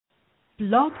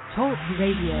Blog Talk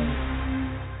Radio.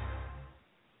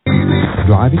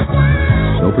 Driving?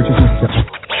 No purchasing.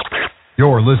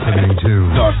 You're listening to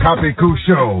The Kapiku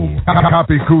Show.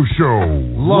 Kapiku Show.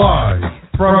 Live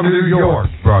from New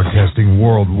York. Broadcasting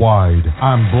worldwide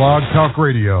on Blog Talk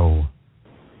Radio.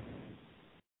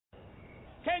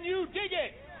 Can you dig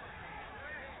it?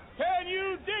 Can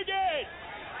you dig it?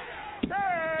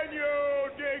 Can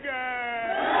you dig it?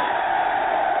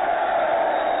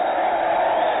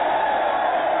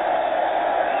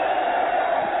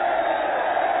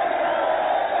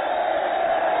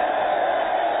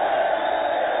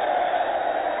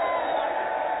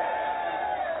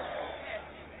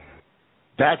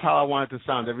 That's how I want it to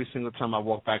sound every single time I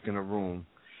walk back in a room.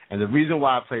 And the reason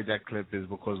why I played that clip is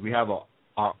because we have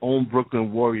our own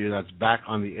Brooklyn Warrior that's back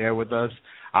on the air with us.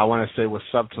 I want to say what's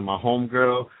up to my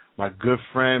homegirl, my good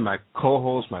friend, my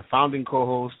co-host, my founding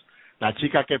co-host, La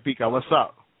Chica Que Pica. What's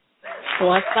up?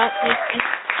 What's up, Nikki?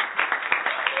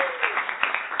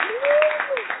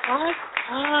 What's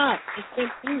up? It's been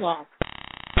too long.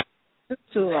 It's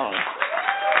too long.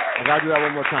 I got to do that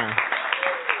one more time.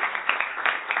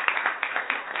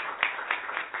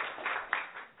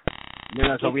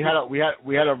 Yeah, so we had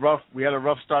a rough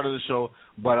start of the show,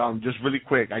 but just really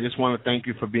quick, I just want to thank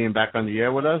you for being back on the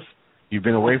air with us. You've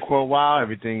been away for a while.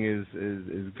 Everything is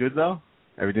good though.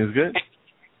 Everything's good.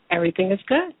 Everything is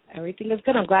good. Everything is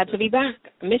good. I'm glad to be back.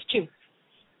 I missed you.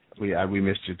 We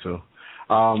missed you too.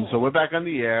 So we're back on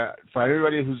the air. For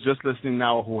everybody who's just listening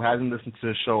now, who hasn't listened to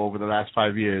the show over the last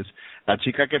 5 years, La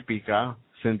Chica Que Pica,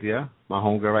 Cynthia, my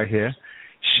homegirl right here.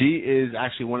 She is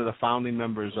actually one of the founding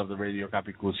members of the Radio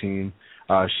Kapiku team.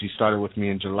 She started with me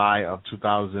in July of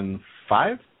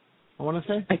 2005, I want to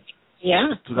say.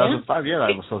 Yeah. 2005, yeah,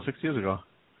 that was so 6 years ago.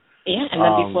 Yeah, and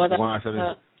then before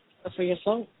that, For Your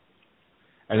Soul.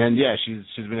 And then, yeah,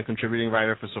 she's been a contributing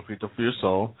writer for Sofrito for Your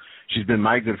Soul. She's been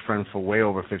my good friend for way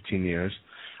over 15 years.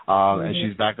 And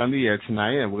she's back on the air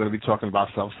tonight, and we're going to be talking about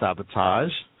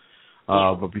self-sabotage.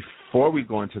 But before we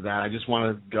go into that, I just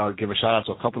want to give a shout-out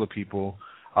to a couple of people.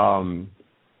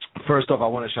 First off, I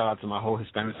want to shout out to my whole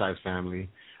Hispanicized family.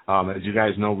 As you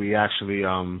guys know, we actually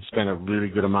spent a really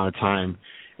good amount of time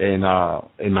in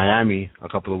Miami a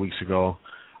couple of weeks ago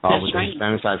with the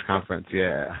Hispanicized conference.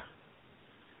 Yeah.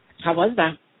 How was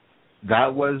that?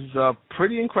 That was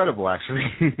pretty incredible, actually.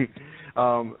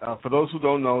 For those who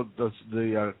don't know,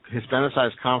 the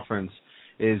Hispanicized conference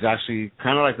is actually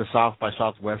kind of like the South by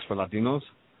Southwest for Latinos.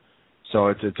 So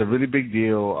it's a really big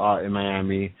deal in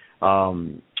Miami.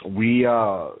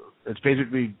 It's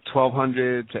basically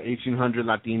 1,200 to 1,800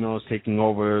 Latinos taking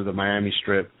over the Miami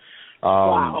Strip,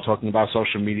 talking about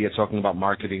social media, talking about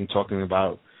marketing, talking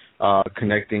about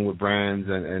connecting with brands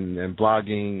and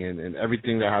blogging and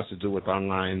everything that has to do with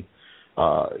online,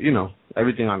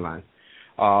 everything online.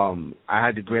 I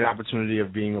had the great opportunity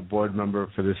of being a board member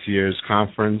for this year's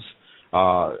conference,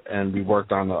 and we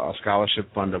worked on a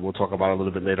scholarship fund that we'll talk about a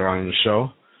little bit later on in the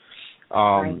show.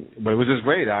 But it was just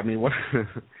great. I mean, one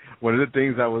of the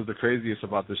things that was the craziest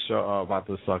about this show, about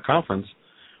this conference,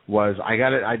 was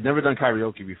I'd never done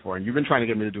karaoke before, and you've been trying to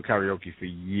get me to do karaoke for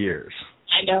years.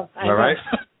 I know. All right.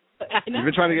 I know. You've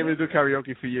been trying to get me to do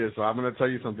karaoke for years, so I'm going to tell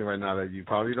you something right now that you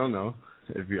probably don't know,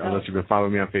 unless you've been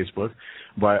following me on Facebook.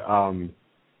 But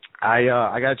I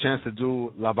got a chance to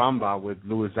do La Bamba with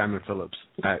Louis Diamond Phillips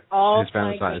at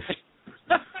Hispanicized.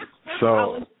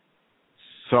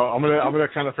 So I'm gonna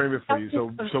kind of frame it for you.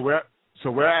 So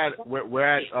we're at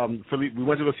Philly. We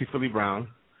went to go see Philly Brown,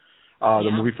 the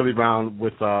movie Philly Brown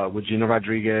with Gina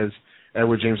Rodriguez,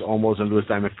 Edward James Olmos, and Louis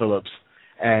Diamond Phillips.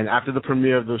 And after the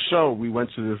premiere of the show, we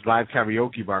went to this live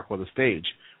karaoke bar called The Stage,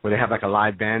 where they have like a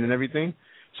live band and everything.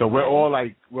 So we're all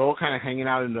kind of hanging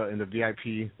out in the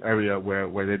VIP area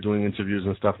where they're doing interviews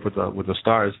and stuff with the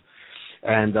stars.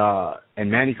 And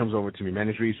Manny comes over to me,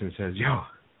 Manny Reese, and says, "Yo,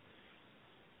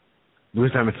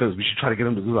 Louis Diamond Phillips, we should try to get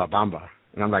him to do La Bamba."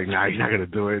 And I'm like, "Nah, he's not gonna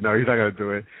do it. No, he's not gonna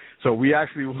do it." So we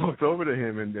actually walked over to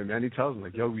him, and Manny tells him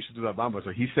like, "Yo, we should do La Bamba."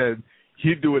 So he said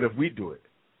he'd do it if we do it.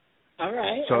 All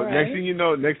right. So next thing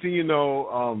you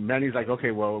know, Manny's like,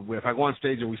 "Okay, well, if I go on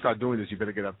stage and we start doing this, you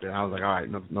better get up there." And I was like, "All right,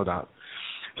 no doubt."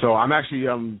 So I'm actually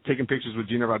taking pictures with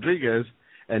Gina Rodriguez,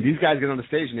 and these guys get on the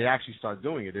stage and they actually start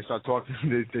doing it. They start talking,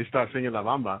 they start singing La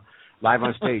Bamba live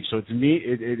on stage. So it's me,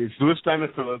 it's Louis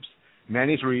Diamond Phillips,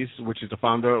 Manny Reese, which is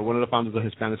one of the founders of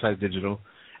Hispanicized Digital,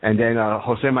 and then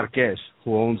Jose Marquez,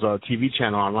 who owns a TV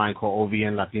channel online called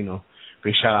OVN Latino.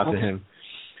 Big shout out to him.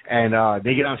 And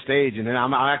they get on stage, and then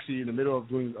I'm actually in the middle of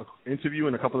doing an interview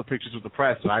and a couple of pictures with the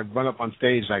press. So I run up on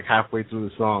stage like halfway through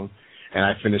the song, and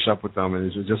I finish up with them, and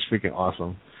it was just freaking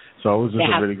awesome. So it was just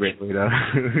a really great way to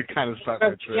kind of start my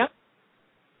trip. Yep.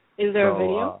 Is there a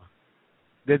video?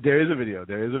 There is a video.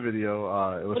 There is a video.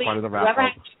 It was part of the wrap Whoever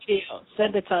up. has the video,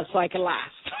 send it to us so I can laugh.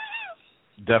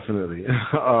 Definitely.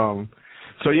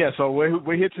 So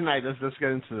we're here tonight. Let's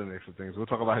get into the mix of things. We'll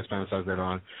talk about Hispanicize later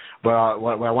on. But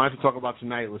what I wanted to talk about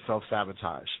tonight was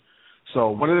self-sabotage.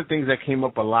 So one of the things that came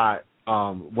up a lot,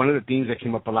 one of the themes that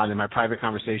came up a lot in my private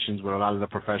conversations with a lot of the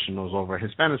professionals over at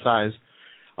Hispanicize,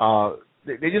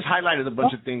 they just highlighted a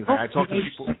bunch of things. I talked to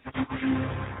people.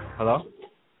 Hello?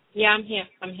 Yeah, I'm here.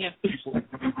 Okay.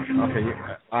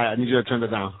 Yeah. All right. I need you to turn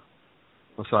that down.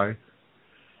 I'm sorry.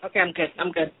 Okay, I'm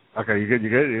good. Okay, you good?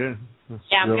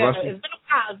 Yeah, I'm good.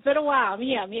 It's been a while.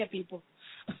 I'm here, people.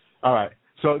 All right.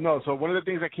 So one of the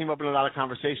things that came up in a lot of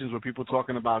conversations were people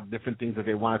talking about different things that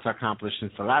they wanted to accomplish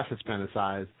since the last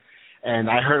Hispanicize, and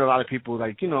I heard a lot of people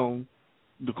like, como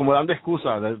dando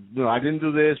excusa, that, I didn't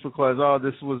do this because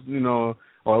this was,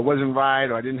 or it wasn't right,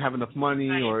 or I didn't have enough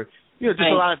money, or just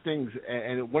a lot of things.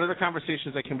 And one of the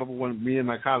conversations that came up with me and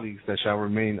my colleagues that shall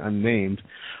remain unnamed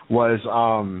was,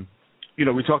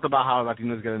 we talked about how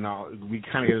Latinos we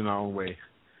kind of get in our own way.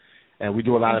 And we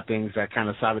do a lot of things that kind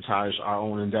of sabotage our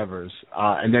own endeavors.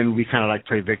 And then we kind of like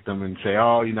play victim and say,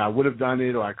 I would have done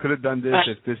it, or I could have done this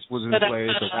if this was in place,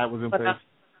 or that was in place.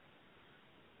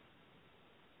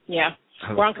 Yeah.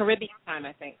 We're on Caribbean time,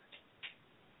 I think.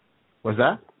 What's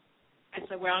that? I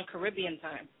said we're on Caribbean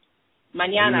time.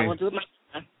 Mañana, we'll do it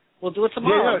mañana. We'll do it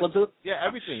tomorrow.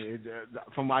 Everything.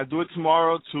 From I do it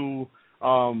tomorrow to,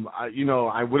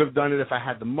 I would have done it if I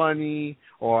had the money,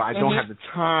 or I don't have the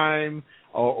time,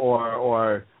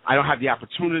 or I don't have the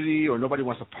opportunity, or nobody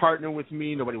wants to partner with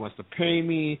me, nobody wants to pay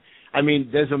me. I mean,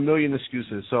 there's a million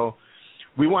excuses. So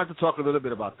we wanted to talk a little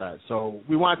bit about that. So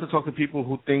we wanted to talk to people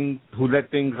who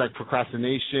let things like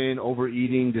procrastination,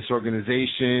 overeating,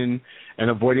 disorganization, and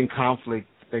avoiding conflict,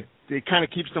 it kind of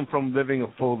keeps them from living a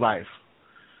full life.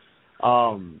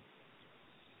 I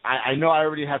know I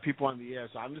already have people on the air,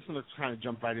 so I'm just going to kind of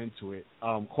jump right into it.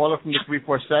 Caller from the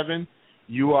 347,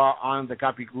 you are on the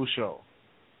Capicu Show.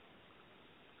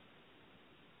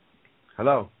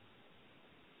 Hello.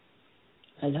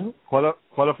 Hello?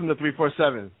 Caller from the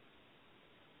 347.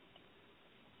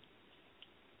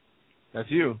 That's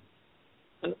you.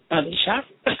 Are they shot?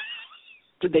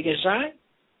 Did they get shot?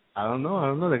 I don't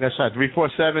know. They got shot.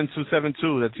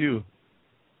 347-272. That's you.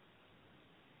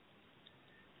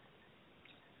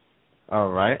 All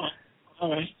right.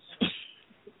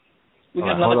 We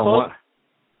got another caller?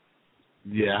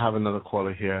 Yeah, I have another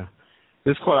caller here.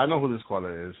 This caller, I know who this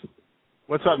caller is.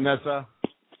 What's up, Nessa?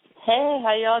 Hey,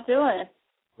 how y'all doing?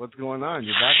 What's going on?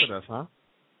 You're back with us, huh?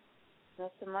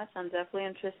 Not so much. I'm definitely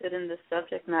interested in the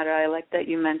subject matter. I like that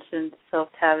you mentioned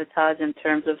self-sabotage in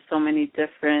terms of so many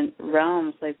different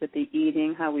realms, like with the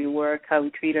eating, how we work, how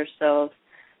we treat ourselves,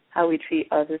 how we treat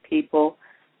other people.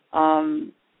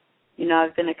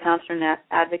 I've been a counselor and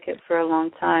advocate for a long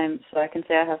time, so I can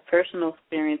say I have personal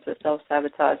experience with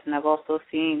self-sabotage, and I've also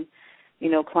seen,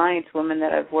 clients, women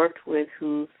that I've worked with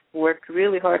who've worked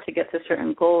really hard to get to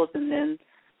certain goals and then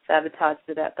sabotaged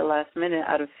it at the last minute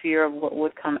out of fear of what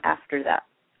would come after that.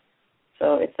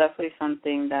 So it's definitely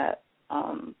something that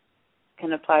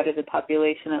can apply to the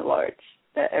population at large,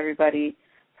 that everybody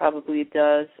probably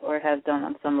does or has done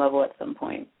on some level at some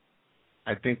point.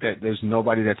 I think that there's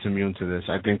nobody that's immune to this.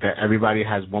 I think that everybody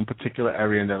has one particular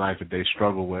area in their life that they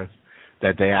struggle with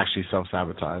that they actually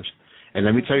self-sabotage. And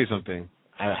let me tell you something.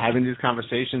 Having these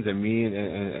conversations and me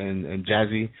and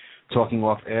Jazzy talking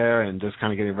off air and just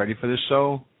kind of getting ready for this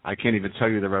show, I can't even tell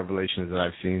you the revelations that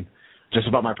I've seen just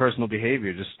about my personal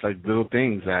behavior, just like little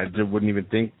things that I wouldn't even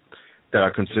think that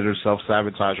are considered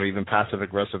self-sabotage or even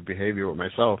passive-aggressive behavior with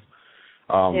myself.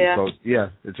 So,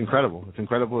 it's incredible. It's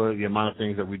incredible the amount of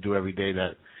things that we do every day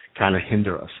that kind of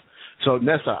hinder us. So,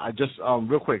 Nessa, I just,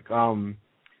 real quick,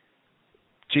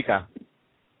 Chica.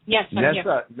 Yes, I'm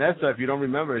here. Nessa, if you don't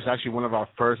remember, is actually one of our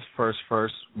first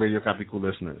Radio Capicu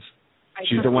listeners.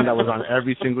 She's the one that was on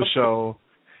every single show.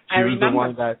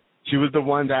 She was the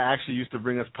one that actually used to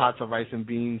bring us pots of rice and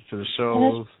beans to the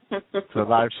shows, to the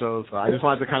live shows. So I just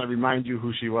wanted to kind of remind you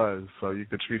who she was, so you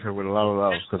could treat her with a lot of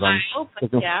love. Because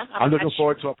I'm looking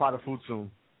forward to a pot of food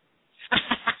soon.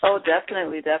 Oh,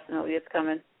 definitely, it's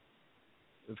coming.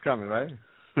 It's coming, right?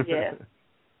 Yeah.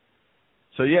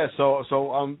 So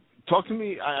talk to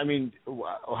me. I mean,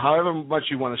 however much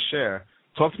you want to share.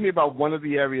 Talk to me about one of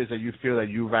the areas that you feel that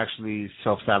you've actually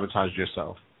self-sabotaged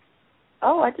yourself.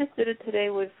 Oh, I just did it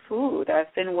today with food.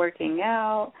 I've been working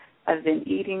out. I've been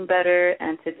eating better.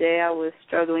 And today I was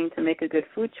struggling to make a good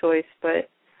food choice, but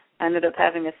I ended up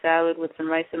having a salad with some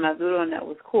rice and maduro, and that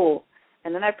was cool.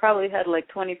 And then I probably had like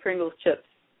 20 Pringles chips.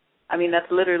 I mean,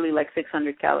 that's literally like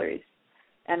 600 calories.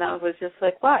 And I was just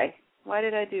like, why? Why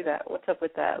did I do that? What's up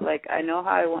with that? Like, I know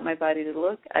how I want my body to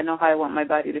look. I know how I want my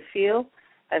body to feel.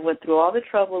 I went through all the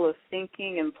trouble of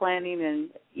thinking and planning and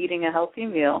eating a healthy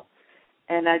meal.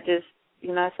 And I just,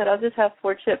 I said, I'll just have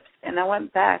 4 chips. And I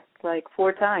went back like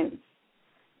 4 times,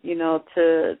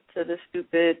 to the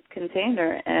stupid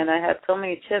container. And I had so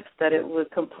many chips that it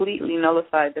would completely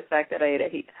nullify the fact that I ate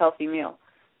a healthy meal.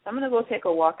 So I'm going to go take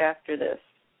a walk after this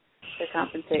to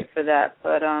compensate for that.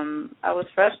 But I was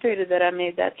frustrated that I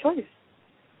made that choice.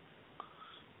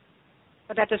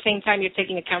 But at the same time, you're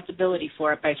taking accountability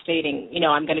for it by stating,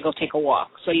 I'm going to go take a walk.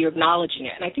 So you're acknowledging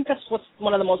it. And I think that's what's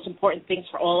one of the most important things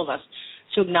for all of us,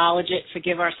 to acknowledge it,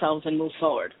 forgive ourselves, and move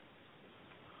forward.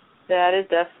 That is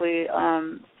definitely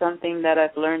something that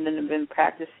I've learned and have been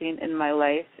practicing in my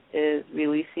life, is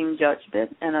releasing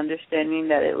judgment and understanding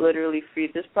that it literally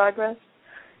freezes progress,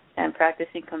 and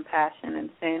practicing compassion and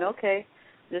saying, okay,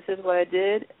 this is what I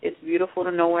did. It's beautiful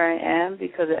to know where I am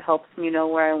because it helps me know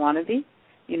where I want to be.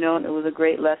 And it was a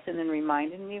great lesson in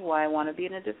reminding me why I want to be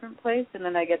in a different place, and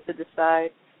then I get to decide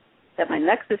that my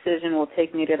next decision will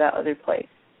take me to that other place.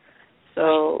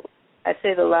 So I'd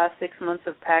say the last 6 months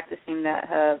of practicing that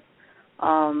have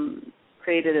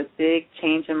created a big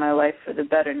change in my life for the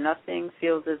better. Nothing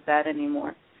feels as bad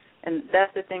anymore. And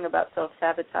that's the thing about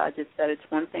self-sabotage, is that it's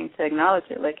one thing to acknowledge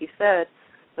it, like you said,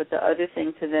 but the other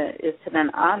thing is to then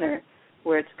honor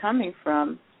where it's coming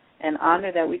from, and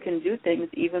honor that we can do things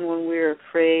even when we're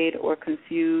afraid or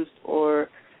confused or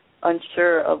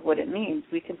unsure of what it means.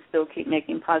 We can still keep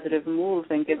making positive moves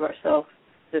and give ourselves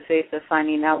the faith of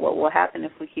finding out what will happen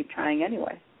if we keep trying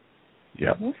anyway.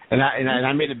 Yeah. Mm-hmm. And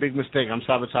I made a big mistake. I'm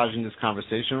sabotaging this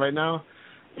conversation right now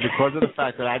because of the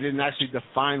fact that I didn't actually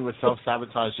define what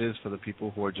self-sabotage is for the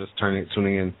people who are just tuning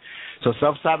in. So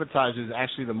self-sabotage is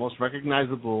actually the most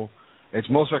recognizable. It's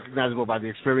most recognizable by the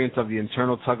experience of the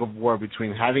internal tug of war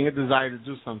between having a desire to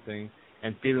do something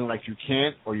and feeling like you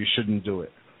can't or you shouldn't do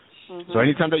it. Mm-hmm. So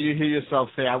anytime that you hear yourself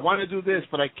say, I want to do this,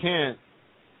 but I can't,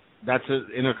 that's an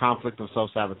inner conflict of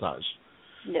self-sabotage.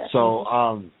 Yes. So,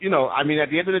 at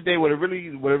the end of the day, what it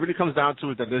really comes down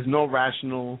to is that there's no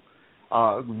rational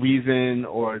reason,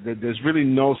 or there's really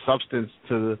no substance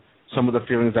to some of the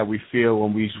feelings that we feel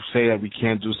when we say that we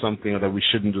can't do something or that we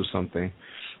shouldn't do something.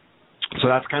 So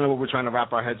that's kind of what we're trying to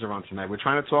wrap our heads around tonight. We're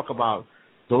trying to talk about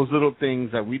those little things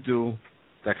that we do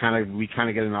that we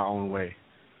get in our own way.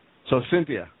 So,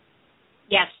 Cynthia.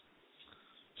 Yes.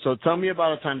 So tell me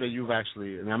about a time that you've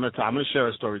actually, and I'm gonna share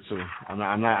a story too. I'm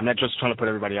not just trying to put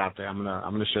everybody out there. I'm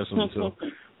gonna share something too.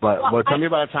 But tell me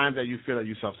about a time that you feel that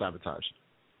you self-sabotaged.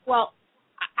 Well,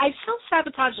 I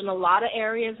self-sabotage in a lot of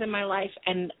areas in my life,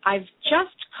 and I've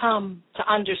just come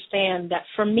to understand that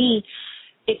for me,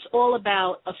 it's all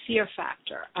about a fear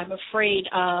factor. I'm afraid,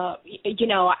 I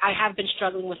have been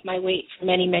struggling with my weight for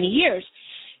many, many years.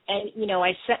 And,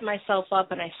 I set myself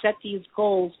up and I set these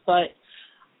goals, but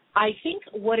I think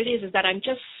what it is that I'm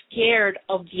just scared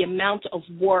of the amount of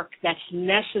work that's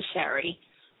necessary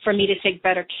for me to take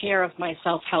better care of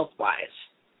myself health-wise,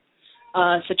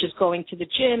 such as going to the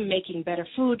gym, making better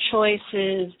food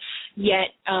choices, yet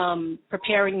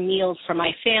preparing meals for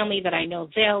my family that I know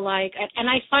they'll like. And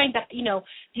I find that,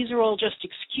 these are all just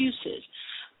excuses.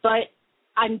 But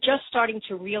I'm just starting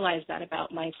to realize that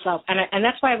about myself. And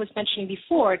that's why I was mentioning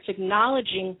before, it's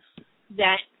acknowledging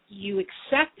that you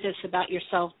accept this about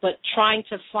yourself, but trying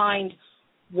to find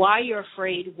why you're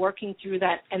afraid, working through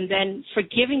that, and then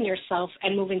forgiving yourself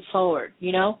and moving forward,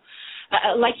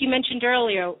 Like you mentioned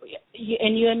earlier,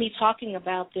 and you and me talking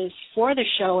about this for the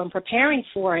show and preparing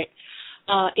for it,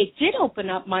 it did open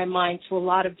up my mind to a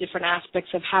lot of different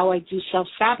aspects of how I do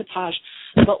self-sabotage.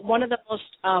 But one of the most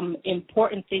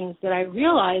important things that I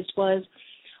realized was,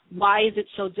 why is it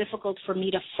so difficult for me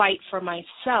to fight for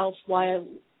myself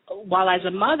while as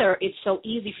a mother, it's so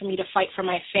easy for me to fight for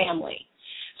my family?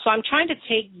 So I'm trying to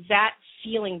take that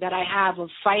feeling that I have of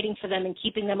fighting for them and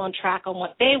keeping them on track on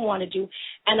what they want to do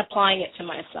and applying it to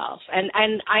myself. And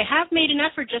I have made an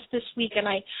effort just this week, and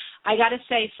I got to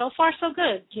say, so far so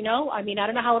good. I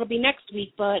don't know how it'll be next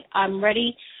week, but I'm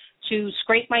ready to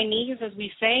scrape my knees, as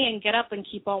we say, and get up and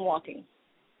keep on walking.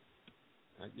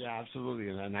 Yeah, absolutely,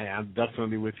 and I'm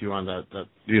definitely with you on that.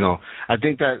 I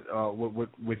think that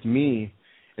with me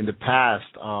in the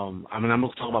past, I'm going to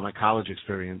talk about my college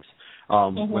experience.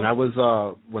 When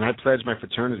I pledged my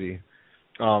fraternity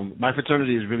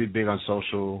is really big on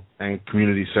social and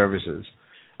community services.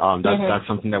 That's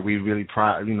something that we really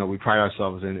pride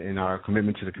ourselves in our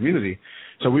commitment to the community.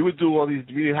 So we would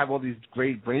have all these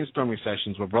great brainstorming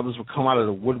sessions where brothers would come out of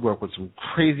the woodwork with some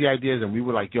crazy ideas, and we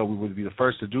were like, we would be the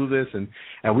first to do this, and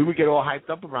we would get all hyped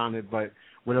up around it. But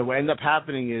what would end up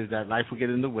happening is that life would get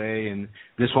in the way, and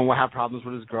this one would have problems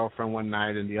with his girlfriend one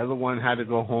night, and the other one had to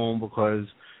go home because,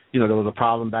 there was a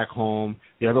problem back home.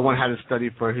 The other one had to study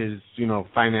for his,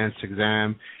 finance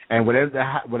exam. And what ended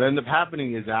up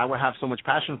happening is that I would have so much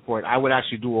passion for it, I would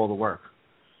actually do all the work.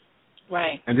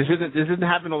 Right. And this didn't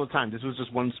happen all the time. This was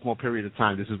just one small period of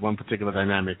time. This is one particular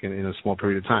dynamic in a small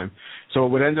period of time. So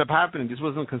what ended up happening, this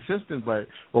wasn't consistent, but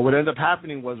what ended up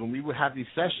happening was when we would have these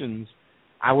sessions,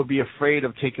 I would be afraid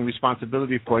of taking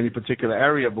responsibility for any particular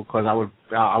area because I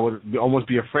would almost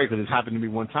be afraid, because it's happened to me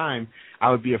one time.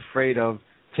 I would be afraid of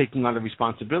taking on the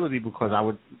responsibility because I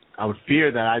would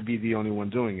fear that I'd be the only one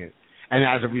doing it. And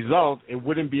as a result, it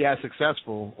wouldn't be as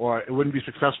successful, or it wouldn't be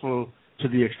successful to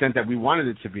the extent that we wanted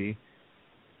it to be.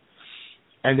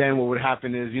 And then what would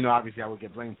happen is, obviously I would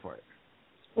get blamed for it.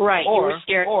 Right. You were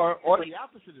scared. Or the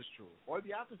opposite is true.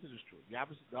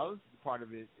 The other part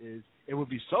of it is it would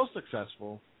be so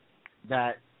successful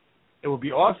that it would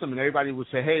be awesome and everybody would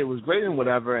say, hey, it was great and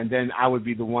whatever, and then I would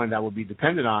be the one that would be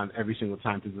dependent on every single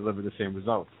time to deliver the same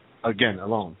result, again,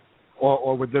 alone,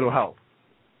 or with little help.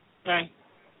 Right.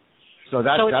 So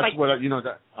that's what,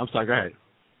 I'm sorry, go ahead.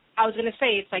 I was going to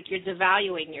say, it's like you're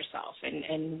devaluing yourself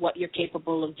and what you're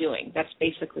capable of doing. That's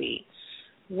basically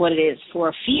what it is,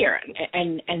 for fear.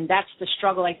 And that's the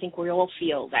struggle I think we all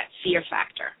feel, that fear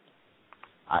factor.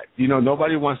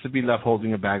 Nobody wants to be left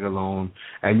holding a bag alone,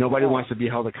 and nobody wants to be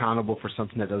held accountable for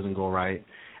something that doesn't go right.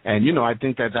 And, I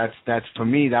think that's for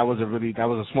me, that was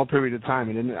a small period of time,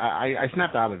 and then I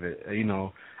snapped out of it,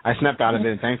 I snapped out of it,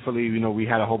 and thankfully, we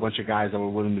had a whole bunch of guys that were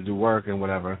willing to do work and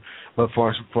whatever. But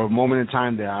for a moment in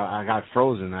time there, I got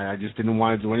frozen. I just didn't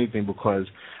want to do anything because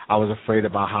I was afraid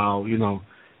about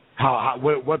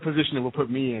what position it would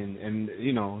put me in. And,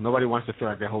 nobody wants to feel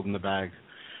like they're holding the bag.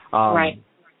 Right.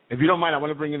 If you don't mind, I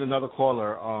want to bring in another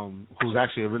caller who's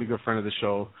actually a really good friend of the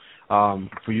show.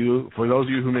 For those of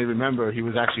you who may remember, he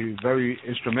was actually very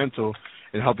instrumental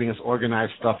in helping us organize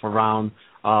stuff around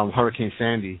Hurricane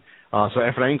Sandy. So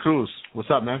Efrain Cruz, what's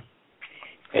up, man?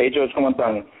 Hey, George, ¿cómo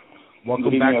están?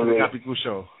 Welcome back to the Capicu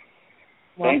Show.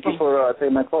 Thank you for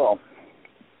taking my call.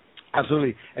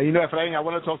 Absolutely. And, Efrain, I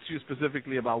want to talk to you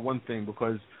specifically about one thing,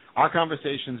 because our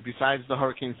conversations, besides the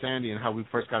Hurricane Sandy and how we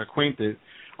first got acquainted,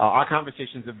 our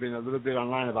conversations have been a little bit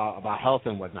online about health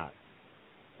and whatnot.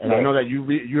 And I know that you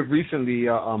recently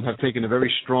have taken a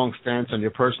very strong stance on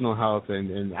your personal health,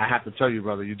 and I have to tell you,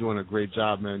 brother, you're doing a great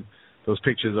job, man. Those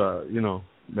pictures are,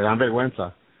 me dan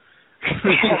vergüenza.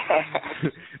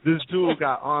 This dude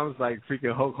got arms like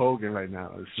freaking Hulk Hogan right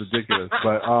now. It's ridiculous.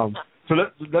 But so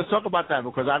let's talk about that,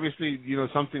 because obviously, there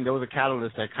was a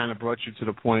catalyst that kind of brought you to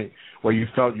the point where you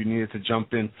felt you needed to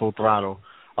jump in full throttle.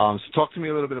 So talk to me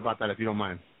a little bit about that, if you don't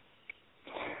mind.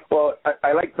 Well,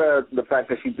 I like the fact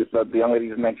that the young lady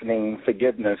is mentioning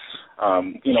forgiveness.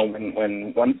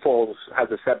 When one falls, has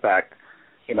a setback,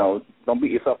 don't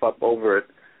beat yourself up over it,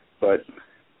 but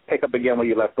pick up again where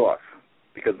you left off,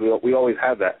 because we always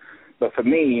have that. But for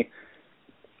me,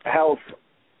 health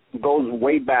goes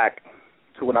way back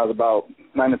to when I was about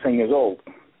 9 or 10 years old.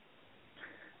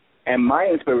 And my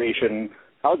inspiration,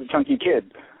 I was a chunky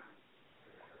kid.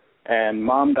 And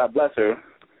Mom, God bless her,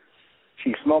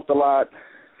 she smoked a lot,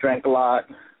 drank a lot,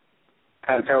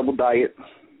 had a terrible diet.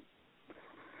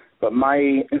 But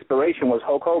my inspiration was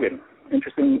Hulk Hogan.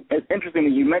 Interesting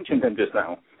that you mentioned him just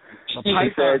now. He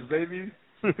said, baby.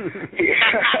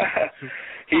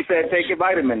 He said, take your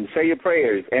vitamins, say your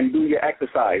prayers, and do your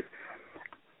exercise.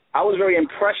 I was very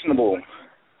impressionable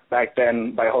back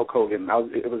then by Hulk Hogan.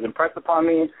 It was impressed upon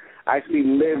me. I actually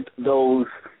lived those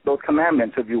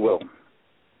commandments, if you will.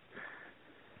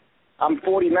 I'm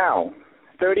 40 now.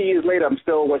 30 years later, I'm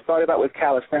still, what started out with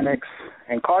calisthenics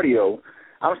and cardio,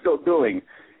 I'm still doing.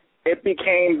 It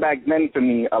became back then for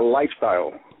me a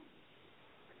lifestyle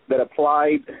that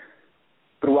applied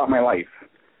throughout my life.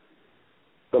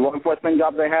 The law enforcement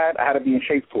jobs I had to be in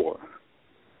shape for.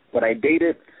 When I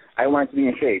dated, I wanted to be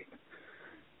in shape.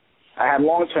 I had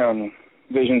long-term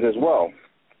visions as well.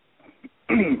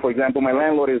 For example, my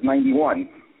landlord is 91.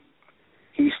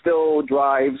 He still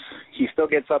drives. He still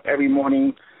gets up every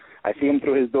morning. I see him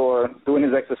through his door doing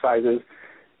his exercises.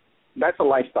 That's a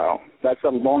lifestyle. That's a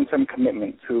long-term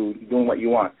commitment to doing what you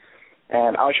want.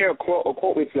 And I'll share a quote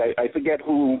with you. I forget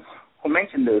who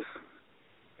mentioned this,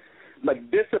 but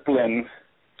discipline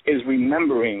is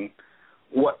remembering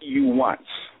what you want.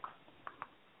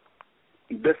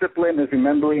 Discipline is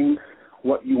remembering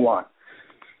what you want.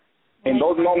 In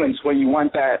those moments when you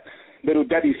want that little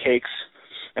Debbie's cakes,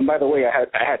 and by the way,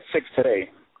 I had 6 today.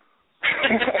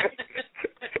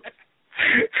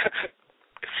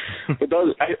 But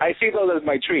I see those as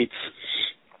my treats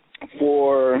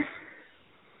for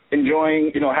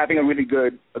enjoying, having a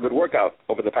good workout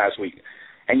over the past week,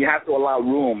 and you have to allow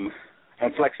room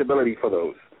and flexibility for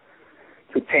those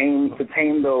to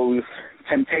tame those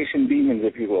temptation demons,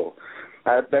 if you will.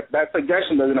 That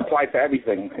suggestion doesn't apply to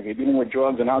everything. If you're dealing with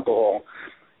drugs and alcohol,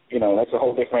 that's a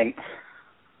whole different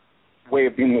way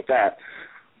of dealing with that.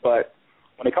 But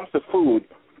when it comes to food,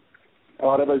 a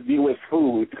lot of us deal with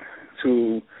food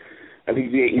to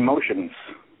alleviate emotions,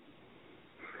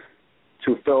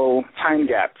 to fill time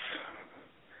gaps,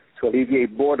 to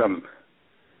alleviate boredom.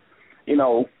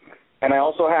 And I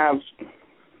also have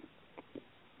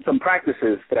some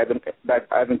practices that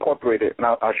I've incorporated, and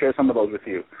I'll share some of those with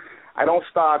you. I don't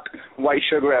stock white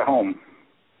sugar at home.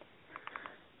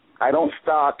 I don't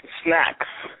stock snacks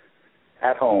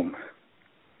at home.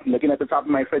 I'm looking at the top of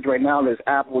my fridge right now, there's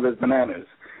apples, there's bananas.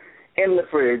 In the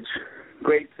fridge,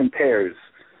 grapes and pears.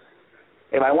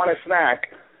 If I want a snack,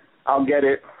 I'll get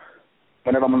it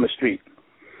whenever I'm on the street.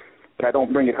 But I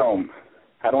don't bring it home.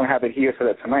 I don't have it here so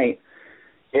that tonight,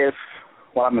 if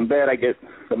while I'm in bed I get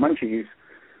the munchies,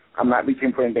 I'm not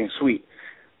reaching for anything sweet.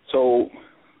 So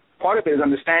part of it is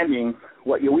understanding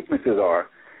what your weaknesses are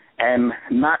and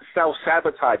not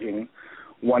self-sabotaging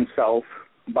oneself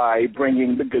by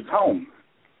bringing the goods home.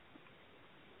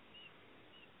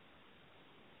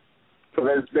 So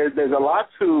there's a lot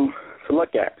to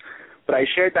look at. But I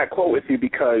shared that quote with you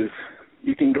because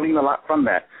you can glean a lot from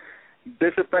that.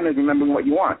 Discipline is remembering what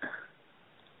you want.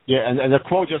 Yeah, and the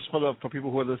quote, just for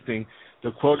people who are listening,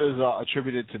 the quote is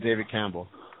attributed to David Campbell.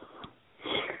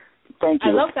 Thank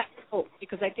you. I love that quote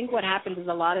because I think what happens is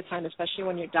a lot of times, especially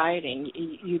when you're dieting,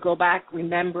 you go back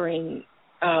remembering,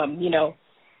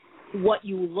 what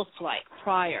you looked like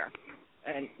prior.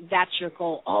 And that's your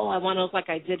goal. Oh, I want to look like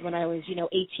I did when I was,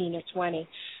 18 or 20.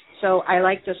 So I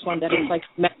like this one that it's like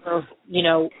remember,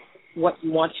 what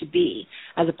you want to be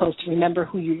as opposed to remember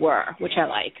who you were, which I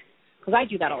like. Because I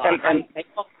do that a lot.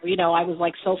 I was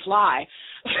like so fly,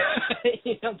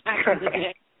 back in the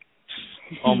day.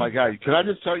 Oh, my God. Can I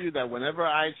just tell you that whenever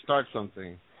I start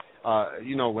something,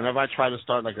 whenever I try to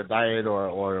start like a diet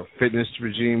or a fitness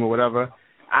regime or whatever,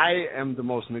 I am the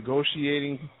most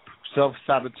negotiating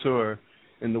self-saboteur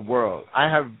in the world.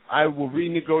 I will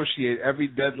renegotiate every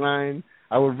deadline.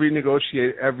 I will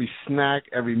renegotiate every snack,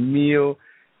 every meal.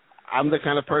 I'm the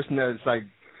kind of person that it's like,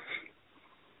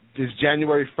 it's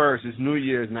January 1st, it's New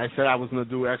Year's, and I said I was going to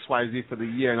do X, Y, Z for the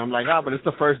year, and I'm like, but it's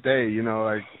the first day, who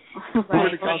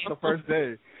really counts the first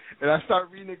day? And I start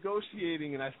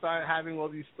renegotiating, and I start having all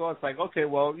these thoughts like, okay,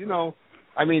 well,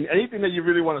 anything that you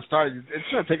really want to start, it's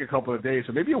going to take a couple of days,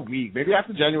 so maybe a week. Maybe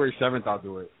after January 7th I'll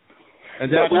do it. And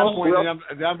then at that point,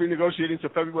 I'm renegotiating to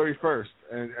February 1st,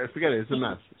 and forget it, it's a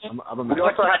mess. I'm a mess. We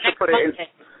also have to put it in.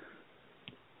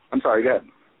 I'm sorry, go ahead.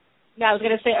 No, I was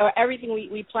going to say, everything,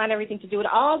 we plan everything to do it.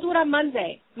 I'll do it on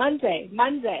Monday.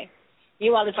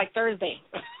 Meanwhile, it's like Thursday.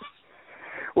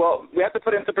 Well, we have to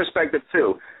put it into perspective,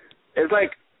 too. It's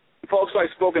like folks I've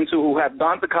spoken to who have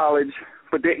gone to college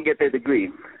but didn't get their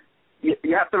degree.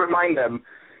 You have to remind them,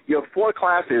 you have 4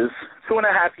 classes, 2.5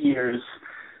 years,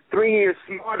 3 years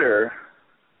smarter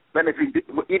than if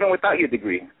you even without your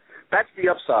degree. That's the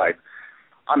upside.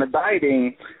 On the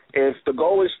dieting, if the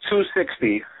goal is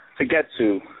 260 to get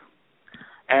to,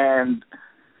 and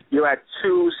you're at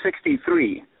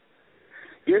 263,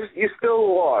 you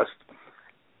still lost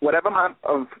whatever amount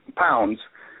of pounds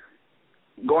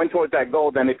going towards that goal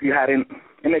than if you hadn't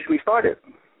initially started.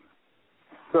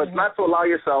 So it's not to allow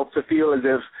yourself to feel as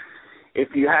if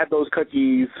you had those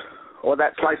cookies or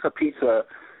that slice of pizza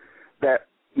that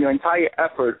your entire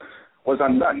effort was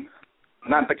undone.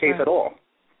 Not the case at all.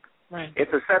 Right.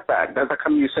 It's a setback. That's how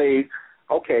come you say,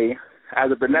 okay,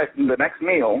 as of the next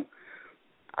meal,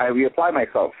 I reapply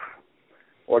myself.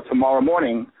 Or tomorrow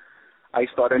morning, I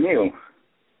start anew.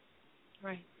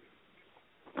 Right.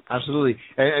 Absolutely.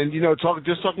 And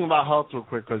talking about health real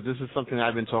quick, because this is something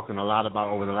I've been talking a lot about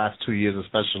over the last 2 years,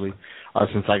 especially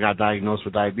since I got diagnosed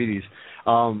with diabetes.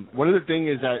 One of the things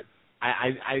is that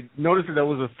I noticed that there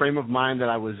was a frame of mind that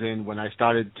I was in when I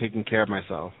started taking care of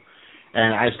myself.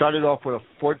 And I started off with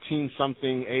a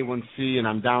 14-something A1C, and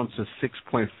I'm down to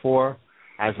 6.4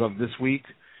 as of this week.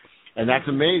 And that's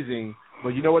amazing. But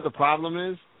you know what the problem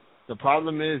is? The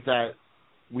problem is that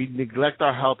we neglect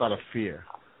our health out of fear.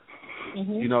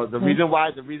 Mm-hmm. The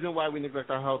reason why we neglect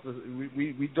our health is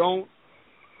we don't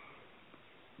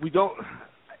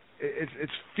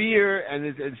it's fear, and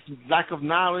it's lack of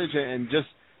knowledge, and just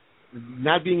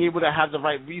not being able to have the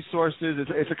right resources.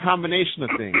 It's a combination of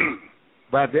things.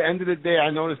 But at the end of the day, I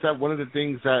noticed that one of the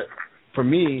things that, for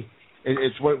me,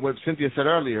 it's what Cynthia said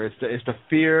earlier. It's the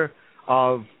fear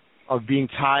of being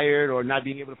tired or not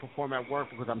being able to perform at work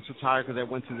because I'm too tired because I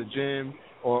went to the gym,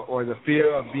 or the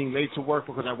fear of being late to work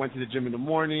because I went to the gym in the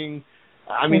morning.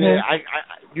 I mean,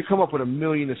 you come up with a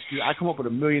million excuses. I come up with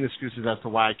a million excuses as to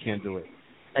why I can't do it.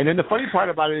 And then the funny part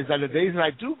about it is that the days that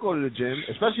I do go to the gym,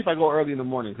 especially if I go early in the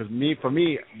morning, because for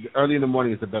me, early in the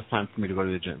morning is the best time for me to go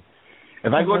to the gym.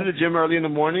 If I go to the gym early in the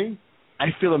morning, I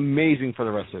feel amazing for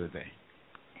the rest of the day.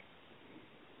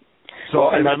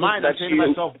 So in my mind, I'm saying to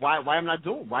myself, why am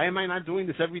I not doing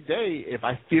this every day if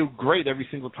I feel great every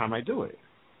single time I do it?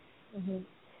 And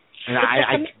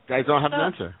I don't have an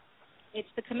answer. It's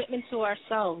the commitment to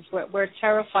ourselves. We're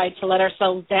terrified to let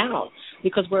ourselves down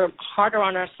because we're harder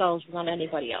on ourselves than on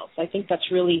anybody else. I think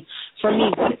that's really, for me,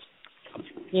 what it's,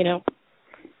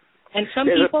 And some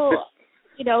people,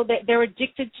 they're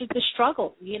addicted to the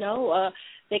struggle.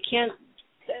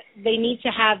 They need to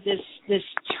have this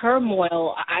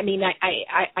turmoil. I mean,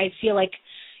 I feel like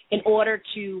in order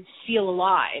to feel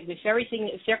alive,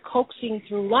 if they're coaxing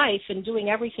through life and doing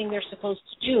everything they're supposed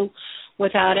to do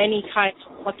without any kind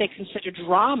of what they consider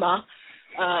drama,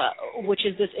 which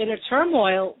is this inner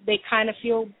turmoil, they kind of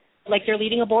feel like they're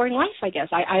leading a boring life, I guess.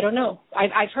 I don't know.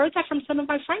 I've heard that from some of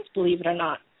my friends, believe it or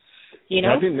not.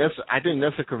 I think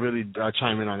Nessa could really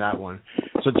chime in on that one.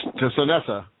 So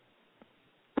Nessa.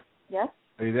 Yes?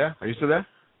 Are you there? Are you still there?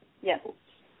 Yes.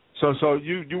 So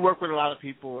you work with a lot of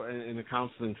people in the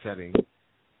counseling setting.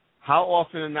 How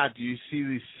often or not do you see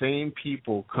these same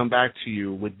people come back to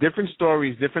you with different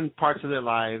stories, different parts of their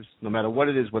lives, no matter what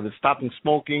it is, whether it's stopping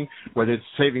smoking, whether it's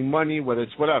saving money, whether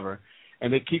it's whatever,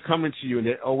 and they keep coming to you and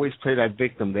they always play that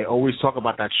victim. They always talk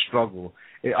about that struggle.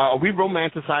 Are we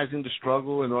romanticizing the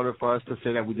struggle in order for us to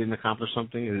say that we didn't accomplish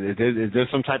something? Is there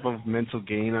some type of mental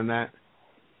gain on that?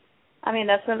 I mean,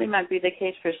 that certainly might be the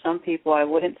case for some people. I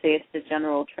wouldn't say it's the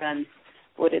general trend.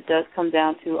 What it does come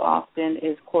down to often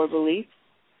is core beliefs,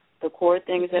 the core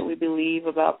things that we believe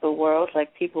about the world,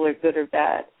 like people are good or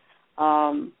bad.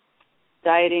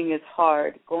 Dieting is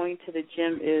hard. Going to the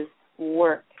gym is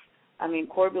work. I mean,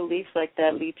 core beliefs like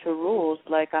that lead to rules,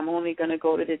 like I'm only going to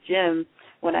go to the gym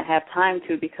when I have time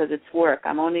to because it's work.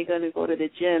 I'm only going to go to the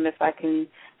gym if I can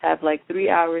have like 3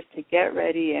 hours to get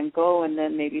ready and go and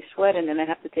then maybe sweat and then I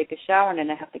have to take a shower and then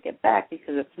I have to get back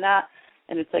because it's not.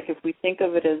 And it's like if we think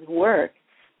of it as work,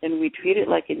 then we treat it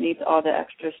like it needs all the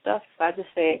extra stuff. If I just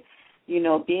say,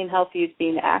 being healthy is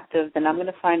being active, then I'm going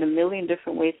to find a million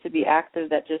different ways to be active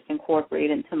that just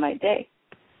incorporate into my day.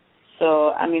 So,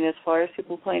 I mean, as far as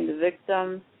people playing the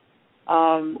victim,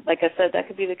 like I said, that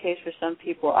could be the case for some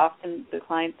people. Often the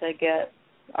clients I get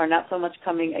are not so much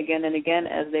coming again and again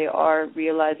as they are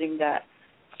realizing that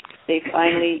they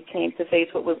finally came to face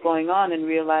what was going on and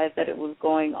realized that it was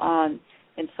going on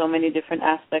in so many different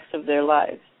aspects of their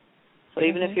lives. So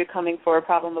even if you're coming for a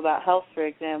problem about health, for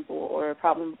example, or a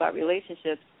problem about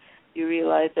relationships, you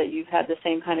realize that you've had the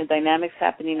same kind of dynamics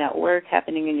happening at work,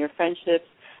 happening in your friendships,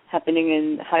 happening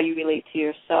in how you relate to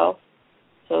yourself.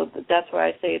 So that's why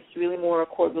I say it's really more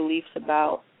core beliefs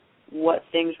about what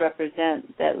things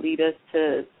represent that lead us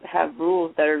to have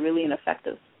rules that are really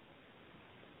ineffective.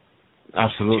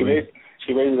 Absolutely.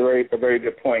 She raised a very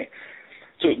good point.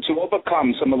 To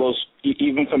overcome some of those,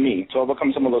 even for me, to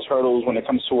overcome some of those hurdles when it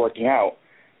comes to working out,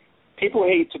 people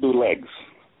hate to do legs.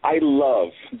 I love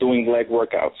doing leg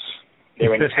workouts.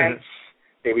 They're intense.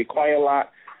 They require a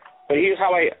lot. But here's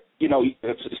how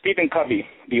Stephen Covey,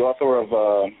 the author of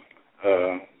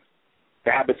the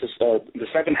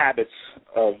 7 Habits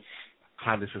of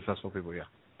Highly Successful People, yeah.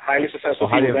 Highly Successful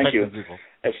People, thank you. People.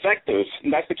 Effective,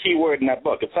 and that's the key word in that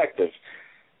book, effective.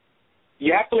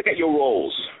 You have to look at your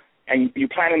roles, and you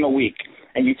plan in a week,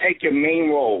 and you take your main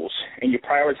roles, and you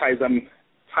prioritize them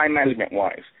time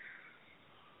management-wise.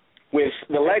 With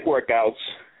the leg workouts,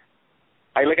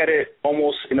 I look at it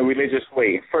almost in a religious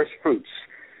way, first fruits.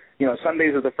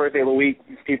 Sundays is the first day of the week.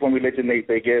 People in religion,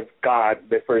 they give God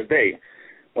their first day.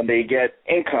 When they get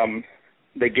income,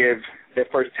 they give their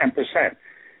first 10%.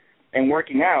 And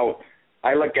working out,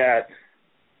 I look at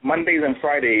Mondays and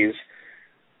Fridays,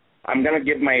 I'm going to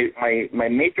give my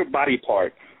major body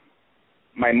part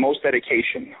my most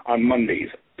dedication on Mondays.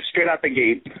 Straight out the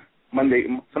gate,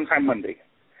 sometime Monday.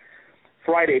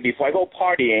 Friday, before I go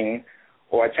partying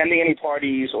or attending any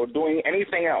parties or doing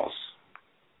anything else,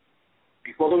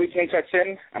 before the weekend sets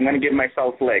in, I'm going to give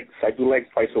myself legs. I do legs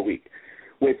twice a week.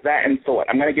 With that in thought,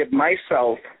 I'm going to give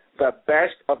myself the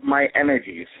best of my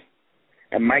energies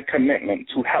and my commitment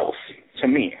to health, to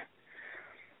me.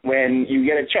 When you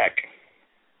get a check,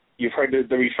 you've heard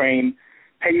the refrain,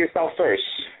 pay yourself first.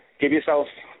 Give yourself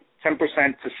 10%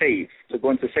 to save, to go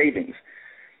into savings.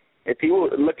 If people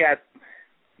look at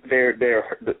their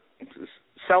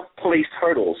self-placed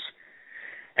hurdles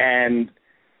and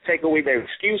take away their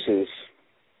excuses,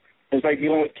 it's like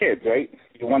dealing with kids, right?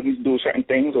 You want them to do certain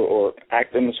things or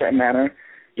act in a certain manner,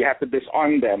 you have to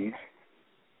disarm them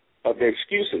of their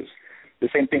excuses. The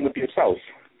same thing with yourself.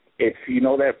 If you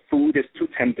know that food is too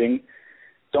tempting,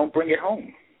 don't bring it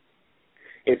home.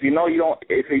 If you know you don't,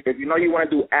 if you know you want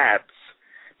to do abs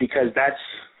because that's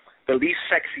the least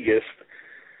sexiest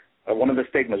of one of the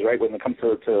stigmas, right? When it comes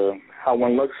to how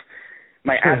one looks,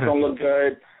 my abs don't look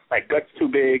good, my gut's too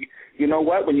big. You know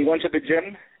what? When you go into the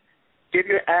gym, give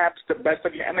your abs the best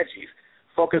of your energies.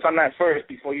 Focus on that first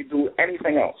before you do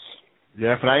anything else.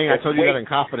 Yeah, but I told you that in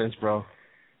confidence, bro.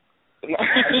 And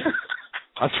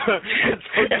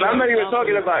I'm not even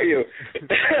talking about you.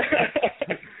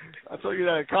 I told you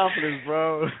that in confidence,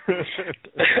 bro.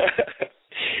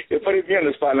 You're putting me on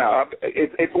the spot now.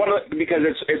 It's one of because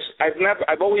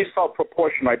I've always felt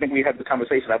proportional. I think we had the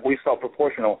conversation. I've always felt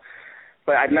proportional,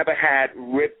 but I've never had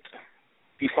ripped,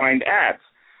 defined abs.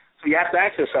 So you have to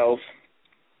ask yourself,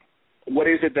 what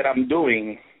is it that I'm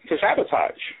doing to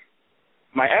sabotage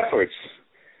my efforts?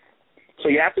 So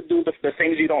you have to do the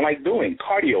things you don't like doing.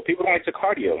 Cardio. People don't like to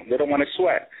cardio. They don't want to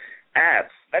sweat.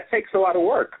 Abs. That takes a lot of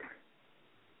work.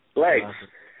 Legs.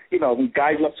 You know,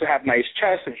 guys love to have nice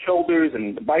chests and shoulders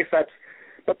and biceps,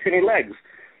 but penny legs.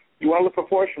 You want to look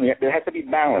proportionally. There has to be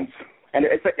balance. And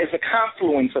it's a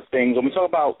confluence of things. When we talk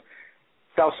about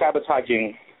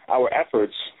self-sabotaging our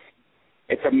efforts,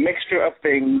 it's a mixture of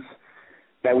things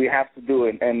that we have to do.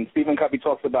 And Stephen Covey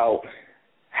talks about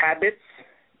habits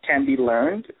can be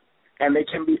learned and they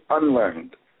can be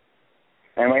unlearned.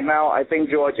 And right now, I think,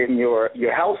 George, in your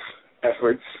health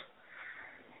efforts,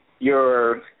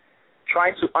 you're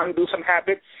trying to undo some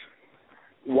habits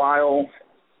while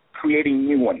creating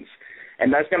new ones.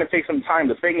 And that's going to take some time.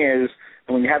 The thing is,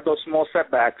 when you have those small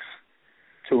setbacks,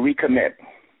 to recommit.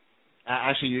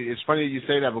 Actually, it's funny you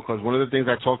say that because one of the things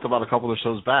I talked about a couple of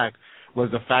shows back was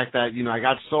the fact that, I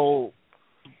got so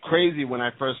crazy when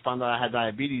I first found out I had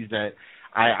diabetes that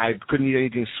I couldn't eat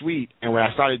anything sweet. And what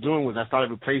I started doing was I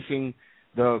started replacing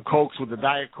the Cokes with the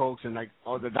Diet Cokes and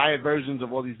all the diet versions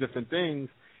of all these different things,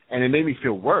 and it made me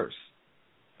feel worse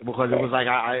because it was like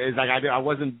I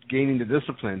wasn't gaining the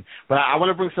discipline. But I want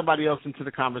to bring somebody else into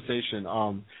the conversation.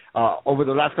 Over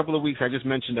the last couple of weeks, I just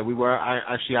mentioned that we were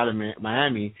actually out of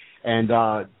Miami, and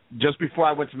just before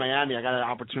I went to Miami, I got an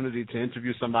opportunity to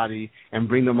interview somebody and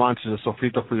bring them on to the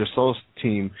Sofrito for Your Soul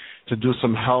team to do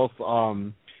some health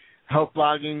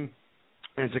blogging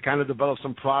and to kind of develop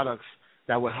some products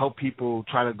that would help people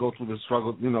try to go through the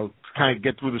struggle, kind of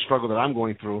get through the struggle that I'm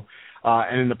going through.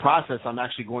 And in the process, I'm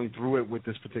actually going through it with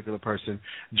this particular person.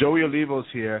 Joey Olivo's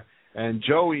here. And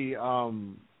Joey, and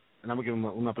I'm going to give him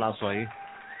un aplauso ahí.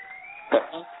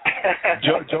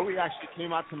 Joey actually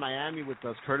came out to Miami with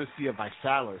us courtesy of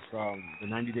Visalis, the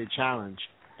 90-day challenge.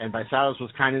 And Visalis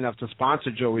was kind enough to sponsor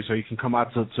Joey so he can come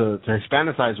out to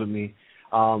Hispanicize with me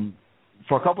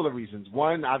for a couple of reasons.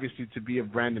 One, obviously, to be a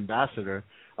brand ambassador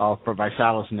for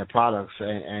Visalis and their products,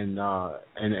 and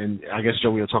I guess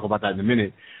Joey will talk about that in a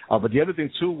minute. But the other thing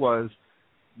too was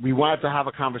we wanted to have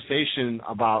a conversation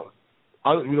about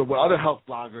with other health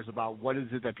bloggers about what is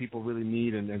it that people really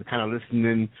need, and kind of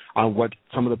listening on what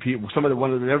some of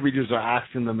their readers are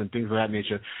asking them and things of that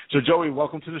nature. So Joey,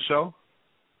 welcome to the show.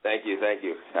 Thank you.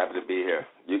 Happy to be here.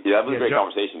 That was a great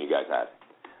conversation you guys had.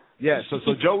 Yeah.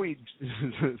 So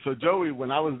Joey,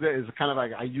 when I was there, it's kind of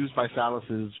like I used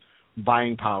Visalis's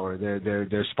buying power,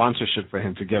 their sponsorship for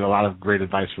him to get a lot of great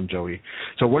advice from Joey.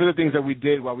 So one of the things that we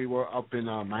did while we were up in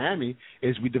Miami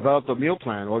is we developed a meal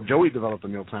plan, or Joey developed a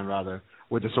meal plan rather,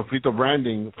 with the Sofrito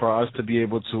branding for us to be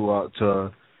able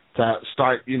to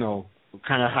start,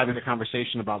 kind of having a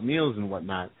conversation about meals and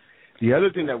whatnot. The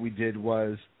other thing that we did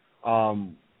was,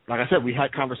 like I said, we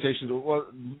had conversations. Well,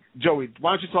 Joey,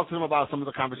 why don't you talk to them about some of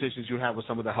the conversations you had with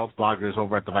some of the health bloggers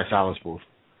over at the Visalis booth?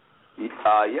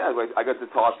 I got to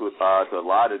talk to a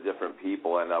lot of different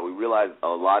people, and we realized a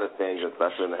lot of things,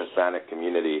 especially in the Hispanic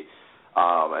community,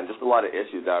 and just a lot of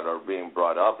issues that are being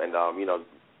brought up. And,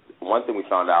 one thing we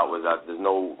found out was that there's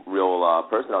no real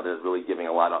person out there that's really giving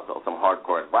a lot of some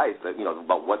hardcore advice that,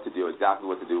 about what to do, exactly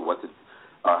what to do,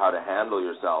 how to handle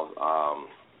yourself,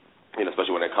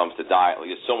 especially when it comes to diet.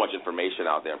 Like, there's so much information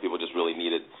out there, and people just really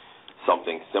needed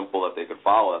something simple that they could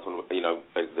follow. That's when,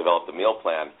 I developed the meal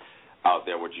plan out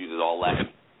there, which uses all that, and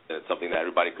it's something that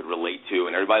everybody could relate to,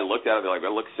 and everybody looked at it, they're like,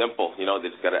 it looks simple, they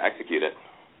just got to execute it.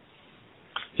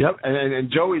 Yep, and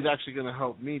Joey's actually going to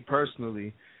help me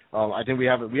personally. I think we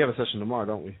have a session tomorrow,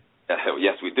 don't we?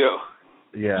 Yes, we do.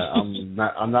 Yeah,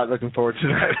 I'm not looking forward to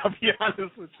that. I'll be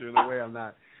honest with you, in a way I'm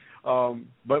not.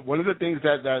 But one of the things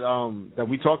that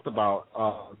we talked about,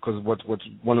 because what's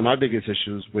one of my biggest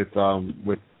issues with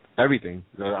everything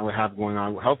that I have going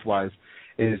on health-wise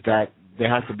is that there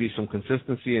has to be some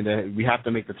consistency, and that we have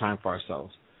to make the time for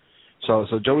ourselves. So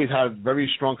Joey's had very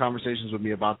strong conversations with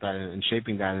me about that and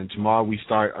shaping that. And tomorrow we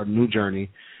start a new journey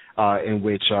in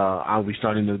which I'll be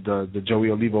starting the Joey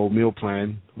Olivo meal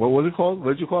plan. What was it called?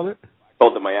 What did you call it?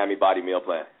 Oh, the Miami Body Meal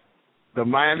Plan. The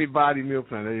Miami Body Meal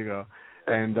Plan. There you go.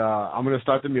 And I'm going to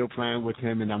start the meal plan with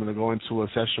him, and I'm going to go into a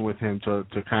session with him to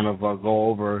kind of go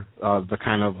over the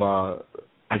kind of,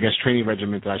 training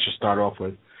regimen that I should start off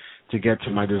with to get to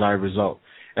my desired result.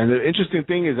 And the interesting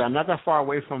thing is I'm not that far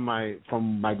away from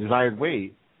my desired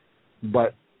weight,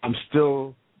 but I'm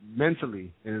still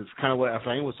mentally, and it's kind of what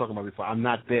Efrain was talking about before, I'm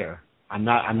not there. I'm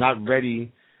not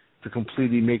ready to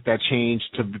completely make that change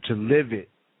to live it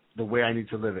the way I need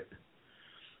to live it.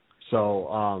 So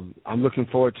I'm looking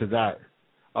forward to that.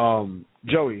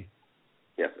 Joey.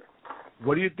 Yes, sir.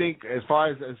 What do you think, as far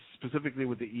as specifically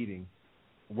with the eating,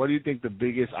 what do you think the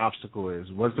biggest obstacle is?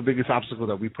 What's the biggest obstacle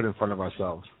that we put in front of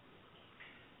ourselves?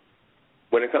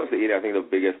 When it comes to eating, I think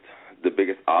the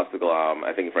biggest obstacle,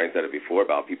 I think Frank said it before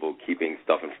about people keeping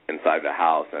stuff inside the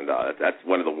house, and that's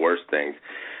one of the worst things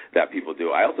that people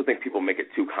do. I also think people make it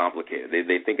too complicated.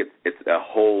 They think it's a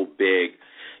whole big,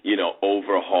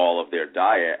 overhaul of their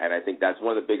diet, and I think that's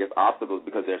one of the biggest obstacles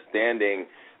because they're standing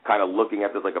kind of looking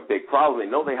at this like a big problem. They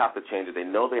know they have to change it. They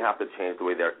know they have to change the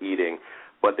way they're eating,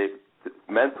 but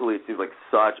mentally it seems like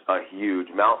such a huge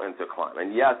mountain to climb.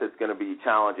 And yes, it's going to be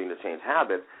challenging to change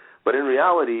habits, but in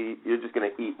reality, you're just going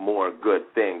to eat more good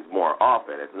things more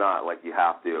often. It's not like you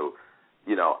have to,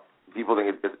 people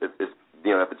think it's they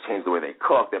have to change the way they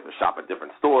cook. They have to shop at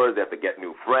different stores. They have to get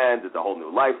new friends. It's a whole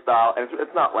new lifestyle. And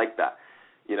it's not like that,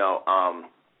 You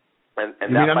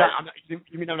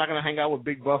mean I'm not going to hang out with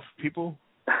big buff people?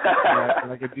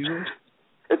 like a diesel?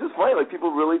 It's just funny. Like,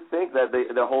 people really think that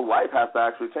their whole life has to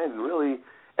actually change. And really,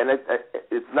 and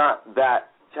it's not that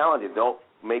challenging. Don't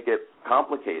make it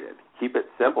complicated. Keep it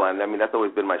simple. And, that's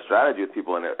always been my strategy with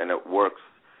people, and it works.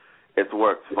 It's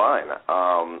worked fine.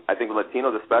 I think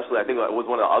Latinos especially, I think it was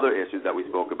one of the other issues that we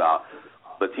spoke about.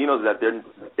 Latinos, that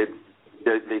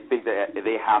they think that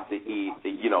they have to eat,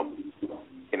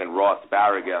 and raw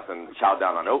asparagus and chow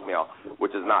down on oatmeal,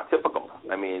 which is not typical.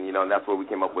 And that's where we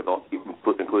came up with,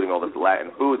 including all this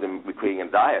Latin foods and creating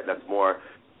a diet that's more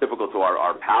typical to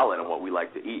our palate and what we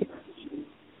like to eat.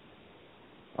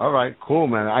 All right, cool,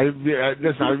 man.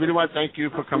 Listen, I really want to thank you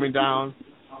for coming down.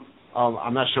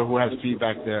 I'm not sure who has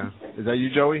feedback there. Is that you,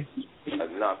 Joey?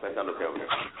 No, that's not okay over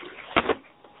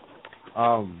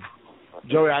here.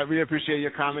 Joey, I really appreciate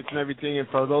your comments and everything. And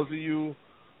for those of you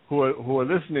who are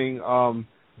listening,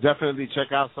 definitely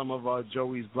check out some of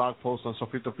Joey's blog posts on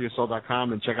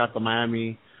sofritoforyoursoul.com and check out the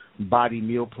Miami Body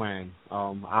Meal Plan.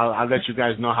 I'll let you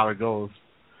guys know how it goes.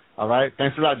 All right?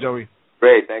 Thanks a lot, Joey.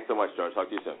 Great. Thanks so much, George. Talk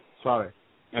to you soon. Sorry.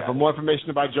 And for more information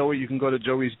about Joey, you can go to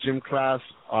Joey's Gym Class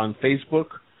on Facebook.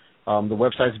 The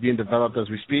website's being developed as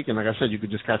we speak, and like I said, you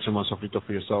could just catch him on Sofrito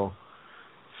for Your Soul.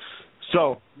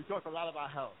 So we talked a lot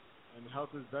about health, and health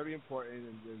is very important,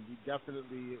 and we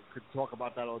definitely could talk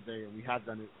about that all day, and we have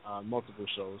done it on multiple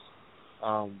shows.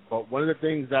 But one of the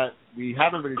things that we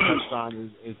haven't really touched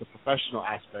on is the professional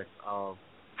aspect of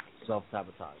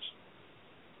self-sabotage.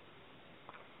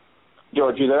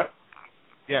 George, you there?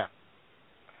 Yeah.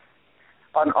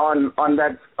 On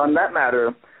that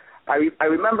matter, I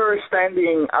remember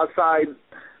standing outside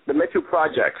the Mitchell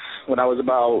Projects when I was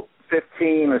about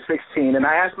 15 or 16, and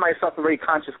I asked myself a very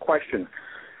conscious question.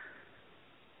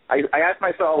 I asked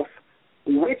myself,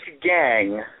 which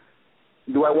gang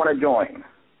do I want to join?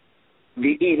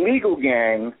 The illegal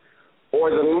gang or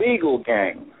the legal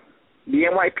gang? The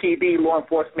NYPD law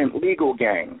enforcement legal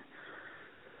gang?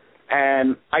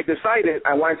 And I decided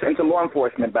I wanted to enter law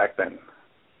enforcement back then.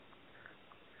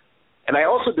 And I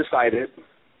also decided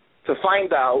to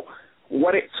find out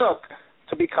what it took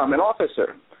to become an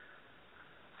officer.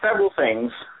 Several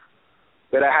things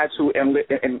that I had to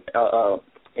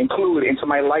include into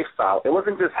my lifestyle. It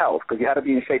wasn't just health, because you had to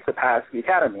be in shape to pass the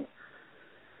academy,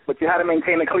 but you had to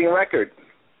maintain a clean record.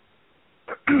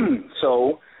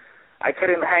 So I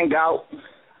couldn't hang out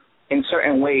in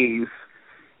certain ways,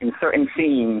 in certain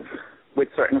scenes, with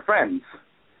certain friends.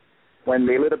 When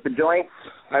they lit up the joints,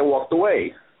 I walked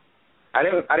away. I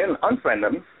didn't unfriend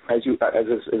them, as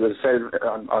it says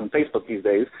on Facebook these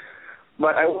days,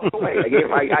 but I walked away.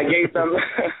 I gave them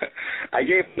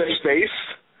their space,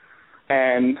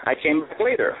 and I came back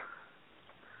later.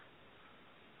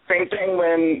 Same thing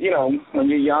when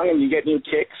you're young and you get new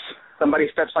kicks, somebody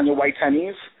steps on your white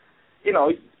tennies,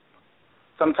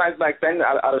 sometimes back then,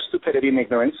 out of stupidity and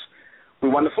ignorance, we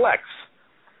want to flex.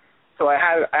 So I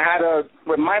had to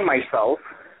remind myself,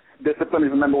 discipline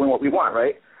is remembering what we want,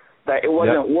 right? That it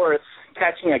wasn't worth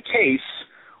catching a case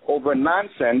over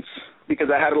nonsense because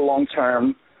I had a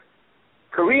long-term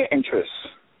career interest.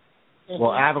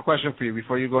 Well, I have a question for you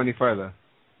before you go any further.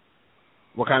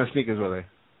 What kind of sneakers were they?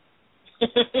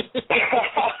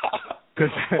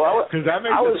 Because that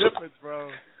makes a difference, bro.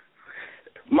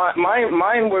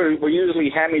 Mine were usually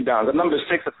hand-me-downs. I'm number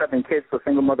 6 or 7 kids for a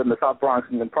single mother in the South Bronx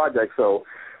in the project, so,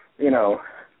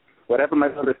 whatever my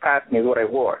brothers passed me is what I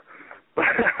wore.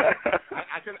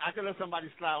 I could let somebody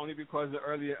slide only because in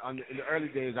the early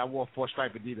days I wore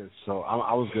 4-stripe Adidas, so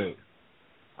I was good.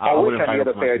 I wish I had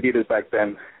a pair of Adidas back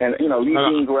then, and Lee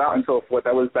jeans were out and so forth.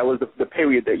 That was the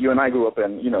period that you and I grew up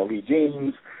in. Lee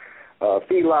jeans,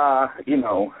 Fila,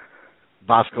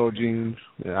 Bosco jeans.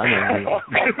 Yeah, I know.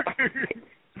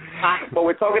 But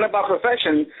we're talking about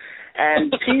profession,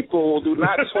 and people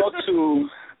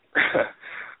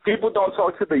don't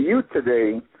talk to the youth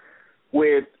today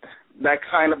with that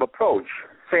kind of approach,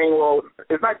 saying, well,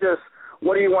 it's not just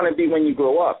what do you want to be when you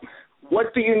grow up.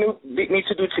 What do you need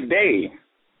to do today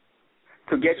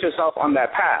to get yourself on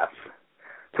that path,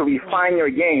 to refine your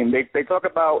game? They talk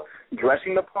about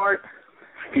dressing the part,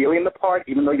 feeling the part,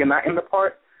 even though you're not in the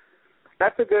part.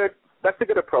 That's a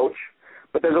good approach,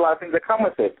 but there's a lot of things that come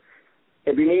with it.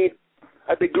 If you need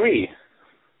a degree,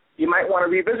 you might want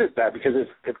to revisit that, because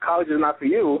if college is not for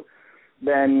you,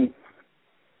 then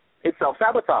it's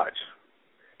self-sabotage.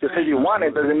 Just because you want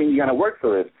it doesn't mean you're going to work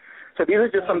for it. So these are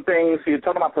just some things. So you're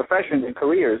talking about professions and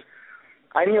careers.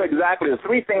 I knew exactly the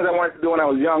 3 things I wanted to do when I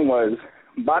was young was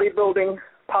bodybuilding,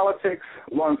 politics,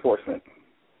 law enforcement.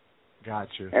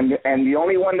 Gotcha. And the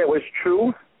only one that was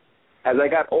true as I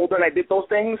got older and I did those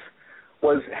things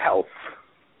was health.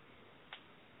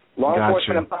 Law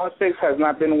enforcement and politics has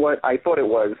not been what I thought it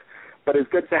was, but it's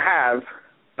good to have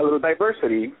a little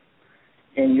diversity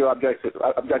in your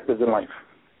objectives in life.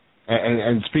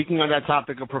 And speaking on that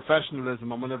topic of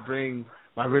professionalism, I'm going to bring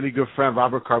my really good friend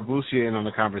Robert Carbuccia in on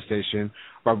the conversation.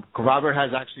 Robert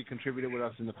has actually contributed with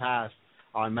us in the past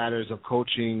on matters of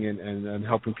coaching and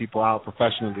helping people out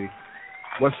professionally.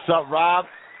 What's up, Rob?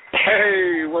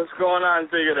 Hey, what's going on,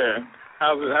 Tigger?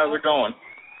 How's it going?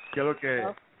 ¿Qué lo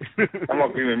que?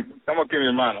 Estamos aquí, mi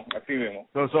hermano. Así mismo.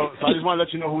 So I just want to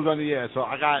let you know who's on the air. So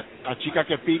I got a chica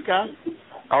que pica.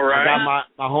 All right. I got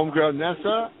my homegirl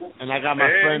Nessa, and I got my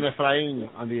friend Efrain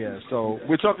on the air. So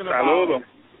we're talking about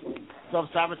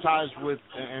self-sabotage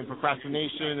and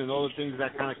procrastination and all the things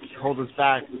that kind of hold us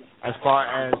back as far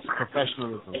as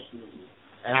professionalism.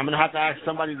 And I'm going to have to ask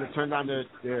somebody to turn down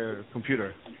their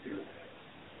computer.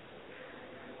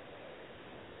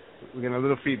 We're getting a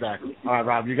little feedback. All right,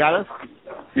 Rob, you got us?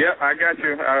 Yep, I got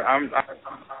you.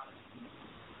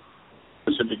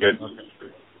 This should be good.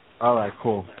 Okay. All right,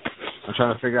 cool. I'm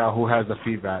trying to figure out who has the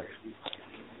feedback.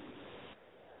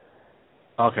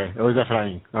 Okay, it was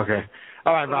Efrain. Okay.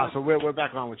 All right, Rob, so we're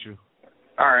back on with you.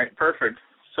 All right, perfect.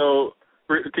 So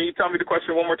can you tell me the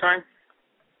question one more time?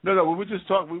 No, we were just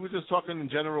talking in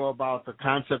general about the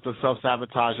concept of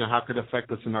self-sabotage and how it could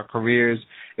affect us in our careers,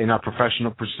 in our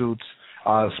professional pursuits,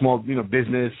 small,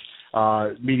 business,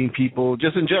 meeting people,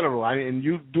 just in general. And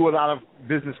you do a lot of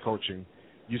business coaching.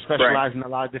 You specialize in a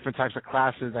lot of different types of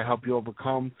classes that help you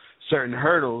overcome certain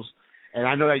hurdles. And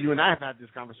I know that you and I have had this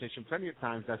conversation plenty of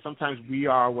times, that sometimes we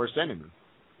are our worst enemy.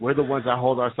 We're the ones that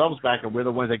hold ourselves back, and we're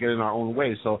the ones that get in our own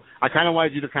way. So I kind of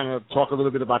wanted you to kind of talk a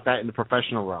little bit about that in the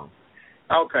professional realm.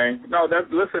 Okay. No, that's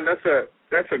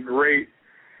a great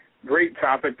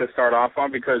topic to start off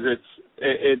on, because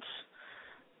it's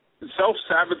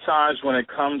self-sabotage when it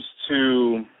comes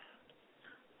to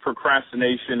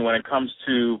procrastination, when it comes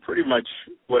to pretty much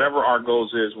whatever our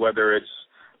goals is, whether it's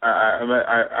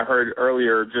I heard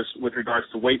earlier just with regards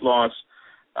to weight loss,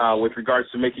 with regards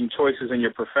to making choices in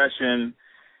your profession.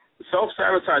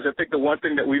 Self-sabotage, I think the one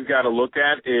thing that we've got to look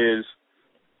at is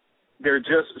they're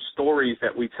just stories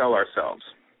that we tell ourselves.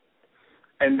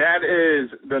 And that is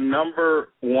the number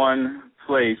one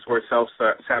place where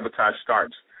self-sabotage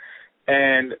starts.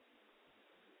 And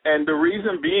the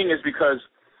reason being is because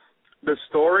the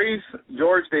stories,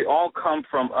 George, they all come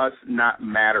from us not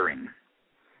mattering.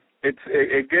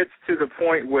 It gets to the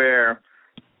point where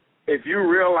if you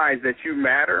realize that you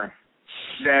matter,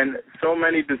 then so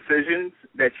many decisions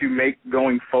that you make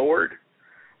going forward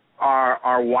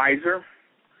are wiser.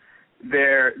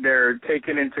 They're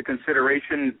taken into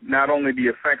consideration not only the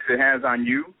effects it has on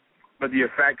you, but the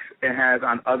effects it has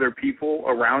on other people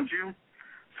around you.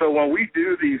 So when we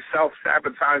do these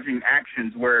self-sabotaging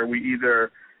actions where we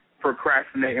either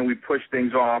procrastinate and we push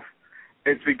things off,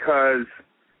 it's because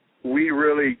we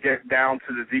really get down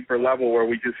to the deeper level where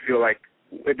we just feel like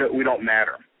we don't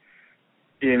matter,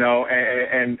 you know.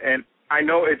 And I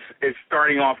know it's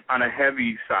starting off on a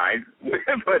heavy side,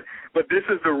 but this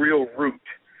is the real root.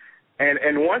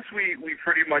 And once we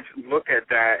pretty much look at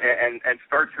that and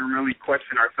start to really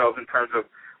question ourselves in terms of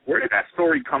where did that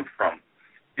story come from?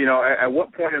 You know, at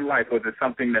what point in life? Was it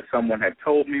something that someone had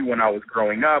told me when I was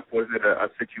growing up? Was it a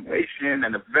situation,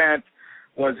 an event?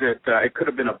 Was it could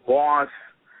have been a boss?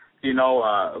 You know,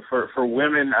 for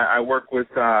women, I work with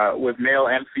male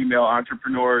and female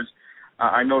entrepreneurs.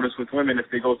 I notice with women, if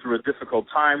they go through a difficult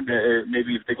time,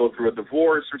 maybe if they go through a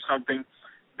divorce or something,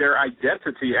 their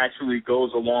identity actually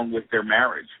goes along with their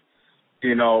marriage.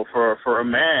 You know, for a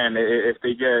man, if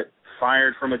they get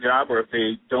fired from a job or if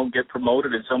they don't get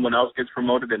promoted and someone else gets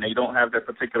promoted and they don't have that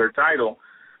particular title,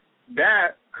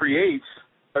 that creates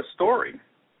a story.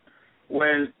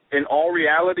 When in all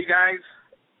reality, guys,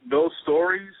 those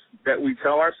stories that we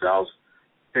tell ourselves,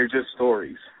 they're just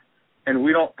stories. And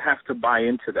we don't have to buy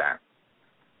into that.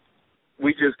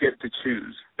 We just get to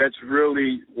choose. That's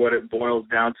really what it boils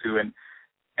down to. And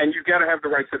you've got to have the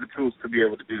right set of tools to be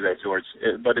able to do that, George.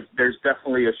 But there's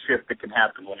definitely a shift that can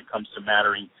happen when it comes to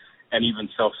mattering and even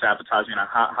self-sabotaging and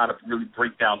how to really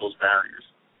break down those barriers.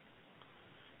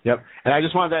 Yep. And I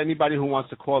just wanted to let anybody who wants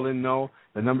to call in know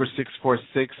the number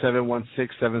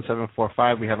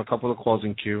 646-716-7745. We have a couple of calls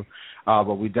in queue,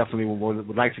 but we definitely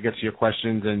would like to get to your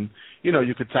questions. And, you know,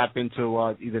 you could tap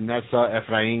into either Nessa,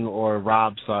 Efrain, or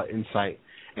Rob's insight.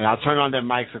 And I'll turn on their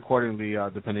mics accordingly,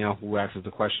 depending on who asks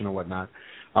the question or whatnot.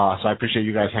 So I appreciate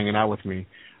you guys hanging out with me.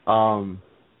 So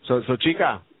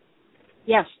Chica.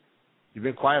 Yes. You've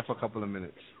been quiet for a couple of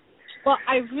minutes. Well,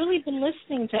 I've really been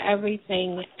listening to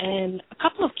everything, and a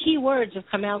couple of key words have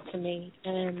come out to me,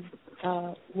 and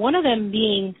one of them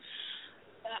being,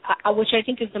 which I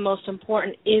think is the most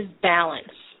important, is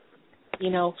balance.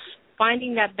 You know,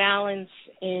 finding that balance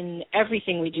in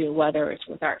everything we do, whether it's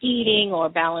with our eating or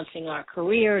balancing our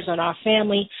careers and our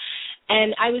family.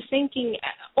 And I was thinking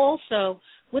also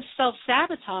with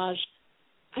self-sabotage,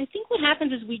 I think what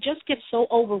happens is we just get so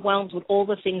overwhelmed with all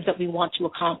the things that we want to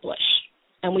accomplish,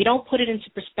 and we don't put it into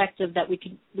perspective that we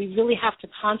really have to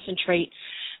concentrate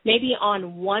maybe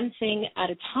on one thing at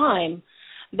a time.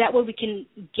 That way we can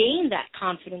gain that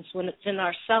confidence when it's in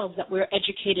ourselves that we're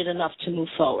educated enough to move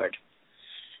forward.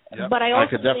 Yep. But I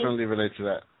could definitely relate to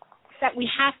that. That we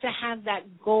have to have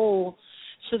that goal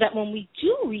so that when we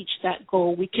do reach that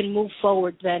goal, we can move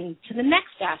forward then to the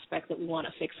next aspect that we want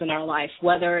to fix in our life,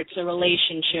 whether it's a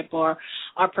relationship or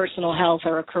our personal health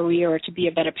or a career or to be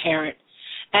a better parent.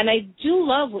 And I do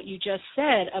love what you just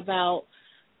said about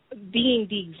being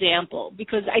the example,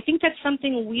 because I think that's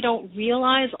something we don't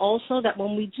realize also, that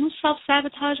when we do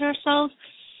self-sabotage ourselves,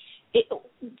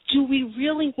 do we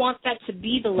really want that to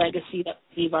be the legacy that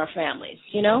we leave our families?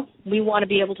 You know, we want to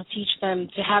be able to teach them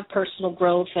to have personal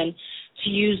growth and to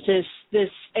use this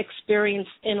experience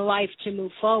in life to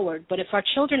move forward. But if our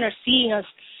children are seeing us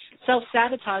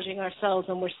self-sabotaging ourselves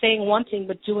and we're saying one thing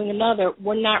but doing another,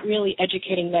 we're not really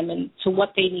educating them into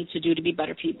what they need to do to be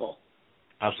better people.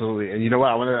 Absolutely. And you know what?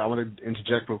 I want to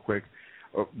interject real quick.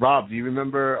 Rob, do you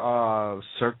remember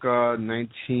circa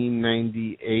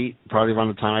 1998, probably around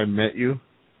the time I met you?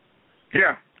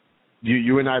 Yeah.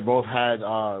 You and I both had,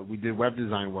 we did web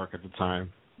design work at the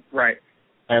time. Right.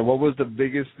 And what was the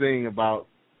biggest thing about,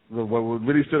 what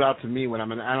really stood out to me when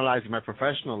I'm analyzing my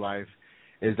professional life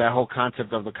is that whole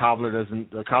concept of the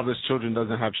cobbler's children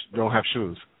don't have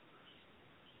shoes.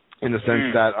 In the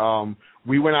sense that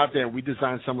we went out there and we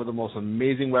designed some of the most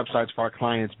amazing websites for our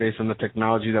clients based on the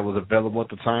technology that was available at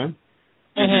the time.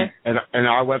 Mm-hmm. And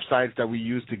our websites that we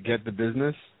used to get the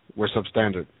business were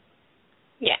substandard.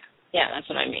 Yeah, that's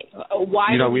what I mean.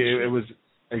 Why? You know, it was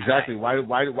exactly why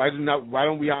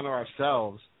don't we honor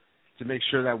ourselves to make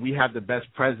sure that we have the best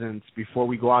presence before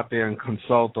we go out there and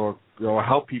consult or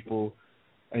help people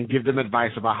and give them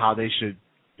advice about how they should,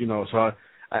 you know. So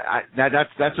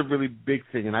that's a really big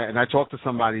thing. And I talked to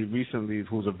somebody recently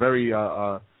who's a very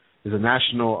is a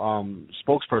national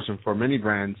spokesperson for many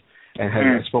brands and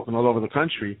has spoken all over the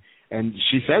country. And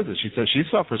she says it. She says she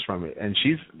suffers from it. And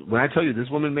when I tell you, this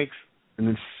woman makes an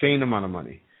insane amount of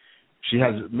money. She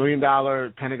has $1 million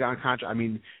Pentagon contract. I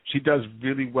mean, she does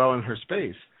really well in her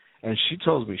space. And she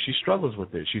tells me she struggles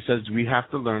with it. She says we have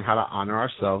to learn how to honor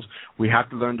ourselves. We have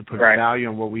to learn to put value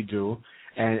on what we do.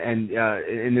 And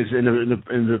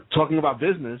talking about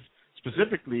business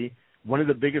specifically, one of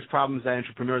the biggest problems that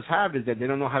entrepreneurs have is that they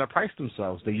don't know how to price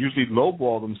themselves. They usually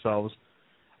lowball themselves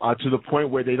to the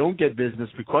point where they don't get business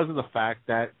because of the fact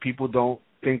that people don't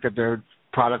think that their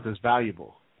product is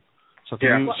valuable. So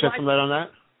can you shed some light on that?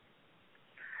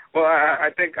 Well, I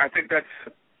think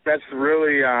that's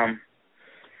really.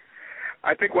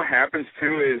 I think what happens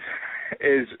too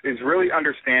is really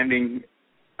understanding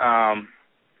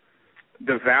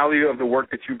the value of the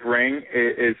work that you bring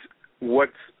is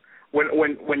what's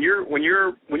when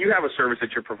you have a service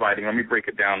that you're providing. Let me break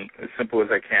it down as simple as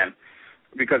I can,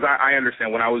 because I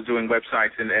understand when I was doing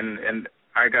websites and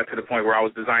I got to the point where I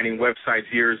was designing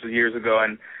websites years ago,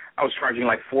 and I was charging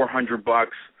like $400,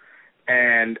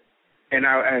 and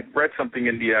I read something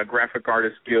in the Graphic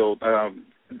Artists Guild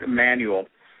the manual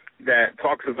that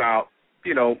talks about,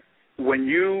 when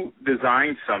you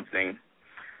design something,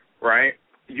 right,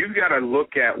 you've got to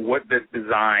look at what the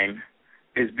design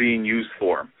is being used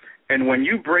for. And when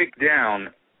you break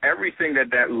down everything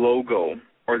that logo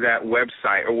or that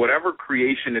website or whatever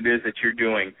creation it is that you're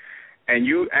doing, and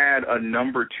you add a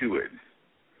number to it,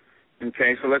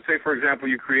 okay, so let's say, for example,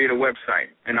 you create a website,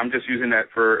 and I'm just using that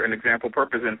for an example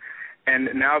purpose, and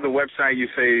now the website, you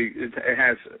say it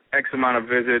has X amount of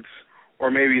visits, or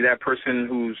maybe that person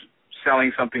who's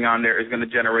selling something on there is going to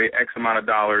generate X amount of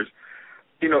dollars.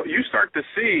 You start to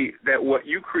see that what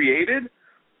you created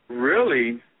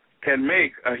really can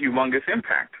make a humongous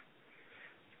impact.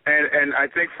 And I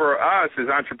think for us as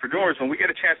entrepreneurs, when we get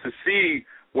a chance to see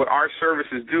what our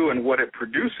services do and what it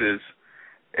produces,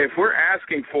 if we're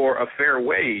asking for a fair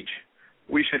wage,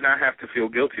 we should not have to feel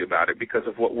guilty about it because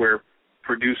of what we're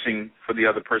producing for the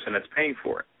other person that's paying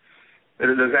for it.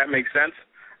 Does that make sense?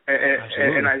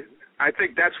 And I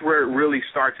think that's where it really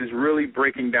starts, is really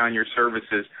breaking down your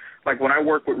services. Like when I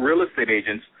work with real estate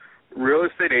agents,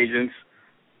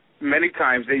 many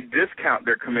times they discount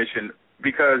their commission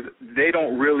because they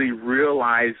don't really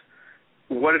realize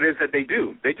what it is that they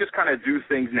do. They just kind of do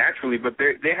things naturally, but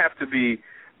they have to be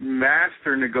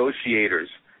master negotiators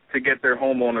to get their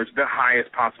homeowners the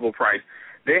highest possible price.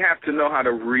 They have to know how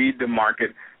to read the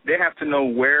market. They have to know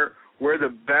where the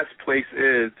best place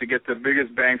is to get the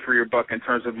biggest bang for your buck in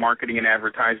terms of marketing and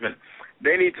advertisement.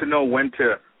 They need to know when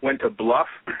to bluff,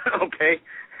 okay,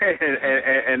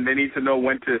 and they need to know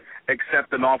when to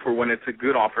accept an offer when it's a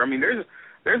good offer. I mean, there's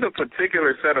a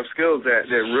particular set of skills that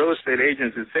real estate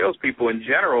agents and salespeople in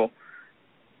general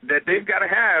that they've got to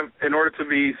have in order to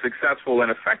be successful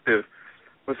and effective.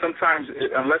 But sometimes,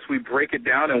 unless we break it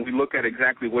down and we look at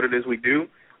exactly what it is we do,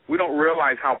 we don't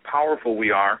realize how powerful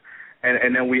we are,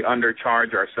 and then we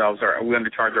undercharge ourselves, or we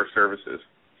undercharge our services.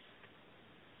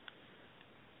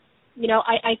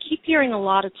 I keep hearing a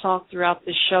lot of talk throughout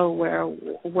the show where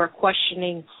we're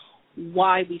questioning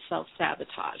why we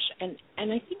self-sabotage. And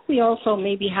I think we also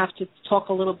maybe have to talk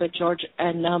a little bit, George,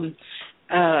 and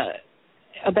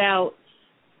about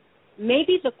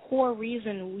maybe the core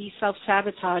reason we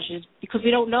self-sabotage is because we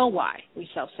don't know why we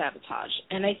self-sabotage.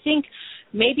 And I think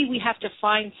maybe we have to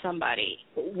find somebody,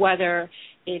 whether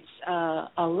it's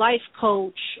a life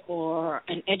coach or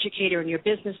an educator in your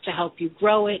business to help you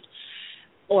grow it,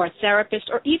 or a therapist,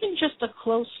 or even just a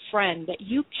close friend, that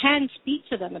you can speak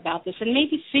to them about this and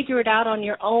maybe figure it out on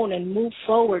your own and move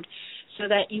forward so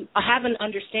that you have an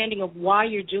understanding of why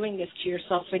you're doing this to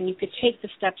yourself, and you could take the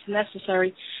steps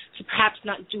necessary to perhaps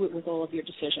not do it with all of your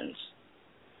decisions.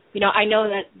 I know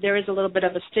that there is a little bit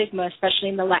of a stigma, especially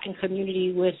in the Latin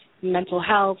community, with mental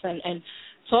health and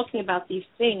talking about these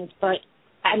things, but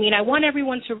I want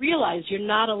everyone to realize you're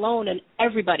not alone and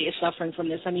everybody is suffering from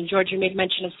this. George, you made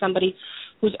mention of somebody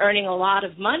who's earning a lot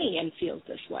of money and feels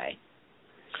this way.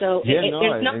 So there's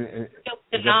no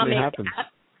economic aspect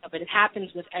of it. It happens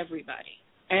with everybody.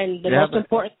 And the most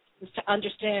important is to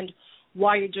understand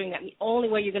why you're doing that. And the only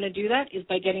way you're going to do that is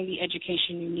by getting the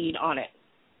education you need on it.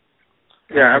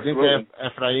 Yeah, absolutely.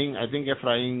 I think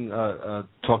Efrain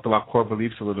talked about core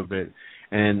beliefs a little bit.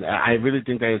 And I really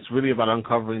think that it's really about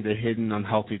uncovering the hidden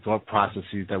unhealthy thought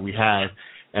processes that we have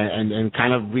and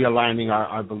kind of realigning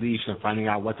our beliefs and finding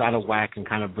out what's out of whack and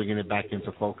kind of bringing it back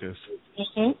into focus.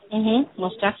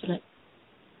 Most definitely.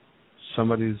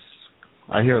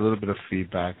 I hear a little bit of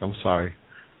feedback. I'm sorry.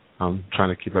 I'm trying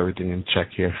to keep everything in check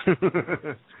here.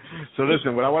 So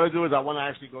listen, what I want to do is I want to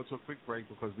actually go to a quick break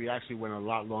because we actually went a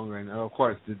lot longer, and of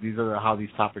course these are how these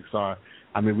topics are.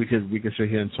 We could sit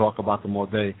here and talk about them all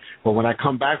day. But when I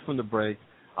come back from the break,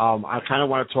 I kind of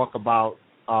want to talk about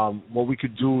what we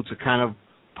could do to kind of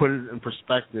put it in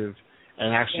perspective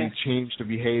and actually change the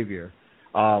behavior.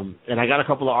 And I got a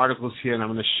couple of articles here, and I'm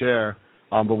going to share.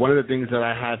 But one of the things that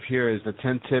I have here is the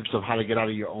 10 tips of how to get out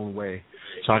of your own way.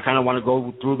 So I kind of want to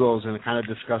go through those and kind of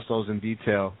discuss those in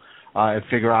detail. And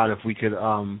figure out if we could,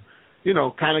 kind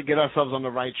of get ourselves on the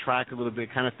right track a little bit,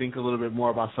 kind of think a little bit more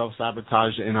about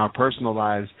self-sabotage in our personal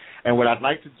lives. And what I'd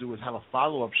like to do is have a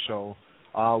follow-up show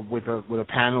with a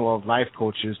panel of life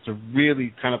coaches to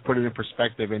really kind of put it in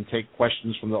perspective and take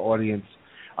questions from the audience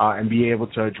and be able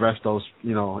to address those,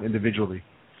 individually.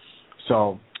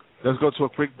 So let's go to a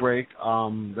quick break.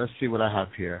 Let's see what I have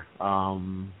here.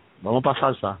 Vamos pa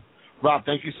salsa. Rob,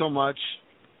 thank you so much.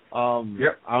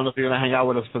 Yep. I don't know if you're gonna hang out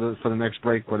with us for the next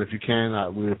break, but if you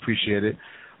can, we would appreciate it.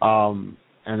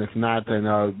 And if not, then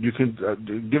you can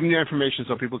give them your information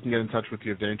so people can get in touch with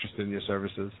you if they're interested in your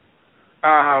services.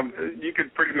 You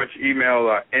could pretty much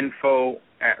email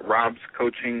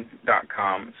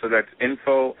info@robscoaching.com. So that's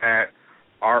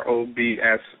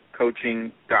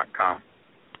info@robscoaching.com.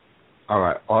 All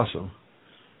right, awesome.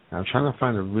 I'm trying to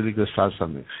find a really good salsa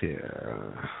mix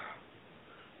here.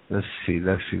 Let's see.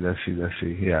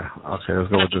 Yeah, okay, let's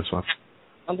go with this one.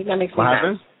 Something that makes me what dance.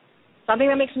 happened? Something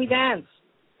that makes me dance.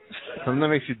 Something that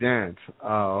makes you dance.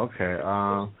 Oh, okay.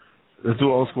 Let's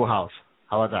do old school house.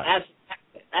 How about that?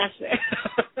 That's it.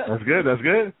 That's good. That's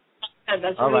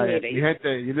all really right.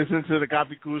 needing. You listen to the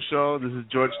Copy Cool Show. This is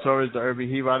George Torres, the Urban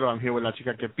Jíbaro. I'm here with La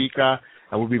Chica Que Pica,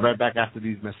 and we'll be right back after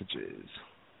these messages.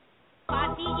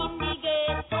 Party in the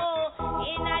ghetto,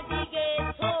 in a the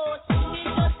ghetto. In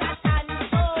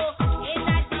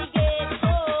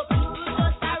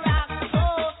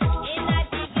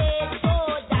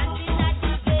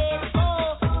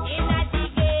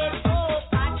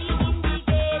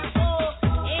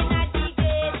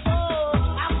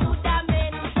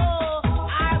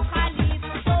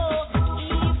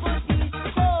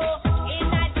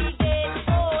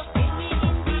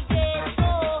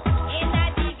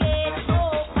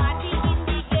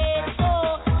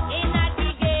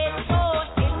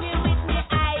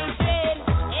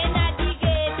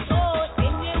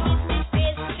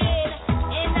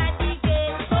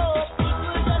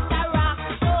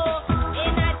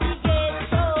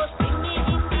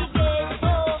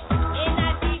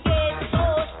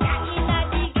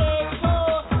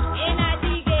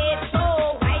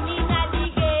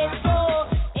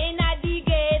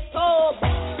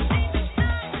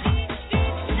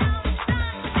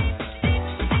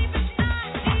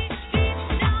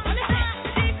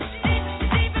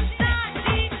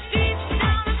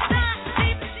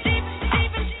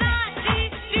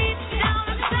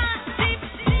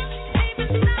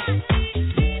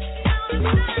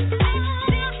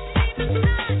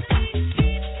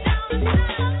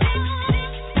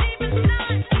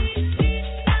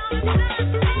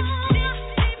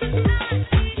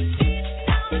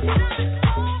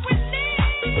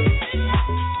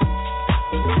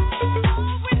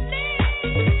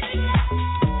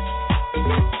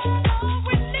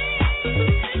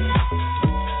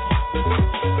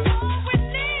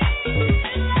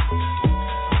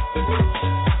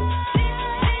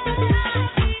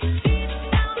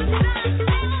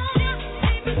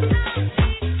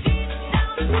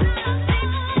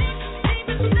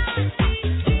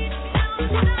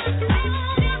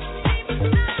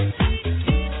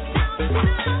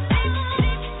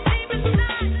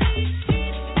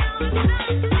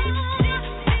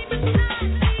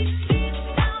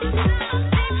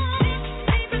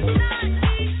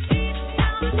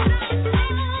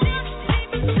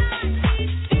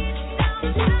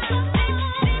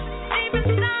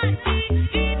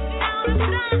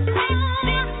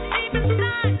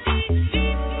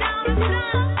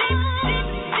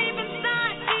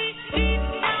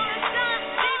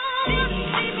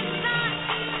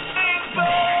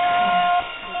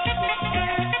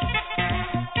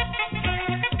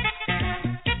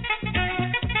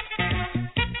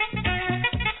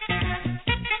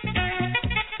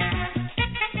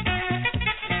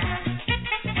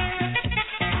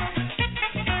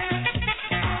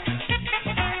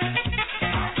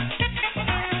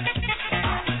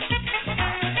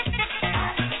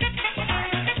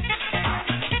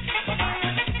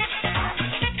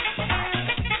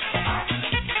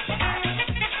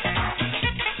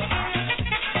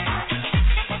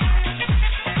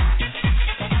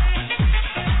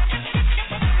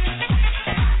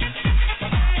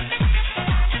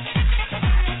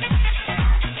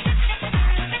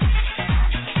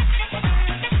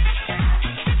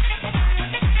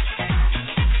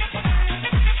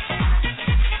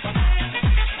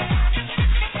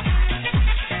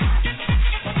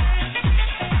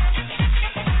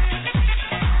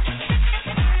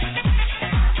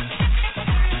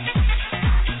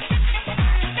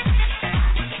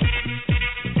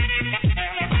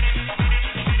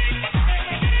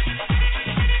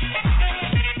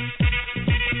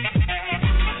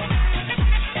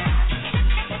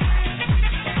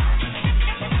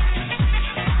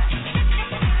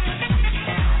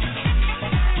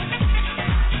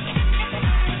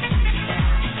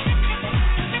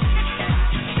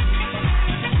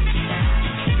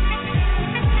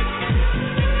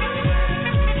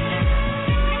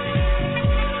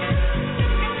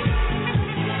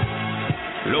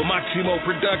Maximo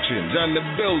Productions on the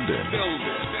building.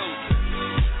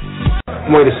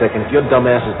 Wait a second. If your dumb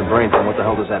ass is the brain, then what the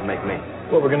hell does that make me?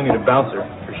 Well, we're going to need a bouncer,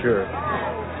 for sure.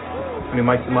 I mean,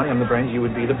 Mike's the money, I'm the brains, you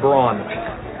would be the brawn.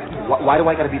 Why do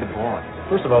I got to be the brawn?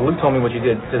 First of all, Luke told me what you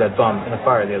did to that bum in the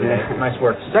fire the other day. Nice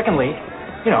work. Secondly,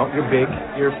 you know, you're big,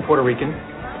 you're Puerto Rican,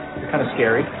 you're kind of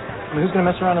scary. I mean, who's going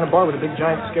to mess around in a bar with a big,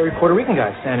 giant, scary Puerto Rican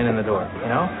guy standing in the door, you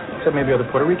know? Except maybe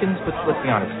other Puerto Ricans, but let's be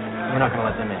honest, we're not going to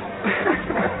let them in.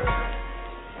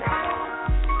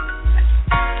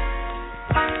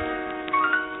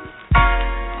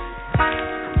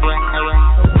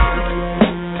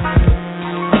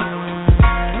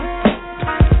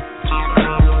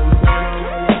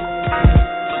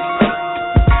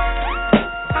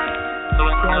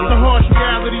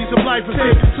 Life is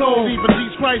taking toll. Even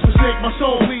Jesus Christ forsake my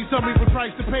soul. Please tell me what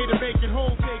price to pay to make it whole.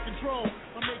 Take control.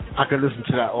 I could listen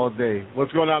to that all day.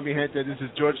 What's going on, mi gente? This is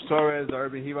George Torres, the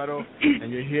Urban Jibaro,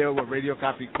 and you're here with Radio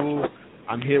Capicu.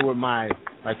 I'm here with my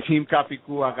team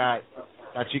Capicu. I got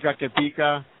La Chica Que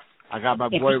Pica. I got my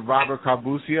boy Robert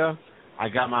Carbucia. I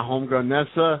got my homegirl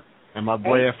Nessa, and my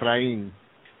boy Efrain.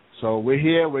 So we're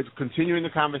here. We're continuing the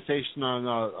conversation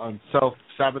on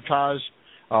self-sabotage.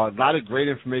 A lot of great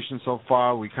information so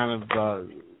far. We kind of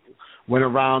went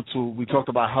around we talked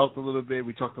about health a little bit.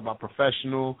 We talked about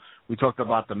professional. We talked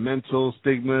about the mental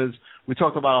stigmas. We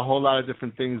talked about a whole lot of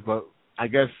different things, but I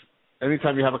guess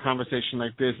anytime you have a conversation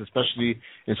like this, especially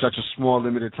in such a small,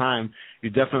 limited time, you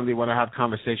definitely want to have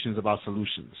conversations about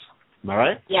solutions. Am I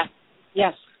right? Yeah.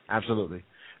 Yes. Absolutely.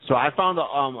 So I found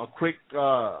a quick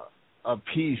a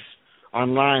piece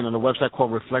online on a website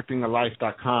called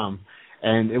reflectingalife.com,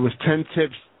 and it was 10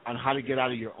 tips on how to get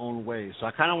out of your own way. So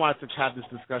I kind of wanted to have this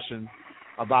discussion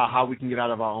about how we can get out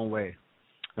of our own way.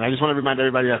 And I just want to remind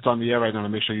everybody that's on the air right now to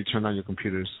make sure you turn on your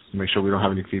computers to make sure we don't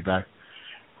have any feedback.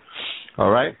 All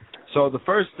right? So the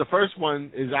first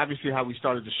one is obviously how we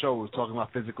started the show. We were talking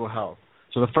about physical health.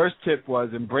 So the first tip was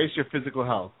embrace your physical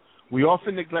health. We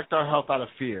often neglect our health out of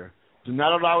fear. Do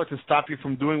not allow it to stop you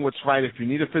from doing what's right. If you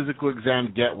need a physical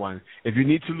exam, get one. If you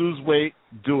need to lose weight,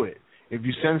 do it. If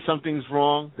you sense something's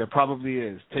wrong, there probably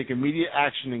is. Take immediate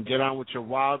action and get on with your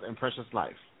wild and precious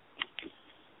life.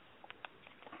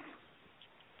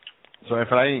 So,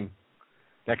 Efrain,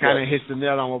 that kind of hits the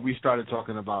nail on what we started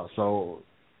talking about. So,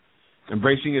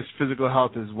 embracing his physical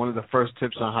health is one of the first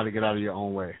tips on how to get out of your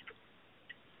own way.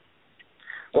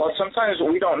 Well, sometimes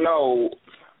we don't know,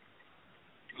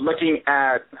 looking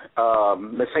at,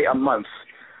 let's say, a month,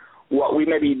 what we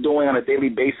may be doing on a daily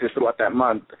basis throughout that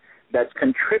month that's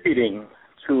contributing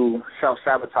to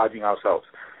self-sabotaging ourselves.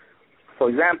 For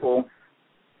example,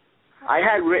 I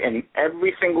had written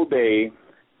every single day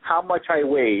how much I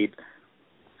weighed,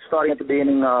 starting at the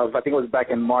beginning of, I think it was back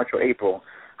in March or April,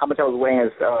 how much I was weighing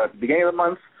at the beginning of the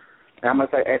month, and how much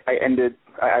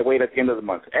I weighed at the end of the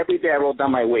month. Every day I wrote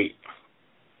down my weight.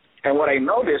 And what I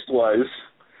noticed was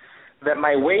that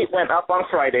my weight went up on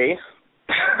Friday.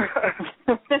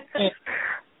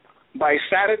 By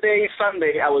Saturday,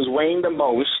 Sunday, I was weighing the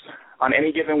most on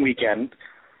any given weekend,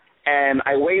 and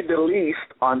I weighed the least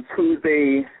on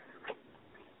Tuesday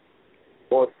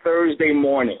or Thursday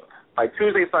morning. By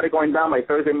Tuesday, it started going down. By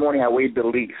Thursday morning, I weighed the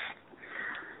least.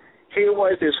 Here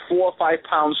was this 4 or 5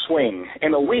 pound swing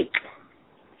in a week.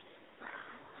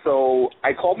 So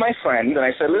I called my friend, and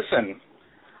I said, listen,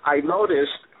 I noticed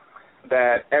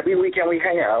that every weekend we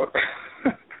hang out,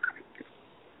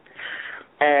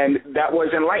 and that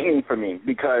was enlightening for me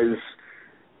because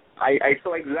I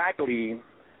saw exactly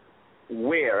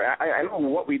where. I know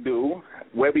what we do,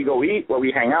 where we go eat, where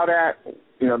we hang out at,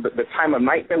 you know, the time of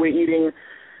night that we're eating.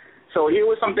 So here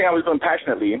was something I was doing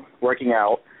passionately, working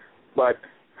out, but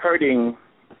hurting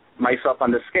myself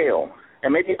on the scale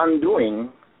and maybe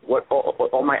undoing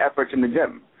all my efforts in the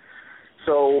gym.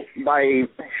 So by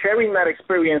sharing that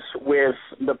experience with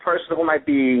the person who might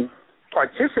be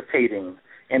participating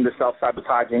in the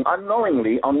self-sabotaging,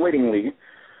 unknowingly, unwittingly,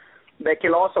 that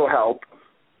can also help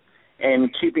in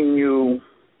keeping you,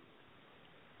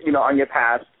 you know, on your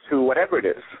path to whatever it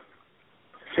is.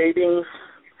 Savings,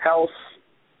 health,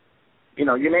 you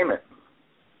know, you name it.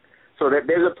 So that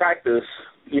there's a practice,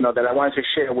 you know, that I wanted to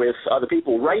share with other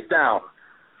people. Write down,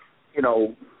 you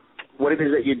know, what it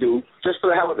is that you do just for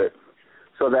the hell of it,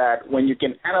 so that when you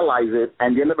can analyze it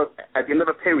at the end of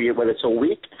a period, whether it's a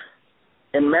week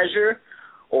in measure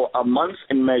or a month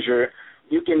in measure,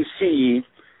 you can see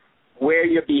where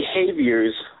your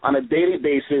behaviors on a daily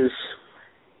basis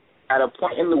at a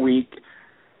point in the week,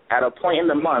 at a point in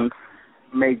the month,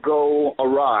 may go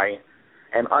awry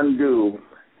and undo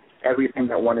everything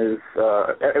that one is,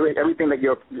 everything that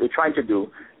you're trying to do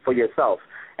for yourself.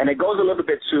 And it goes a little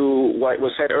bit to what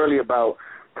was said earlier about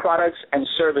products and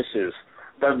services,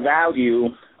 the value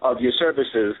of your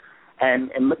services.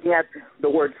 And looking at the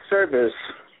word service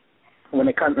when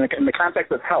it comes in the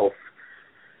context of health,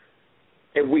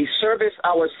 if we service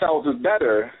ourselves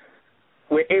better,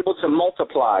 we're able to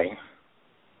multiply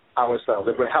ourselves.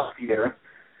 If we're healthier,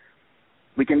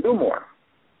 we can do more.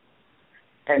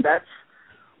 And that's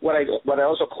what I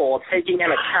also call taking an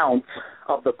account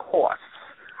of the costs,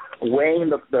 weighing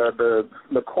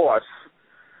the costs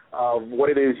of what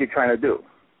it is you're trying to do.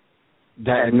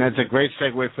 And that's a great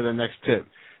segue for the next tip.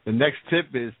 The next tip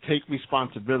is take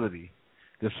responsibility.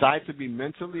 Decide to be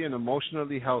mentally and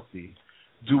emotionally healthy.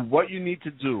 Do what you need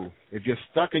to do. If you're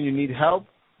stuck and you need help,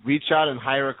 reach out and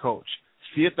hire a coach.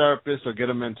 See a therapist or get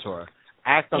a mentor.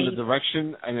 Act on the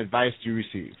direction and advice you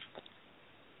receive.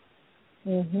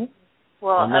 Mm-hmm.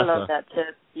 Well, Vanessa. I love that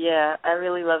tip. Yeah, I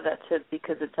really love that tip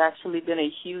because it's actually been a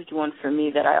huge one for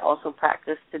me that I also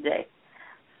practice today.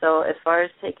 So as far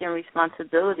as taking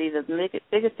responsibility, the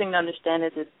biggest thing to understand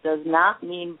is it does not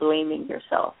mean blaming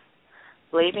yourself.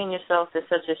 Blaming yourself is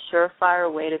such a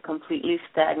surefire way to completely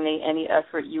stagnate any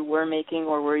effort you were making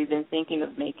or were even thinking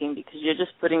of making because you're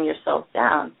just putting yourself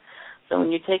down. So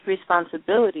when you take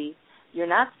responsibility, you're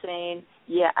not saying,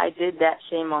 yeah, I did that,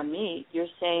 shame on me. You're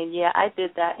saying, yeah, I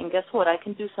did that, and guess what? I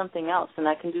can do something else, and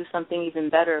I can do something even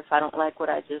better if I don't like what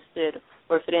I just did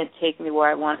or if it didn't take me where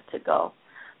I wanted to go.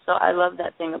 So I love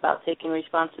that thing about taking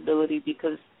responsibility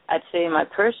because I'd say in my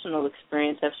personal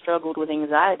experience, I've struggled with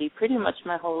anxiety pretty much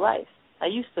my whole life. I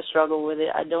used to struggle with it.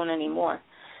 I don't anymore.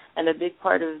 And a big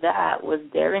part of that was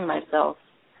daring myself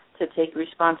to take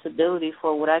responsibility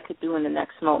for what I could do in the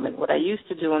next moment. What I used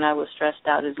to do when I was stressed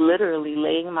out is literally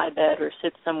lay in my bed or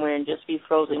sit somewhere and just be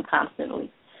frozen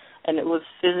constantly. And it was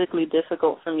physically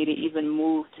difficult for me to even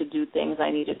move to do things I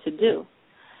needed to do.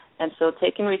 And so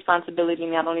taking responsibility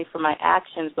not only for my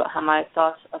actions, but how my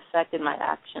thoughts affected my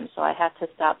actions. So I had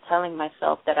to stop telling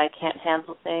myself that I can't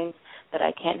handle things, that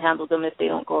I can't handle them if they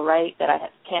don't go right, that I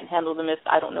can't handle them if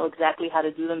I don't know exactly how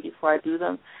to do them before I do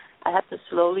them. I had to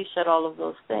slowly shut all of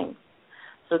those things.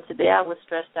 So today I was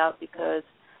stressed out because,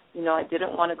 I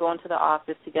didn't want to go into the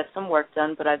office to get some work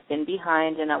done, but I've been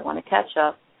behind and I want to catch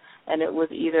up. And it was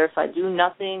either if I do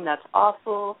nothing, that's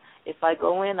awful. If I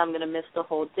go in, I'm going to miss the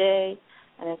whole day.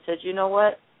 And I said, you know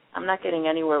what? I'm not getting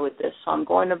anywhere with this. So I'm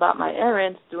going about my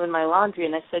errands, doing my laundry.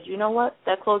 And I said, you know what?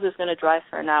 That clothes is going to dry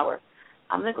for an hour.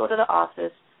 I'm going to go to the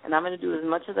office, and I'm going to do as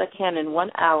much as I can in 1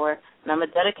 hour, and I'm going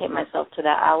to dedicate myself to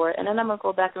that hour, and then I'm going to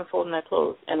go back and fold my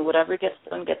clothes. And whatever gets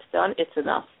done, it's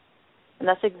enough. And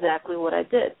that's exactly what I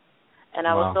did. And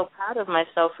I was so proud of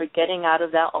myself for getting out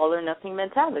of that all-or-nothing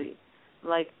mentality.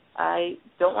 Like, I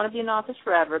don't want to be in the office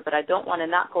forever, but I don't want to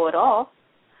not go at all.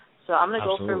 So I'm going to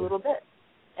go for a little bit.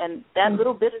 And that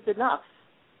little bit is enough.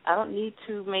 I don't need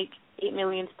to make 8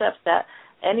 million steps. That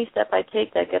any step I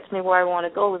take that gets me where I want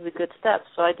to go is a good step.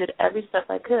 So I did every step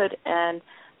I could, and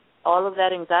all of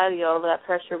that anxiety, all of that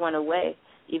pressure went away.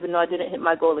 Even though I didn't hit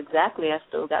my goal exactly, I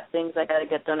still got things I got to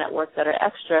get done at work that are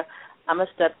extra. I'm a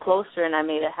step closer, and I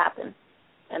made it happen.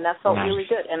 And that felt really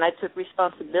good, and I took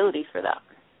responsibility for that.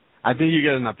 I think you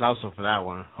get an aplauso for that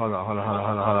one. Hold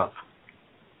on.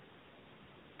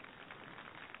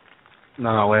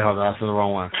 No, wait, hold on. That's the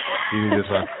wrong one. You need this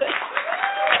one.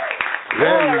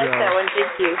 There you go. That one.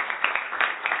 Thank you.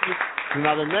 So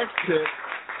now the next tip,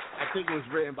 I think was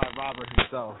written by Robert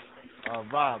himself.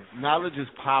 Rob, knowledge is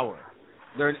power.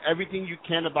 Learn everything you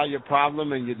can about your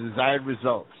problem and your desired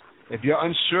results. If you're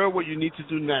unsure what you need to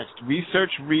do next,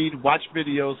 research, read, watch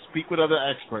videos, speak with other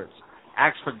experts.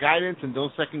 Ask for guidance and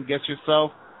don't second-guess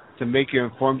yourself to make your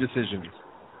informed decisions.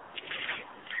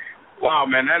 Wow,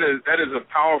 man, that is a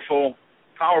powerful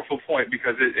point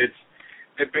because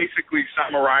it basically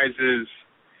summarizes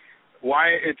why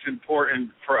it's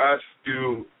important for us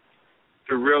to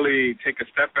really take a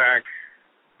step back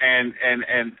and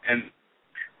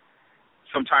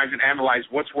sometimes analyze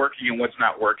what's working and what's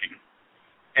not working.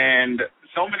 And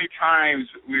so many times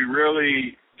we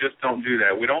really just don't do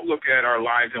that. We don't look at our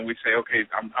lives and we say, okay,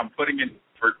 I'm putting in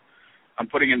effort, I'm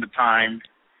putting in the time,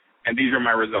 and these are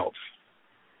my results.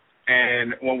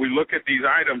 And when we look at these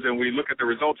items and we look at the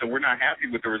results and we're not happy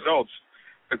with the results,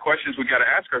 the questions we got to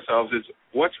ask ourselves is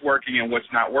what's working and what's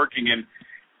not working.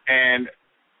 And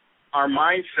our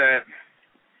mindset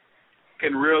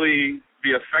can really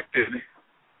be affected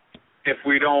if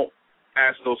we don't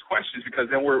ask those questions, because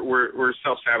then we're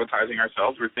self-sabotaging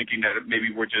ourselves. We're thinking that maybe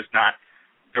we're just not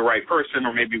the right person,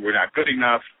 or maybe we're not good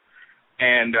enough.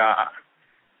 And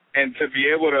to be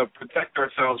able to protect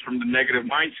ourselves from the negative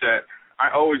mindset,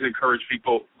 I always encourage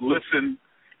people, listen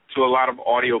to a lot of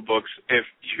audiobooks if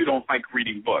you don't like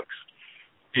reading books.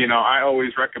 I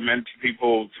always recommend to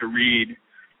people to read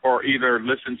or either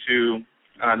listen to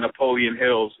Napoleon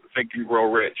Hill's Think and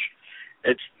Grow Rich.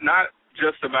 It's not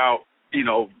just about,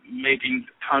 making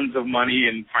tons of money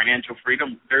and financial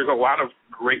freedom. There's a lot of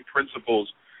great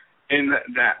principles in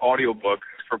that audiobook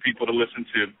for people to listen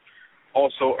to.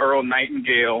 Also, Earl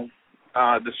Nightingale,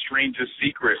 The Strangest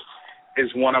Secret,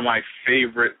 is one of my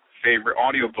favorite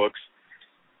audiobooks.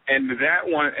 And that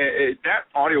one, that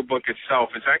audiobook itself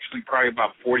is actually probably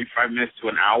about 45 minutes to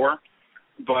an hour,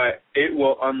 but it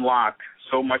will unlock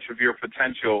so much of your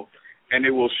potential, and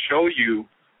it will show you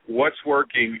what's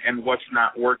working and what's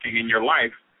not working in your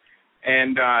life.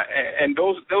 And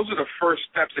those are the first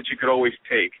steps that you could always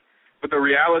take. But the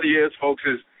reality is, folks,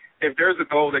 is if there's a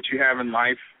goal that you have in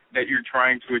life that you're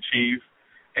trying to achieve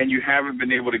and you haven't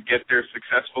been able to get there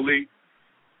successfully,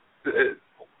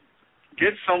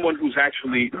 get someone who's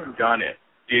actually done it,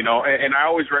 And I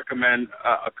always recommend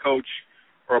a coach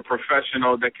or a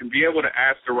professional that can be able to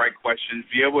ask the right questions,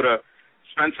 be able to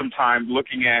spend some time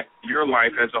looking at your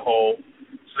life as a whole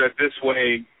so that this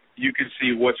way you can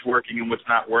see what's working and what's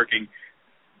not working.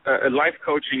 Life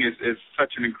coaching is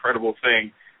such an incredible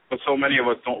thing, but so many of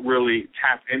us don't really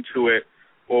tap into it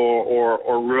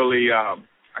or really,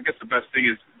 I guess the best thing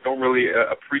is don't really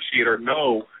appreciate or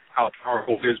know how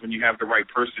powerful it is when you have the right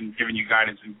person giving you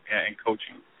guidance and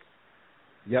coaching.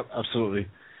 Yep, absolutely.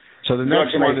 So the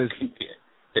next one is...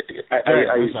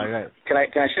 Can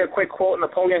I share a quick quote,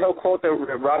 Napoleon Hill quote that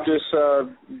Rob just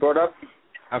brought up?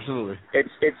 Absolutely.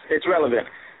 It's relevant.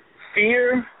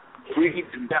 Fear breeds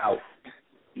doubt.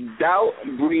 Doubt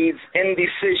breeds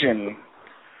indecision.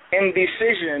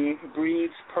 Indecision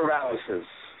breeds paralysis.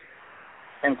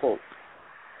 End quote.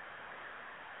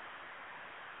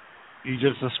 You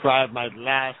just described my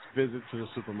last visit to the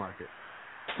supermarket.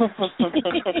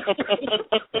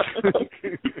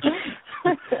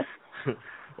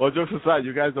 Well, jokes aside,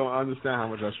 you guys don't understand how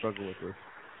much I struggle with this.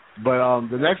 But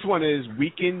the next one is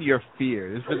weaken your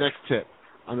fear. This is the next tip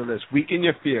on the list. Weaken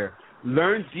your fear.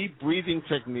 Learn deep breathing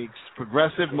techniques,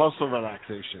 progressive muscle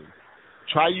relaxation.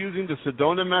 Try using the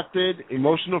Sedona method,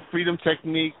 emotional freedom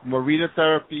technique, Morita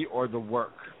therapy, or the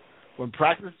work. When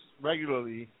practiced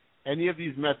regularly, any of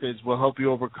these methods will help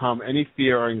you overcome any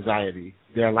fear or anxiety.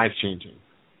 They are life-changing.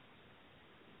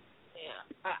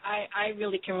 Yeah, I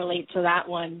really can relate to that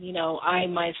one. I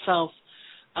myself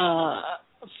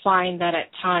find that at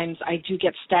times I do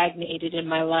get stagnated in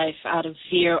my life out of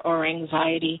fear or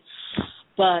anxiety.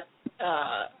 But,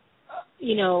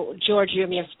 George, you and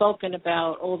me have spoken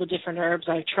about all the different herbs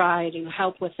I've tried to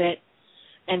help with it,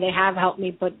 and they have helped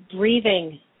me. But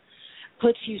breathing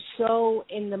puts you so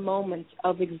in the moment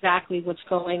of exactly what's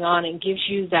going on and gives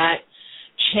you that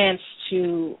chance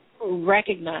to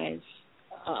recognize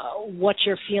what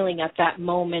you're feeling at that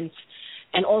moment,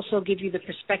 and also give you the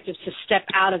perspective to step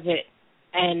out of it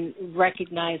and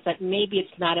recognize that maybe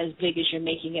it's not as big as you're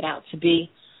making it out to be.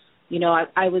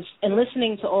 I was, and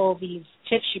listening to all these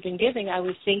tips you've been giving, I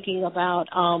was thinking about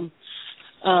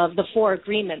the 4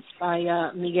 Agreements by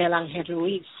Miguel Ángel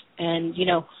Ruiz. And,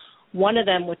 one of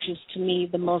them, which is to me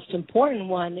the most important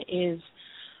one, is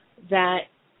that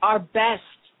our best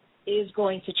is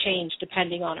going to change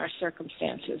depending on our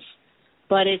circumstances.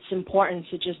 But it's important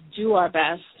to just do our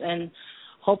best, and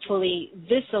hopefully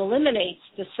this eliminates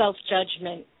the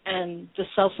self-judgment and the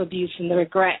self-abuse and the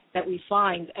regret that we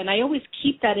find. And I always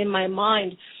keep that in my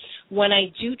mind when I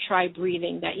do try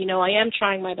breathing, that, I am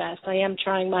trying my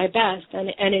best.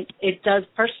 And it does,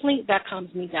 personally, that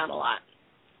calms me down a lot,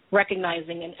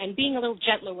 recognizing and being a little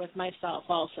gentler with myself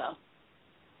also.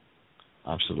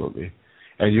 Absolutely.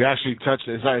 And you actually touched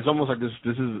it. It's almost like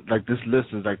this list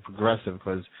is like progressive,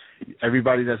 because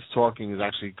everybody that's talking is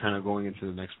actually kind of going into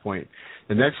the next point.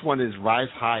 The next one is rise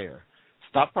higher.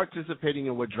 Stop participating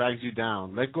in what drags you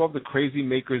down. Let go of the crazy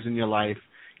makers in your life.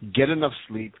 Get enough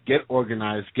sleep. Get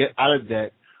organized. Get out of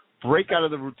debt. Break out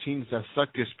of the routines that suck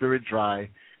your spirit dry.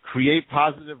 Create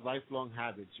positive, lifelong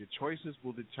habits. Your choices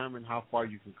will determine how far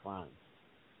you can climb.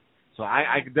 So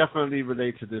I definitely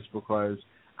relate to this, because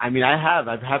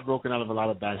I've broken out of a lot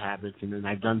of bad habits, and then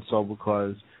I've done so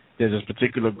because there's a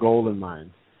particular goal in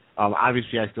mind.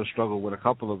 Obviously, I still struggle with a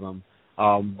couple of them,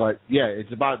 but yeah,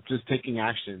 it's about just taking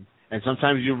action. And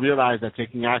sometimes you realize that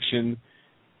taking action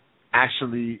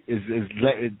actually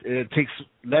it takes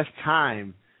less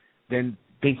time than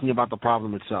thinking about the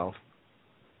problem itself.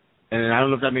 And I don't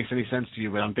know if that makes any sense to you,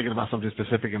 but I'm thinking about something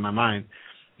specific in my mind.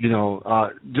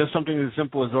 Just something as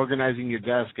simple as organizing your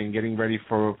desk and getting ready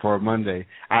for Monday.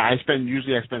 I spend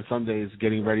Sundays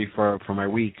getting ready for my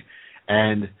week,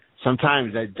 and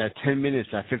sometimes that 10 minutes,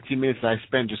 that 15 minutes that I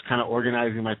spend just kind of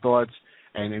organizing my thoughts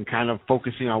and kind of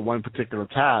focusing on one particular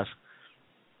task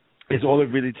is all it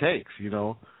really takes, you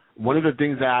know. One of the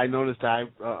things that I noticed that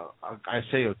I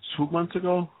say 2 months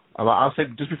ago, I'll say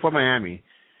just before Miami,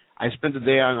 I spent the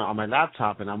day on my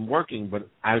laptop and I'm working, but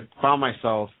I found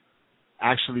myself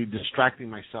actually distracting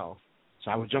myself. So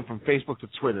I would jump from Facebook to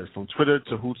Twitter, from Twitter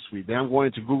to Hootsuite. Then I'm going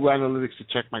into Google Analytics to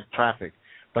check my traffic.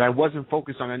 But I wasn't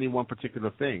focused on any one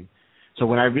particular thing. So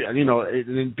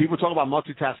when people talk about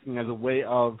multitasking as a way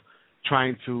of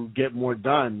trying to get more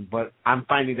done, but I'm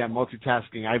finding that I've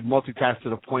multitasked to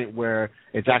the point where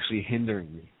it's actually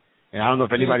hindering me. And I don't know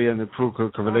if anybody in the crew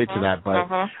could relate to that, but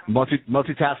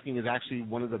multitasking is actually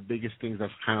one of the biggest things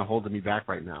that's kind of holding me back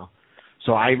right now.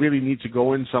 So I really need to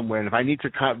go in somewhere, and if I need to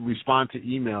respond to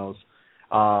emails,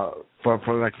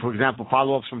 for example,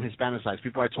 follow-ups from Hispanicides,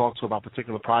 people I talk to about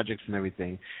particular projects and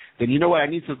everything, then you know what, I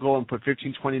need to go and put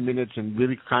 15, 20 minutes and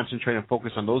really concentrate and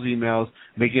focus on those emails,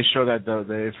 making sure that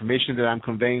the information that I'm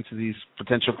conveying to these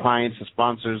potential clients and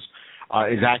sponsors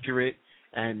is accurate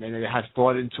and it has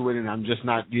thought into it, and I'm just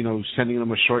not, sending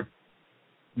them a short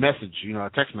message, a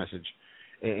text message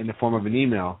in the form of an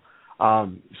email.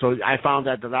 So I found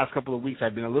that the last couple of weeks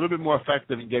I've been a little bit more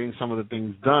effective in getting some of the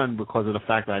things done because of the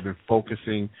fact that I've been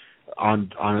focusing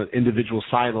on individual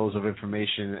silos of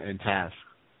information and tasks.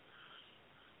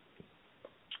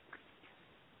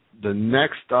 The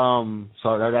next,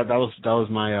 so that was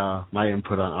my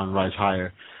input on Rise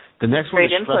Higher. The next one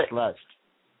is Stress Less.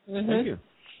 Mm-hmm. Thank you.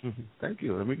 Thank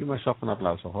you. Let me give myself an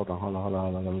applause. So hold on.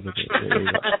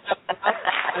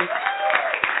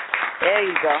 There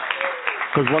you go.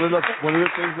 Because one of the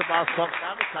things about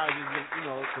self-sabotage is,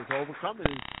 to overcome it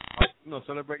is,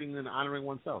 celebrating and honoring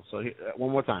oneself. So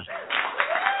one more time.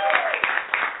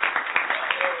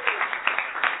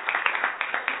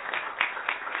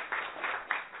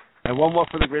 And one more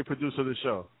for the great producer of the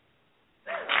show.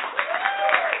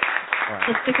 All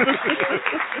right.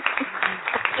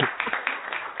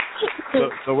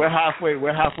 So we're halfway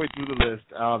through the list.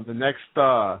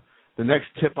 The next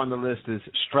tip on the list is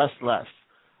stress less.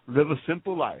 Live a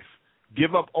simple life.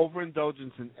 Give up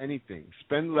overindulgence in anything.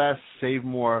 Spend less, save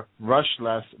more. Rush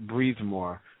less, breathe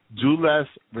more. Do less,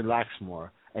 relax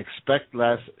more. Expect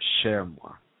less, share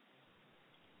more.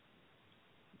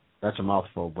 That's a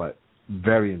mouthful, but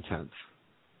very intense.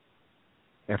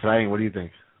 Efrain, what do you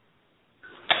think?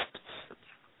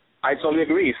 I totally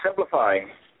agree. Simplify.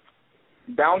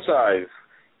 Downsize.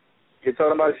 You're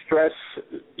talking about stress,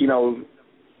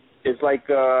 it's like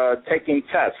taking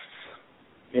tests.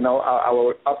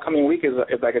 Our upcoming week is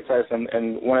like a test,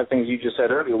 and one of the things you just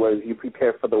said earlier was you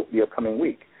prepare for the upcoming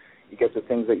week. You get the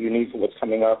things that you need for what's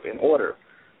coming up in order,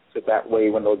 so that way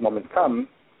when those moments come,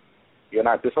 you're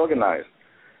not disorganized.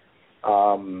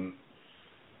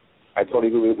 I totally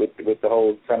agree with the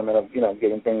whole sentiment of,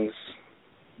 getting things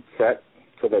set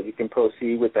so that you can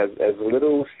proceed with as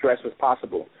little stress as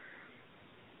possible.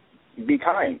 Be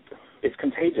kind. It's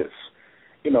contagious.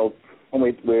 When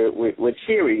we're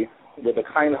cheery, with a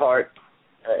kind heart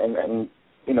and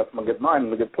from a good mind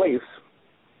and a good place,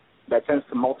 that tends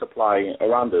to multiply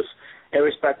around us,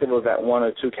 irrespective of that one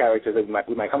or two characters that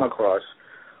we might come across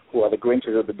who are the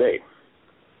Grinches of the day.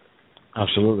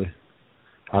 Absolutely.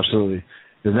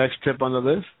 The next tip on the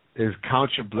list is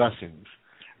count your blessings.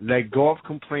 Let go of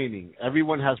complaining.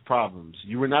 Everyone has problems.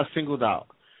 You were not singled out.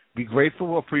 Be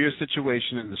grateful for your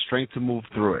situation and the strength to move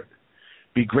through it.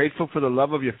 Be grateful for the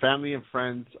love of your family and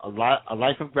friends. A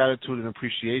life of gratitude and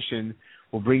appreciation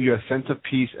will bring you a sense of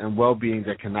peace and well-being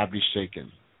that cannot be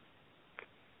shaken.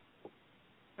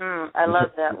 I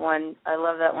love that one. I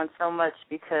love that one so much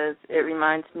because it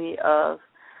reminds me of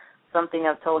something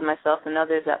I've told myself and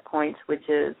others at points, which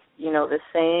is, the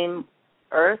same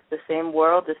earth, the same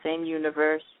world, the same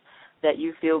universe that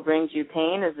you feel brings you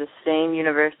pain is the same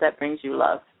universe that brings you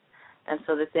love. And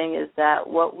so the thing is that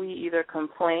what we either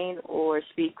complain or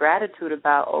speak gratitude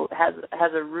about has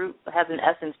a root, has an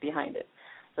essence behind it.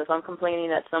 So if I'm complaining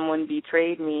that someone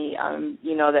betrayed me,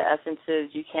 the essence is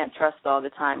you can't trust all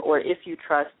the time. Or if you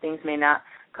trust, things may not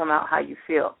come out how you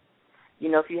feel.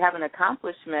 If you have an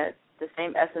accomplishment, the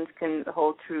same essence can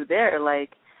hold true there.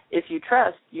 Like if you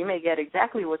trust, you may get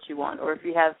exactly what you want. Or if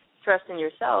you have trust in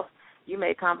yourself, you may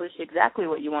accomplish exactly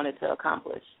what you wanted to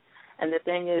accomplish. And the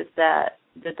thing is that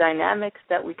the dynamics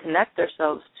that we connect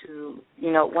ourselves to,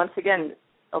 once again,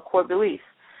 a core belief.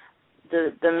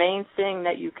 The main thing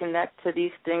that you connect to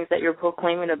these things that you're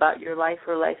proclaiming about your life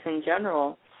or life in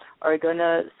general are going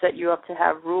to set you up to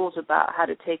have rules about how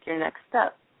to take your next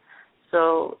step.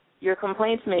 So your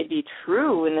complaints may be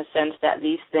true in the sense that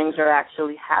these things are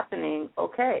actually happening,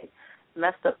 okay.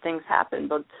 messed up things happen,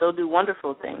 but so do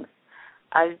wonderful things.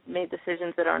 I've made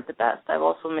decisions that aren't the best. I've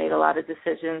also made a lot of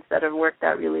decisions that have worked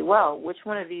out really well. Which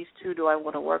one of these two do I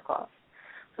want to work off?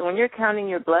 So when you're counting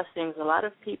your blessings, a lot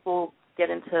of people get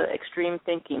into extreme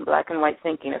thinking, black and white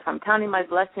thinking. If I'm counting my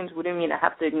blessings, what do you mean I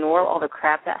have to ignore all the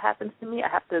crap that happens to me? I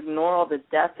have to ignore all the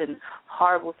death and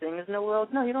horrible things in the world?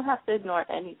 No, you don't have to ignore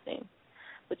anything.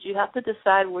 But you have to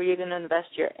decide where you're going to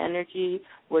invest your energy,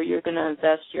 where you're going to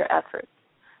invest your effort.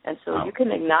 And so you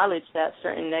can acknowledge that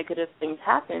certain negative things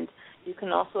happened. You can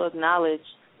also acknowledge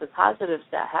the positives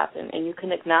that happen, and you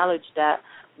can acknowledge that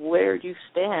where you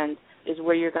stand is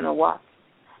where you're going to walk.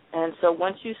 And so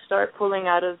once you start pulling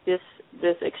out of this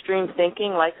extreme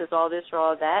thinking, life is all this or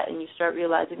all that, and you start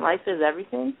realizing life is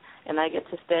everything, and I get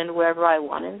to stand wherever I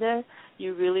want in there,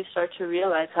 you really start to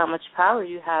realize how much power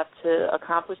you have to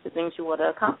accomplish the things you want to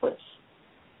accomplish.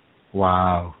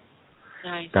 Wow.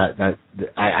 Nice.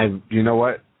 I you know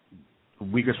what?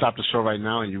 We could stop the show right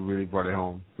now, and you really brought it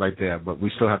home right there. But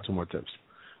we still have 2 more tips.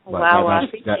 But wow, I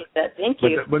appreciate that. Thank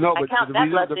you.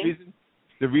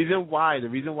 The reason why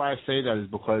I say that is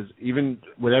because even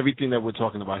with everything that we're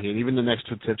talking about here, even the next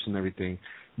 2 tips and everything,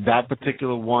 that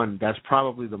particular one, that's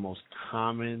probably the most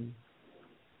common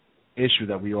issue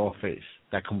that we all face.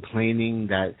 That complaining,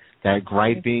 that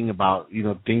griping about,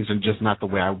 things are just not the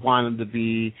way I want them to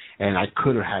be, and I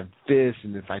could have had this,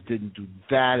 and if I didn't do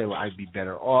that, I'd be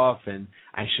better off, and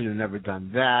I should have never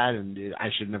done that, and I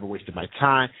should have never wasted my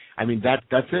time. I mean,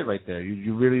 that's it right there.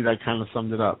 You really kind of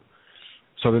summed it up.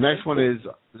 So the next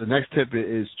tip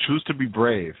is choose to be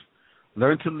brave.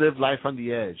 Learn to live life on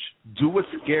the edge. Do what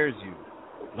scares you.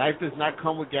 Life does not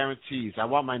come with guarantees. I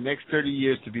want my next 30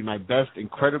 years to be my best,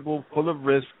 incredible, full of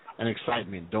risk and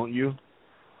excitement. Don't you?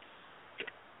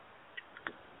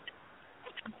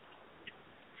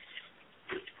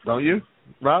 Don't you,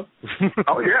 Rob?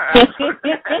 Oh, yeah.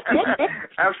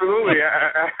 Absolutely.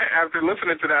 After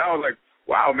listening to that, I was like,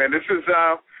 wow, man, this is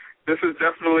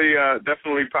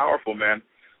definitely powerful, man.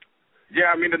 Yeah,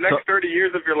 I mean, the next 30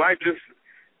 years of your life, just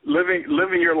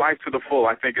living your life to the full,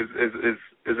 I think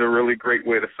is a really great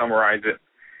way to summarize it.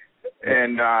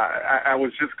 And I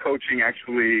was just coaching,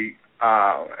 actually,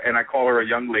 and I call her a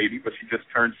young lady, but she just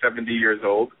turned 70 years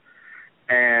old.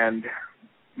 And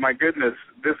my goodness,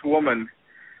 this woman,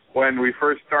 when we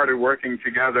first started working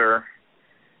together,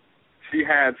 she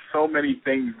had so many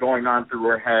things going on through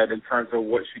her head in terms of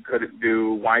what she couldn't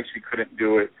do, why she couldn't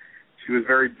do it. She was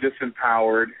very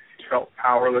disempowered. She felt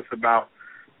powerless about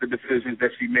the decisions that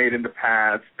she made in the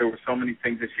past. There were so many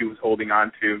things that she was holding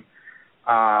on to.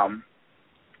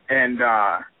 And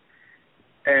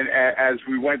as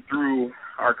we went through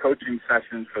our coaching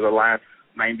sessions for the last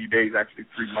 90 days, actually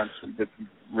 3 months, we did some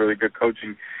really good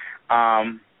coaching,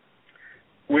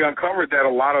 we uncovered that a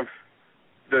lot of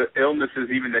the illnesses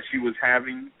even that she was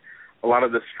having, a lot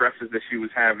of the stresses that she was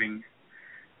having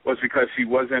was because she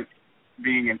wasn't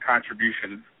being in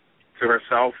contribution to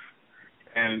herself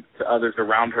and to others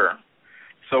around her.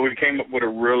 So we came up with a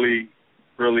really,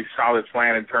 really solid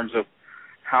plan in terms of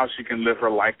how she can live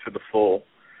her life to the full.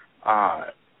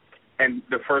 And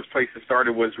the first place it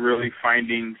started was really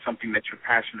finding something that you're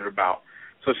passionate about.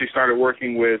 So she started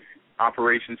working with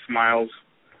Operation Smiles,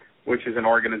 which is an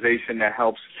organization that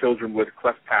helps children with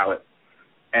cleft palate.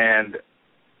 And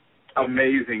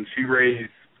amazing, she raised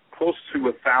close to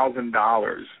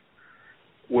 $1,000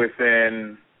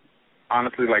 within,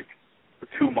 honestly, like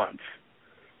 2 months.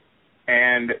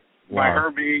 And by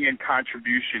her being in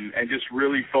contribution and just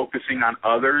really focusing on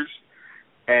others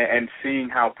and seeing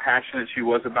how passionate she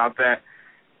was about that,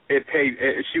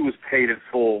 she was paid in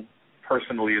full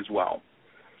personally as well.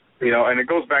 And it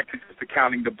goes back to just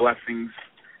counting the blessings.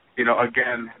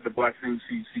 Again, the blessings,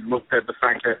 she looked at the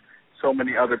fact that so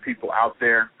many other people out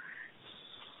there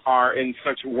are in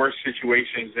such worse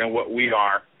situations than what we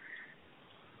are.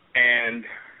 And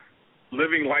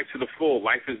living life to the full,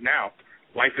 life is now.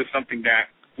 Life is something that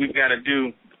we've got to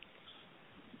do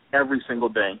every single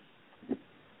day.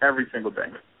 Every single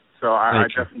day. So I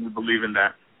definitely believe in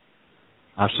that.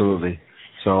 Absolutely.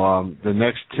 So the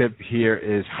next tip here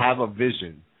is have a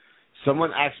vision.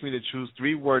 Someone asked me to choose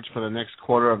 3 words for the next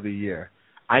quarter of the year.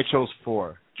 I chose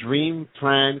 4. Dream,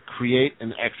 plan, create,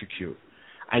 and execute.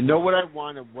 I know what I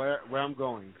want and where I'm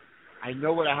going. I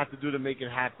know what I have to do to make it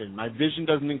happen. My vision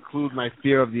doesn't include my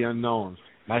fear of the unknown.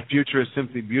 My future is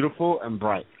simply beautiful and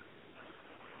bright.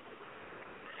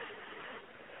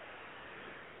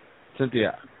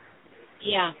 Cynthia.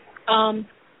 Yeah.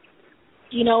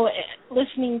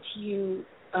 Listening to you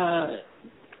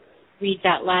read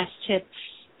that last tip,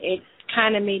 it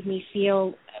kind of made me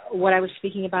feel what I was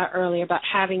speaking about earlier, about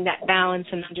having that balance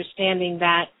and understanding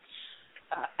that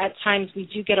at times we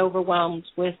do get overwhelmed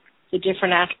with the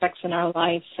different aspects in our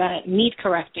life that need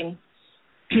correcting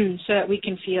so that we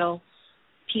can feel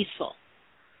peaceful.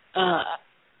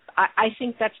 I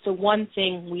think that's the one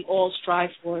thing we all strive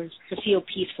for, is to feel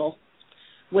peaceful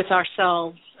with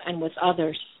ourselves and with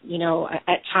others. You know,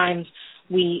 at times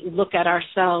we look at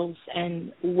ourselves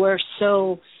and we're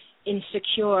so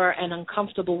insecure and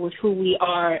uncomfortable with who we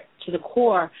are to the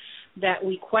core that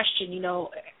we question, you know,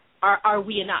 are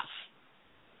we enough?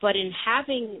 But in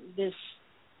having this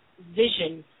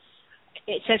vision,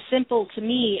 it's as simple to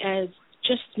me as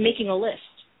just making a list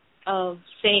of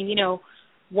saying, you know,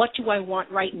 what do I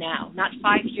want right now? Not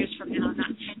 5 years from now, not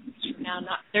 10 years from now,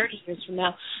 not 30 years from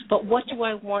now, but what do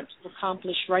I want to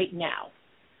accomplish right now?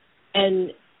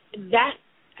 And that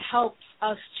helps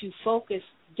us to focus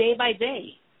day by day.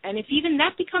 And if even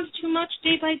that becomes too much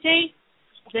day by day,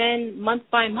 then month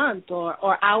by month or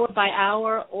hour by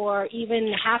hour or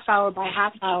even half hour by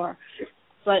half hour.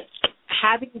 But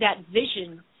having that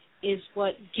vision is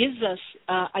what gives us,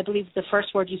 I believe the first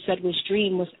word you said was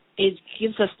dream, it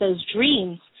gives us those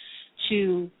dreams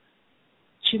to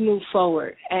move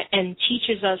forward and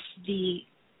teaches us the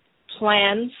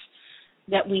plans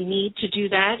that we need to do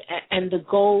that and the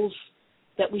goals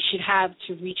that we should have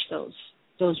to reach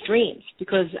those dreams.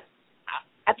 Because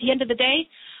at the end of the day,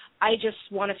 I just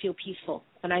want to feel peaceful,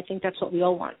 and I think that's what we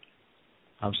all want.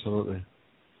 Absolutely.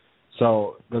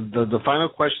 So the final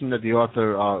question that the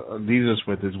author leaves us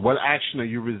with is, what action are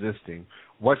you resisting?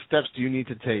 What steps do you need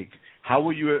to take? How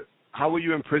will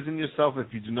you imprison yourself if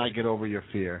you do not get over your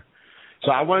fear?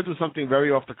 So I want to do something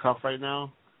very off the cuff right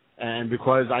now, and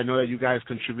because I know that you guys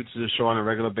contribute to the show on a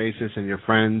regular basis and your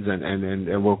friends,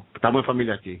 and we'll, estamos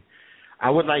familia aquí. I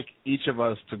would like each of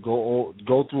us to go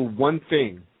through one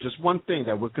thing, just one thing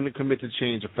that we're going to commit to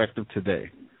change effective today.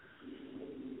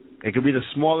 It could be the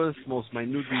smallest, most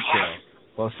minute detail,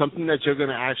 or something that you're going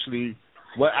to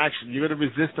you're going to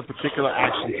resist a particular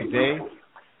action today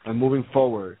and moving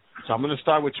forward. So I'm going to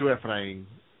start with you, Efrain.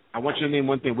 I want you to name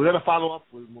one thing. We're going to follow up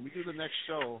when we do the next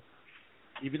show.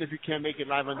 Even if you can't make it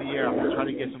live on the air, I'm going to try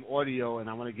to get some audio, and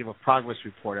I want to give a progress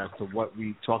report as to what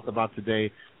we talked about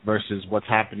today versus what's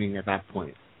happening at that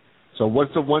point. So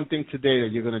what's the one thing today that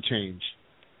you're going to change?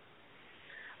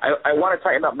 I want to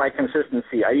tighten up my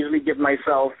consistency. I usually give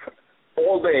myself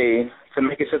all day to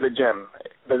make it to the gym.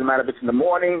 Doesn't matter if it's in the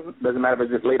morning, doesn't matter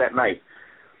if it's late at night.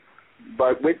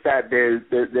 But with that, there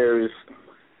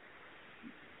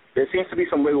seems to be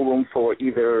some wiggle room for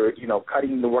either, you know,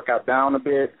 cutting the workout down a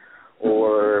bit,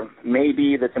 or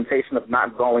maybe the temptation of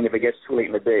not going if it gets too late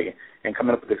in the day and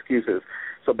coming up with excuses.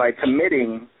 So by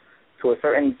committing to a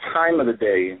certain time of the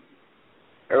day,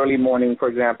 early morning, for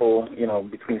example, you know,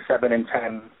 between 7 and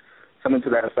 10, something to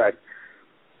that effect,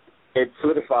 it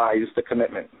solidifies the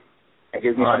commitment and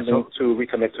gives me something to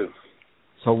recommit to.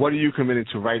 So what are you committing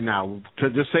to right now? To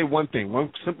just say one thing,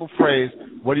 one simple phrase,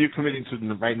 what are you committing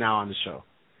to right now on the show?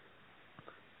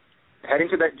 Heading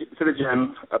to the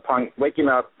gym upon waking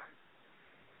up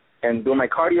and doing my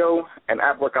cardio and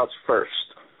ab workouts first.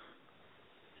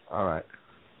 All right.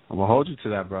 I'm going to hold you to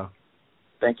that, bro.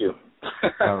 Thank you.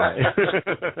 All right.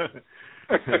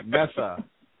 Nessa.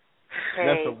 Hey.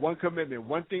 Nessa, one commitment,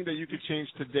 one thing that you could change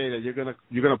today that you're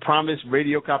gonna promise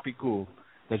Radio Capicu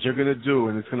that you're gonna do,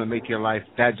 and it's gonna make your life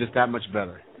just that much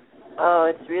better.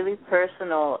 Oh, it's really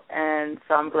personal, and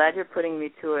so I'm glad you're putting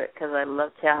me to it because I love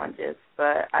challenges.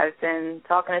 But I've been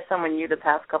talking to someone new the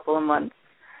past couple of months,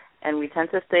 and we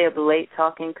tend to stay up late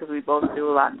talking because we both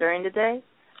do a lot during the day,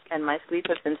 and my sleep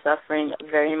has been suffering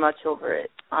very much over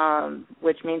it,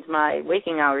 which means my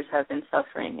waking hours have been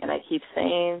suffering. And I keep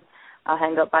saying I'll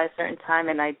hang up by a certain time,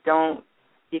 and I don't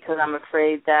because I'm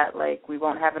afraid that, like, we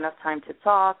won't have enough time to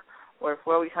talk, or if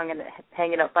we're always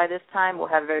hanging up by this time, we'll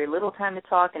have very little time to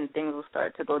talk, and things will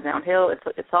start to go downhill.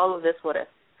 It's all of this what if.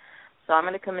 So I'm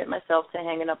going to commit myself to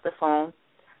hanging up the phone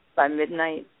by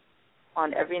midnight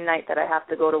on every night that I have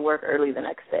to go to work early the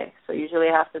next day. So usually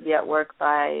I have to be at work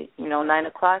by, 9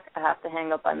 o'clock. I have to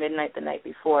hang up by midnight the night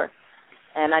before.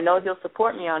 And I know he'll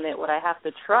support me on it. What I have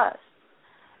to trust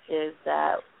is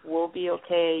that we'll be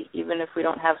okay even if we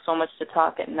don't have so much to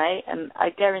talk at night. And I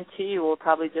guarantee you we'll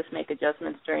probably just make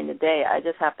adjustments during the day. I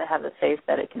just have to have the faith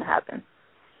that it can happen.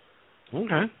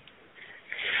 Okay.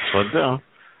 So,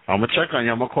 I'm going to check on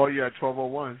you. I'm going to call you at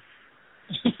 12:01.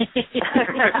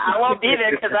 I won't be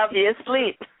there because I'll be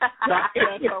asleep.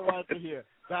 That's what I wanted to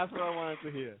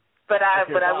hear. But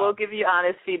I will give you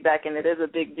honest feedback, and it is a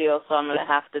big deal, so I'm going to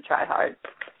have to try hard.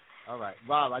 All right.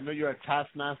 Rob, I know you're a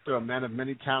taskmaster, a man of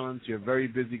many talents. You're a very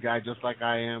busy guy just like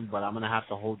I am, but I'm going to have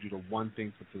to hold you to one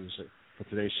thing for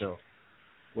today's show.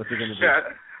 What's it going to be?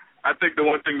 I think the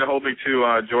one thing to hold me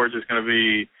to, George, is going to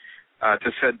be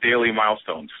to set daily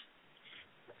milestones.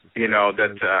 You know,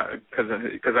 that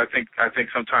because I think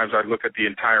sometimes I look at the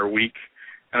entire week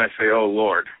and I say, oh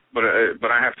Lord, but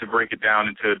I have to break it down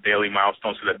into daily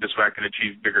milestones so that this way I can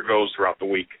achieve bigger goals throughout the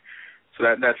week. So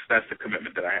that's the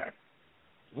commitment that I have.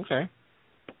 Okay.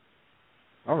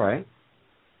 All right.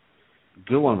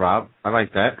 Good one, Rob. I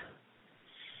like that.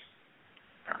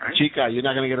 All right. Chica, you're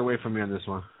not going to get away from me on this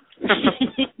one. You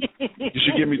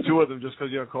should give me two of them just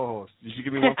because you're a co-host. You should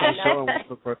give me one for the show and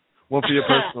one for your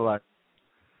personal life.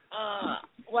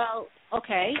 Well,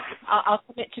 okay. I'll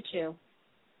commit to two.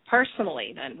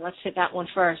 Personally, then, let's hit that one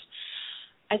first.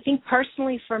 I think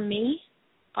personally for me,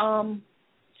 I'm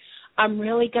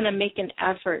really going to make an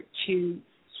effort to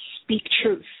speak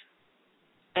truth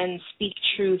and speak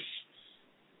truth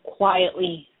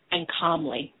quietly and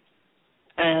calmly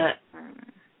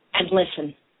and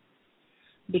listen,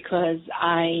 because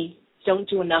I don't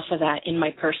do enough of that in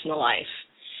my personal life,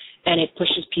 and it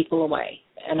pushes people away.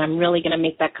 And I'm really going to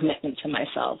make that commitment to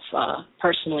myself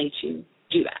personally to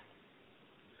do that.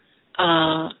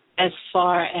 As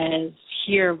far as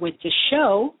here with the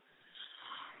show,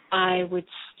 I would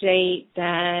state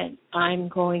that I'm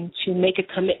going to make a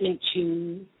commitment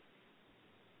to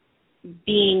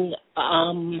being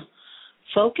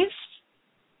focused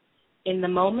in the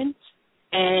moment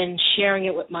and sharing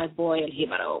it with my boy El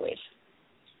Jibar always.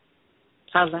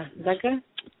 How's that? Is that good?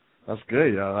 That's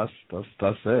good, yo. That's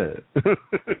it.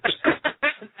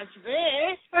 That's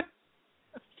it.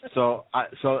 So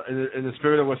in the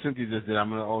spirit of what Cynthia just did, I'm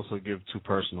going to also give two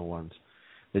personal ones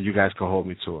that you guys can hold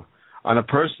me to. On a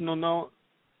personal note,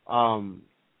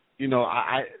 you know,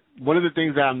 I one of the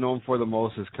things that I'm known for the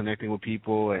most is connecting with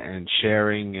people and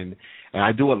sharing, and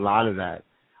I do a lot of that.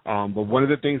 But one of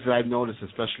the things that I've noticed,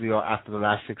 especially after the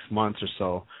last 6 months or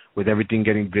so, with everything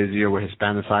getting busier, with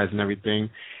Hispanicized and everything,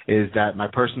 is that my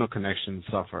personal connections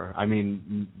suffer. I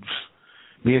mean,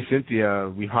 me and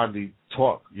Cynthia, we hardly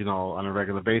talk, you know, on a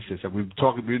regular basis. And we've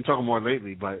been talking more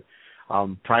lately, but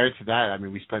prior to that, I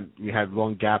mean, we had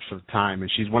long gaps of time,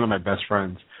 and she's one of my best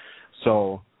friends.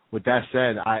 So with that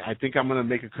said, I think I'm going to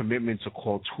make a commitment to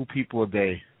call 2 people a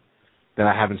day that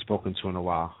I haven't spoken to in a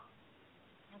while.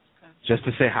 Just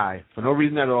to say hi, for no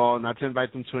reason at all, not to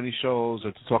invite them to any shows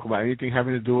or to talk about anything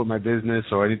having to do with my business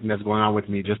or anything that's going on with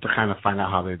me, just to kind of find out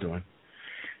how they're doing.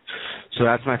 So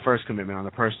that's my first commitment on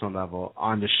the personal level.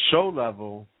 On the show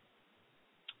level,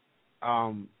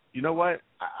 you know what?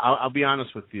 I'll be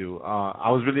honest with you. I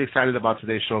was really excited about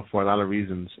today's show for a lot of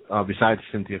reasons, besides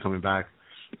Cynthia coming back.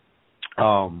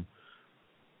 I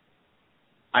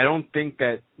don't think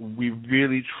that we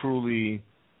really, truly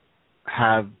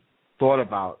have thought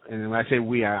about, and when I say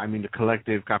we, I mean the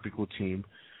collective Capicu team,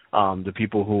 the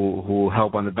people who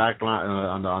help on the back line,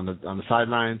 on the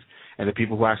sidelines, and the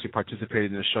people who actually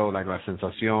participated in the show, like La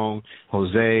Sensación,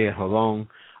 Jose, Jolong,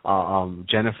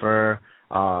 Jennifer,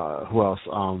 who else?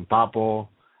 Papo,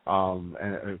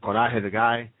 and Coraje, the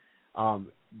guy. All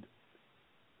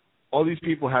these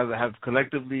people have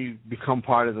collectively become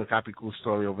part of the Capicu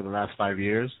story over the last 5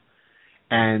 years.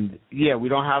 And yeah, we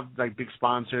don't have like big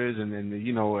sponsors, and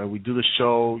you know, we do the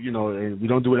show, you know, and we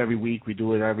don't do it every week. We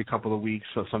do it every couple of weeks,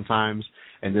 so sometimes,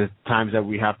 and there's times that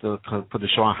we have to put the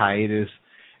show on hiatus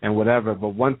and whatever. But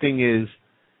one thing is,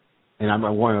 and I'm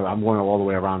going all the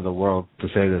way around the world to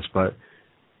say this, but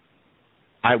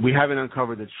we haven't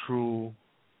uncovered the true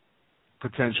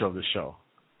potential of the show.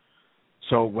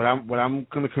 So what I'm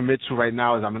going to commit to right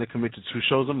now is I'm going to commit to 2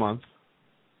 shows a month,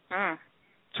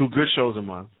 2 good shows a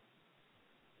month,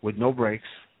 with no breaks,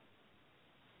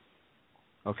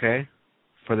 okay,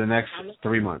 for the next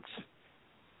 3 months.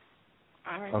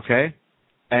 All right. Okay?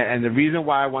 And the reason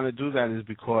why I want to do that is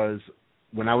because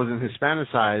when I was in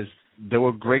Hispanicized, there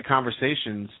were great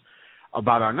conversations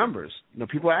about our numbers. You know,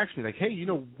 people ask me, like, hey, you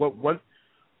know, what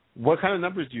kind of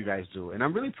numbers do you guys do? And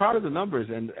I'm really proud of the numbers.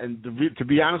 And to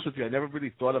be honest with you, I never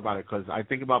really thought about it because I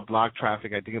think about blog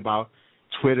traffic. I think about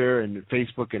Twitter and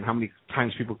Facebook and how many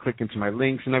times people click into my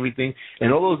links and everything.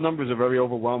 And all those numbers are very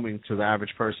overwhelming to the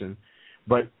average person.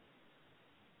 But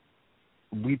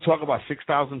we talk about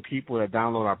 6,000 people that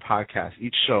download our podcast,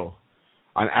 each show,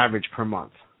 on average per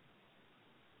month.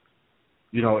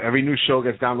 You know, every new show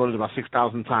gets downloaded about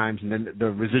 6,000 times, and then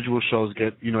the residual shows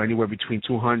get, you know, anywhere between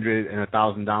 200 and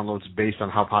 1,000 downloads based on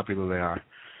how popular they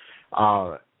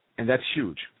are. And that's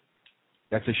huge.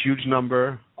 That's a huge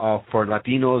number for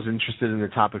Latinos interested in the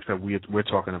topics that we're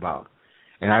talking about.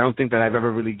 And I don't think that I've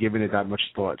ever really given it that much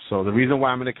thought. So the reason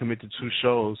why I'm going to commit to 2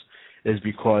 shows is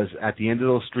because at the end of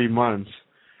those 3 months,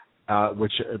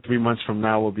 which 3 months from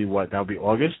now will be what? That'll be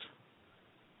August?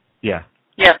 Yeah.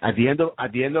 Yeah. At the end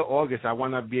of August, I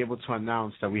want to be able to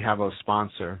announce that we have a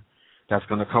sponsor that's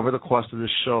going to cover the cost of this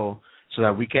show, so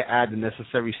that we can add the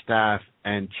necessary staff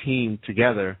and team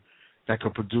together that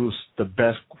could produce the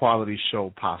best quality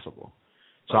show possible.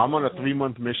 So I'm on a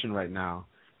 3-month mission right now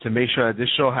to make sure that this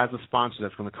show has a sponsor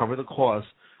that's going to cover the cost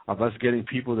of us getting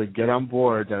people to get on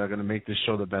board that are going to make this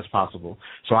show the best possible.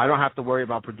 So I don't have to worry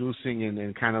about producing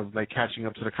and kind of like catching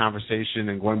up to the conversation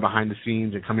and going behind the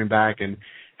scenes and coming back and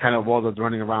kind of all the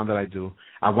running around that I do.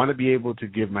 I want to be able to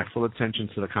give my full attention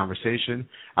to the conversation.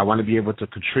 I want to be able to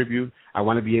contribute. I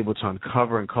want to be able to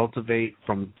uncover and cultivate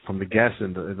from the guests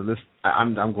and the list.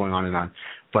 I'm going on and on.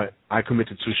 But I commit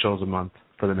to 2 shows a month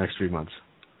for the next 3 months.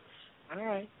 All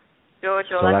right. George,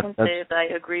 all I can say is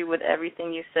I agree with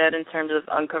everything you said in terms of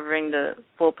uncovering the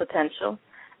full potential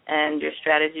and your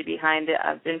strategy behind it.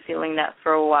 I've been feeling that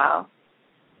for a while,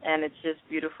 and it's just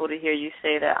beautiful to hear you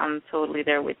say that. I'm totally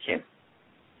there with you.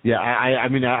 Yeah,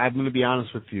 I'm going to be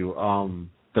honest with you.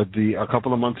 A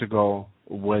couple of months ago,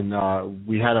 when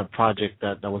we had a project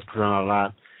that was put on our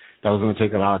lap that was going to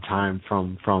take a lot of time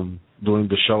from doing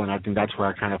the show, and I think that's where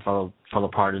I kind of fell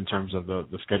apart in terms of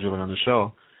the scheduling on the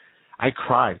show. I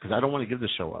cried because I don't want to give the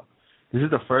show up. This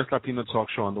is the first Latino talk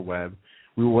show on the web.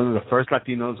 We were one of the first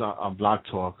Latinos on Blog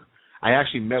Talk. I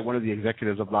actually met one of the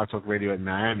executives of Blog Talk Radio in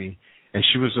Miami, and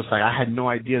she was just like, I had no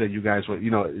idea that you guys were,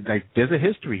 like, there's a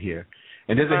history here.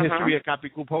 And there's a history of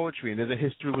Capicu poetry, and there's a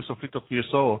history with Sofrito for Your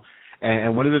Soul.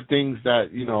 And one of the things that,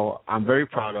 I'm very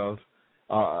proud of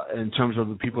in terms of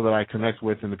the people that I connect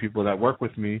with and the people that work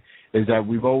with me is that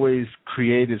we've always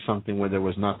created something where there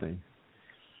was nothing.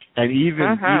 And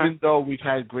even though we've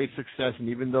had great success, and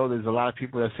even though there's a lot of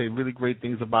people that say really great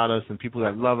things about us and people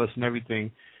that love us and everything,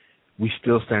 we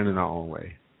still stand in our own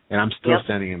way. And I'm still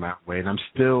standing in my way. And I'm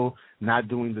still not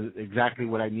doing exactly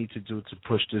what I need to do to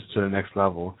push this to the next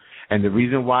level. And the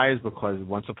reason why is because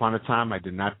once upon a time I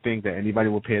did not think that anybody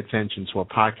would pay attention to a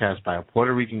podcast by a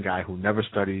Puerto Rican guy who never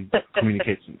studied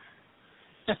communications.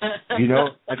 At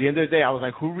the end of the day, I was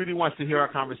like, who really wants to hear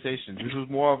our conversations? This was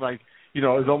more of like, it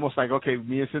was almost like, okay,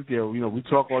 me and Cynthia, we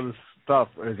talk all this stuff.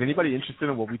 Is anybody interested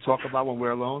in what we talk about when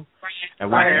we're alone? And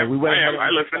we went ahead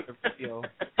and listen.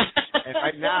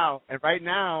 And right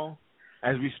now,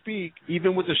 as we speak,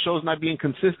 even with the shows not being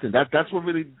consistent, that's what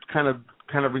really kind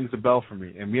of rings the bell for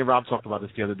me. And me and Rob talked about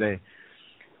this the other day.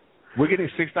 We're getting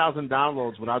 6,000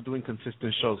 downloads without doing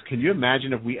consistent shows. Can you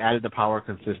imagine if we added the power of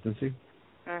consistency?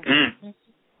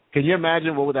 Can you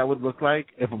imagine what that would look like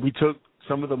if we took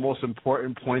some of the most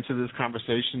important points of this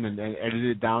conversation and edited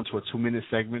it down to a 2-minute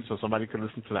segment so somebody could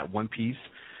listen to that one piece,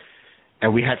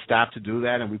 and we had staff to do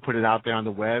that, and we put it out there on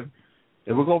the web?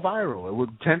 It would go viral. It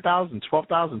would 10,000,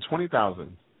 12,000,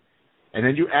 20,000. And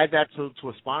then you add that to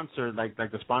a sponsor, like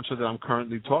the sponsor that I'm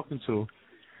currently talking to,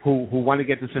 who want to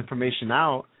get this information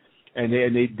out, and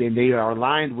they are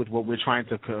aligned with what we're trying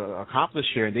to accomplish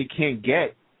here, and they can't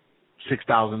get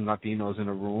 6,000 Latinos in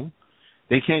a room.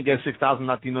 They can't get 6,000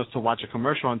 Latinos to watch a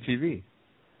commercial on TV,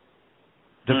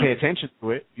 to pay attention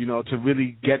to it, to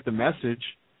really get the message.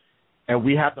 And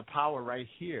we have the power right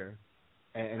here.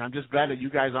 And I'm just glad that you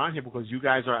guys are on here because you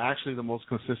guys are actually the most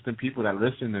consistent people that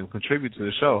listen and contribute to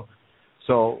the show.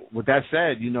 So with that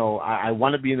said, I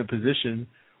want to be in a position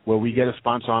where we get a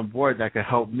sponsor on board that can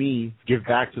help me give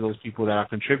back to those people that are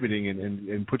contributing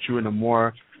and put you in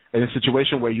a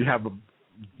situation where you have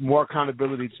more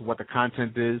accountability to what the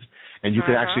content is, and you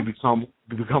could actually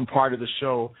become part of the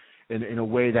show in a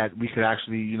way that we could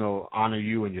actually, honor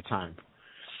you and your time.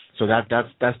 So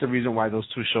that's the reason why those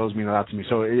 2 shows mean a lot to me.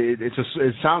 So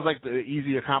it sounds like the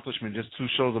easy accomplishment, just 2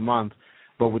 shows a month,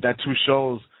 but with that 2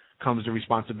 shows comes the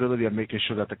responsibility of making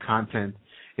sure that the content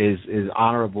is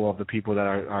honorable of the people that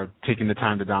are taking the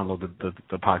time to download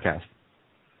the podcast.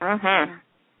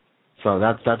 So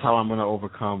that's how I'm going to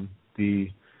overcome the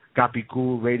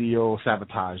Capicu radio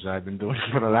sabotage that I've been doing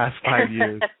for the last 5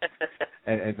 years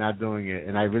and not doing it.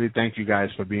 And I really thank you guys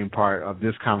for being part of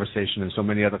this conversation and so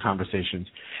many other conversations.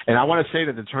 And I want to say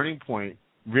that the turning point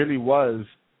really was,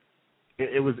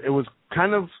 it was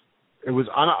on an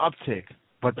uptick,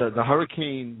 but the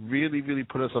hurricane really, really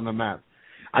put us on the map.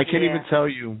 I can't even tell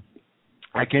you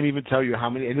how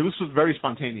many, and this was very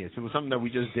spontaneous. It was something that we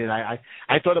just did. I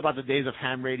thought about the days of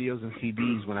ham radios and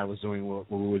CDs when I was doing what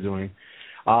we were doing.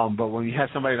 But when you had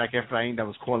somebody like Efrain that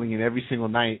was calling in every single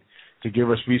night to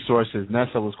give us resources,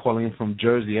 Nessa was calling in from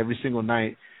Jersey every single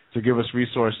night to give us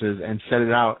resources and set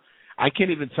it out. I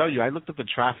can't even tell you. I looked at the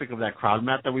traffic of that crowd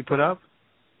map that we put up.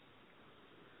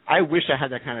 I wish I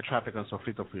had that kind of traffic on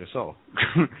Sofrito for Your Soul.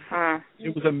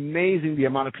 It was amazing the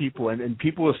amount of people, and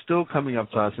people were still coming up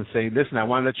to us and saying, "Listen, I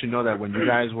want to let you know that when you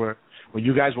guys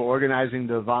were organizing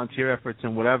the volunteer efforts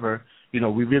and whatever,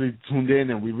 we really tuned in,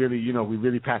 and we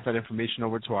really passed that information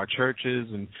over to our churches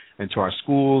and to our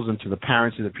schools and to the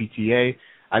parents of the PTA.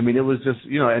 I mean, it was just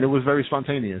and it was very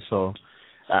spontaneous. So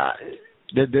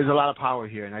there's a lot of power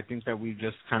here, and I think that we've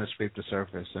just kind of scraped the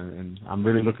surface, and I'm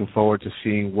really looking forward to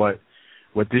seeing what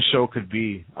this show could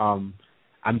be.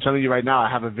 I'm telling you right now, I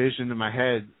have a vision in my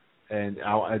head, and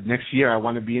next year I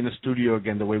want to be in the studio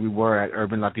again the way we were at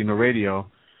Urban Latino Radio,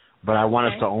 but I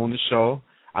want us to own the show.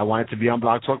 I want it to be on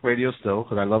Blog Talk Radio still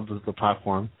because I love the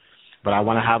platform, but I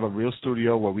want to have a real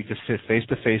studio where we could sit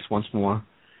face-to-face once more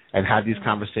and have these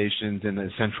conversations in a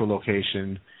central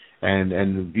location,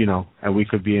 and we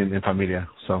could be in familia.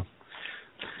 So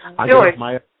I'll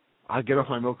get off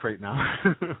my milk crate now.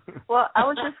 Well, I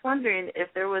was just wondering if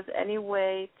there was any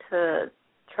way to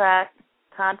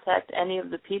contact any of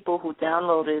the people who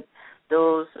downloaded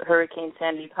those Hurricane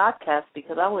Sandy podcasts,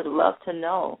 because I would love to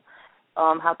know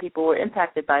how people were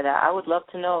impacted by that. I would love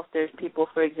to know if there's people,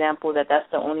 for example, that's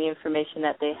the only information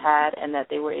that they had and that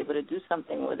they were able to do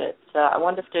something with it. So I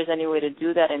wonder if there's any way to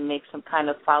do that and make some kind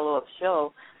of follow-up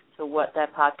show to what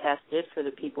that podcast did for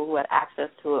the people who had access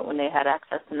to it when they had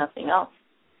access to nothing else.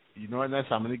 You know what,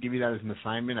 Nessa, I'm going to give you that as an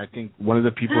assignment. I think one of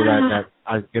the people that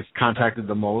I gets contacted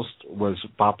the most was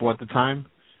Papo at the time,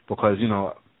 because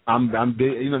I'm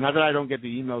big, not that I don't get the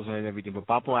emails and everything, but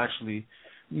Papo actually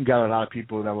got a lot of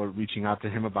people that were reaching out to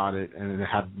him about it and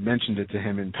have mentioned it to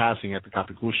him in passing at the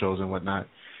Copy Cool shows and whatnot.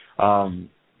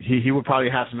 He would probably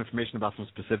have some information about some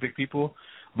specific people,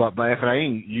 but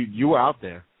Efrain, you were out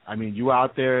there. I mean, you were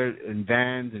out there in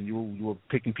vans and you were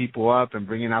picking people up and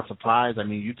bringing out supplies. I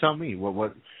mean, you tell me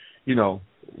what you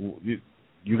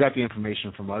got the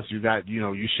information from us. You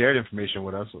shared information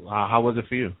with us. How was it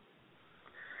for you?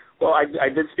 Well, I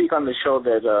did speak on the show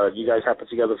that you guys have put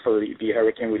together for the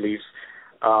hurricane relief,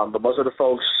 but most of the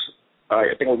folks,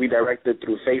 I think, were redirected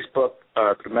through Facebook,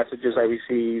 through messages I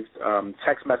received,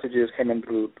 text messages came in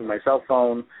through my cell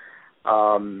phone,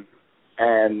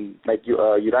 and like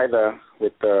Uraida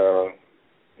with the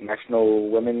National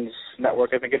Women's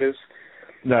Network, I think it is.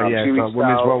 No, yeah, Women's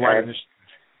Worldwide Initiative.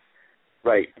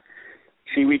 Right.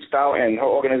 She reached out, and her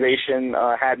organization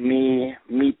had me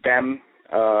meet them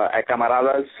at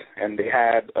Camaradas, and they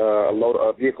had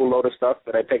a vehicle load of stuff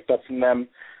that I picked up from them.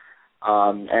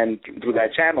 And through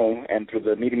that channel and through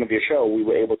the medium of your show, we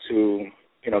were able to,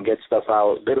 get stuff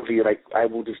out. Literally, like I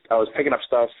was picking up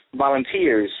stuff.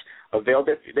 Volunteers availed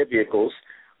their vehicles.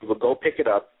 We would go pick it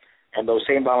up, and those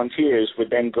same volunteers would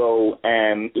then go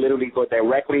and literally go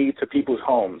directly to people's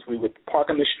homes. We would park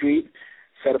on the street,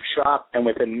 set up shop, and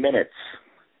within minutes,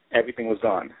 everything was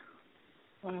gone.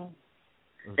 Wow.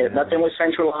 Nothing was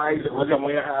centralized. It wasn't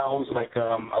warehouse like a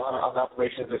lot of other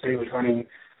operations that say was running.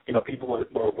 People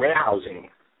were warehousing.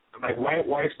 I'm like,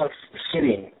 why is stuff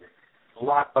sitting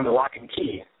locked on the lock and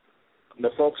key? The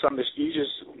folks on the street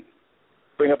just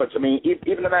bring up to me,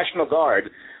 even the National Guard,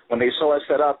 when they saw us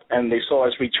set up and they saw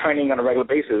us returning on a regular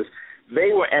basis,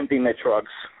 they were emptying their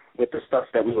trucks with the stuff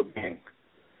that we were bringing.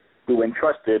 We were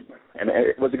entrusted, and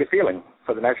it was a good feeling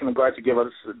for the National Guard to give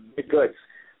us big goods,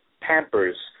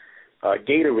 Pampers,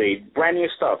 Gatorade, brand new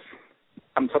stuff.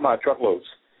 I'm talking about truckloads,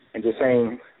 and just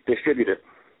saying distribute it.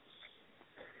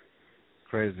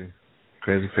 Crazy.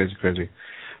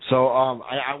 So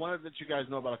I wanted to let you guys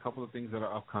know about a couple of things that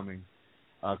are upcoming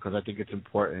because I think it's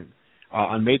important.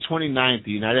 On May 29th,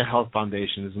 the United Health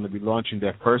Foundation is going to be launching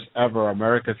their first ever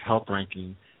America's Health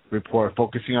Ranking report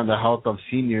focusing on the health of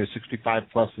seniors 65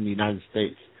 plus in the United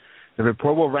States. The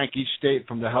report will rank each state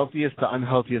from the healthiest to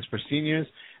unhealthiest for seniors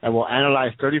and will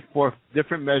analyze 34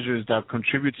 different measures that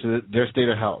contribute to their state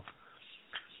of health.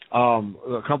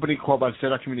 A company called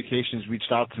Balsera Communications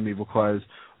reached out to me because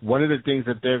one of the things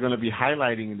that they're going to be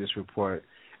highlighting in this report,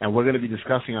 and we're going to be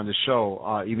discussing on the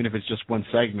show, even if it's just one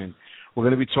segment, we're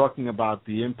going to be talking about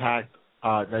the impact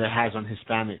that it has on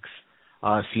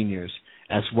Hispanics seniors,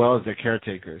 as well as their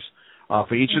caretakers.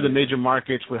 For each of the major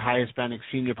markets with high Hispanic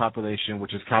senior population,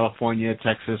 which is California,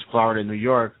 Texas, Florida, and New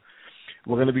York,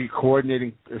 we're going to be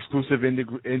coordinating exclusive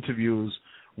interviews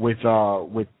with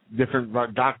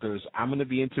different doctors. I'm going to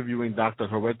be interviewing Dr.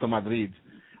 Roberto Madrid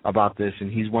about this,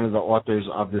 and he's one of the authors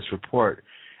of this report,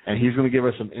 and he's going to give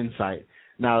us some insight.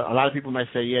 Now, a lot of people might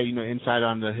say, insight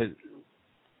on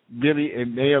really, it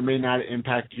may or may not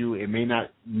impact you. It may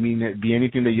not be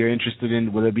anything that you're interested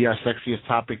in. Will it be our sexiest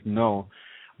topic? No.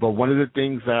 But one of the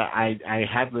things that I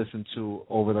have listened to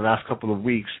over the last couple of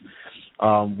weeks,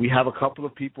 we have a couple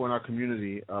of people in our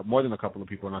community, more than a couple of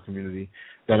people in our community,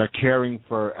 that are caring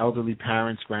for elderly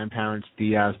parents, grandparents,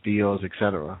 tias, tios,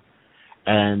 etc.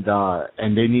 And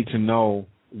they need to know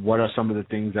what are some of the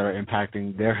things that are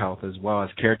impacting their health as well as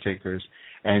caretakers.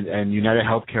 And United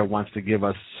Healthcare wants to give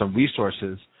us some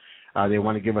resources. They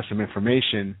want to give us some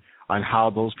information on how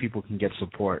those people can get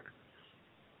support.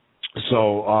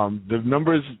 So the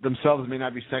numbers themselves may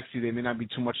not be sexy. They may not be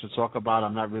too much to talk about.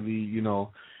 I'm not really,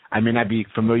 I may not be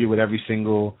familiar with every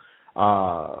single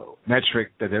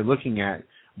metric that they're looking at,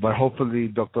 but hopefully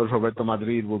Dr. Roberto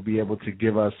Madrid will be able to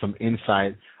give us some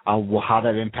insight on how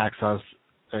that impacts us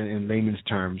in layman's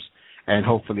terms, and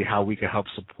hopefully how we can help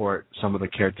support some of the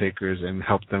caretakers and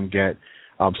help them get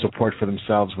support for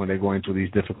themselves when they're going through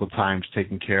these difficult times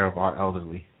taking care of our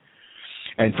elderly.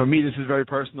 And for me, this is very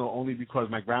personal only because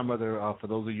my grandmother, for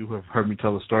those of you who have heard me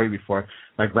tell the story before,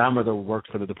 my grandmother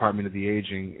worked for the Department of the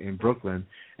Aging in Brooklyn,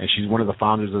 and she's one of the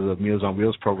founders of the Meals on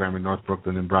Wheels program in North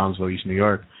Brooklyn in Brownsville, East New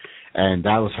York. And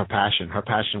that was her passion. Her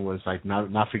passion was like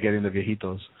not forgetting the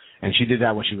viejitos. And she did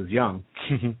that when she was young.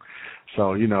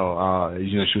 So, she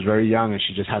was very young, and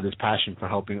she just had this passion for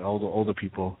helping older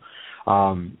people.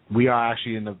 We are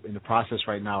actually in the process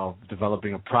right now of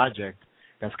developing a project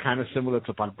that's kind of similar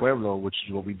to Pan Pueblo, which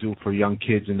is what we do for young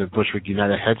kids in the Bushwick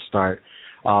United Head Start,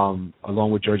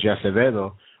 along with Georgia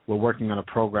Acevedo. We're working on a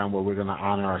program where we're going to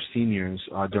honor our seniors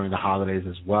during the holidays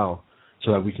as well,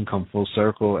 so that we can come full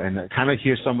circle and kind of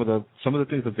hear some of the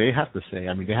things that they have to say.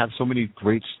 I mean, they have so many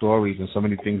great stories and so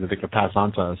many things that they could pass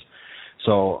on to us.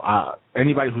 So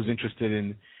anybody who's interested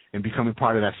in becoming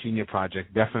part of that senior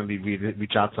project, definitely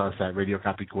reach out to us at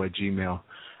radiocapico@gmail.com.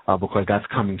 Because that's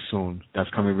coming soon. That's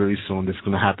coming really soon. This is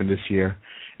going to happen this year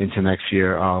into next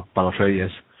year, para los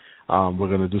Reyes. We're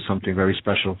going to do something very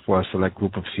special for a select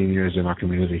group of seniors in our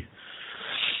community.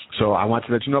 So I want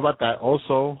to let you know about that.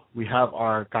 Also, we have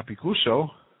our Capicu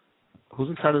show. Who's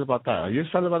excited about that? Are you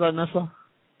excited about that, Nessa?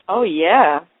 Oh,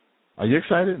 yeah. Are you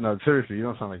excited? No, seriously, you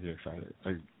don't sound like you're excited.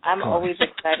 I'm always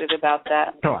excited about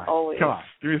that. Come on. Always. Come on.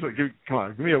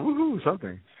 Give me a woohoo,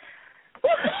 something.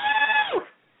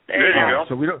 There you go.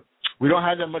 So we don't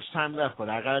have that much time left, but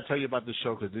I got to tell you about this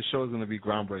show because this show is going to be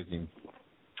groundbreaking.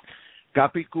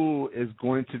 Capicu is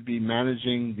going to be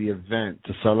managing the event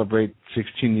to celebrate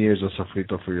 16 years of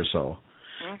Sofrito for Your Soul.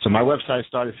 Mm-hmm. So my website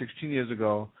started 16 years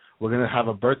ago. We're going to have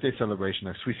a birthday celebration,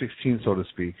 a Sweet 16, so to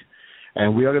speak,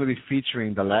 and we are going to be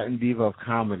featuring the Latin diva of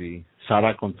comedy,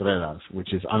 Sara Contreras,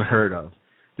 which is unheard of.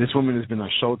 This woman has been on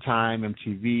Showtime,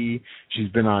 MTV. She's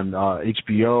been on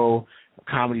HBO,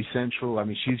 Comedy Central. I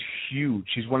mean, she's huge.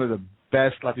 She's one of the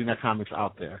best Latina comics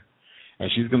out there.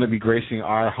 And she's going to be gracing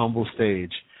our humble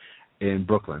stage in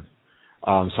Brooklyn. So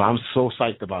I'm so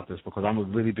psyched about this because I'm a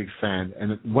really big fan.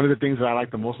 And one of the things that I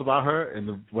like the most about her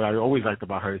and what I always liked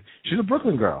about her, she's a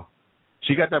Brooklyn girl.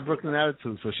 She got that Brooklyn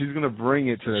attitude, so she's going to bring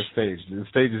it to the stage. The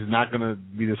stage is not going to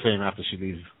be the same after she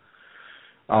leaves.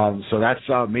 So that's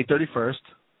May 31st,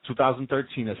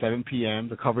 2013 at 7 p.m.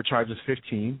 The cover charge is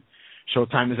 $15.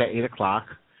 Showtime is at 8 o'clock.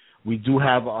 We do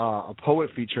have a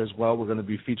poet feature as well. We're going to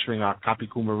be featuring our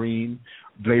Capicu Marine,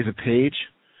 Blazer Page,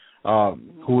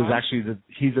 who is actually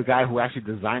he's the guy who actually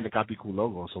designed the Capicu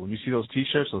logo. So when you see those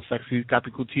T-shirts, those sexy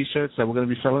Capicu T-shirts that we're going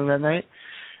to be selling that night,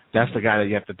 that's the guy that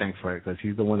you have to thank for it because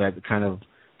he's the one that kind of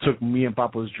took me and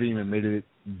Papo's dream and made it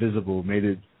visible, made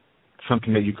it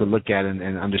something that you could look at and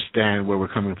understand where we're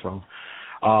coming from.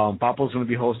 Papo's going to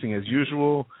be hosting as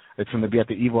usual. It's going to be at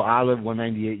the Evil Olive,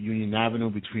 198 Union Avenue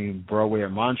between Broadway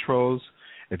and Montrose.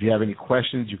 If you have any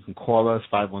questions, you can call us,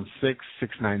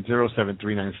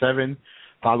 516-690-7397.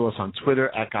 Follow us on Twitter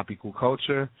at Capicu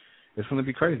Culture. It's going to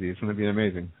be crazy. It's going to be an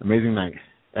amazing night.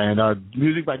 And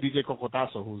music by DJ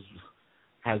Cocotazo, who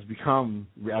has become,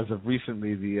 as of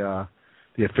recently, the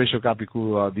official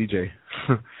Capicu DJ.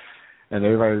 And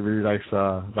everybody really likes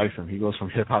him. He goes from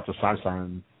hip-hop to salsa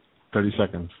in 30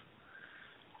 seconds.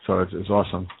 So it's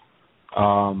awesome.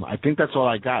 I think that's all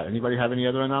I got. Anybody have any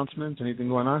other announcements? Anything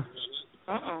going on?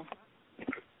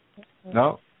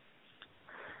 No?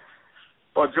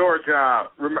 Well, George,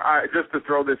 just to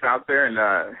throw this out there,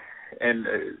 and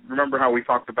remember how we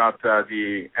talked about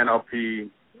the NLP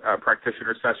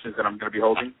practitioner sessions that I'm going to be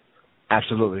holding?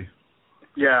 Absolutely.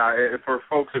 Yeah, for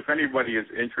folks, if anybody is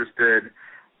interested,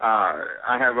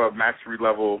 I have a mastery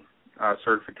level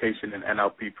certification in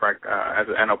NLP as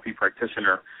an NLP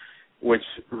practitioner, which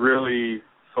really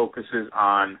focuses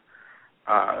on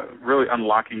really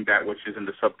unlocking that which is in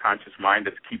the subconscious mind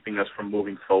that's keeping us from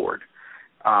moving forward.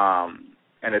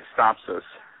 And it stops us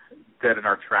dead in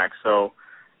our tracks. So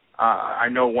I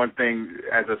know one thing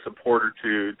as a supporter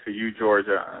to you, George.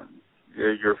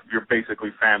 You're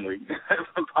basically family.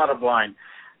 Bottom line,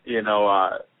 I'm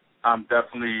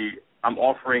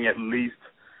offering at least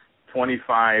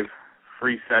 25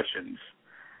 free sessions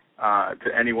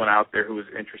to anyone out there who is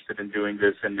interested in doing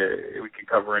this, and we can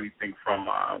cover anything from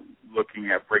looking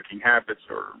at breaking habits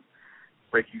or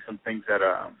breaking some things that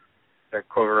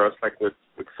cover us, like with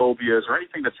phobias or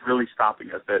anything that's really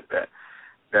stopping us.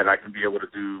 That I can be able to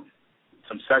do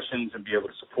some sessions and be able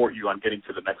to support you on getting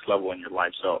to the next level in your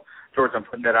life. So, George, I'm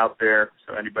putting that out there.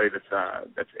 So anybody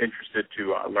that's interested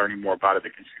to learning more about it, they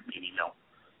can shoot me an email.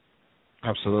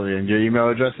 Absolutely. And your email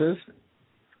address is?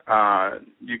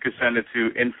 You could send it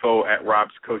to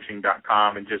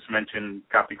info@robscoaching.com and just mention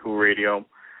Copy Cool Radio.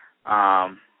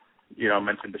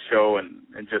 Mention the show and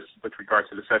just with regards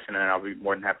to the session, and I'll be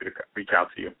more than happy to reach out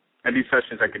to you. And these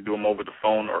sessions, I can do them over the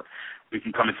phone, or we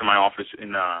can come into my office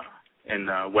in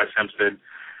West Hempstead,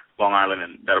 Long Island,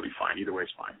 and that'll be fine. Either way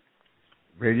is fine.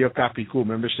 Radio Copy Cool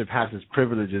membership has its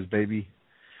privileges, baby.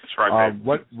 That's right,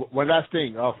 babe. One last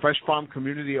thing. Fresh Farm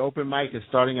Community Open Mic is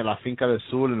starting at La Finca del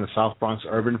Sur in the South Bronx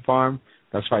Urban Farm.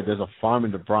 That's right. There's a farm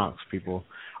in the Bronx, people.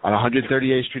 On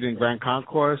 138th Street in Grand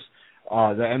Concourse.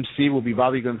 The MC will be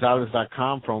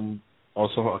BobbyGonzalez.com, from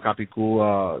also a Copy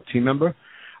Cool team member.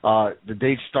 The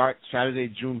dates start Saturday,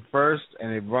 June 1st,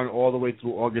 and they run all the way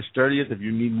through August 30th. If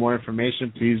you need more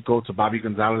information, please go to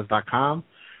BobbyGonzalez.com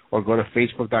or go to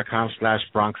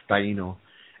Facebook.com/BronxDaino,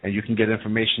 and you can get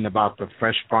information about the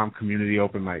Fresh Farm Community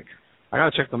Open Mic. I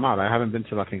gotta check them out. I haven't been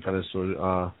to La Finca del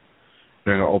Sur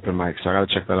during an open mic, so I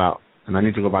gotta check that out. And I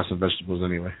need to go buy some vegetables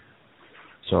anyway.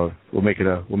 So we'll make it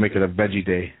a veggie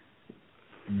day.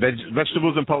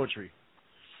 Vegetables and poetry.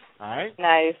 All right.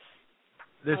 Nice.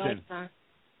 Listen.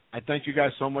 I thank you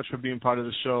guys so much for being part of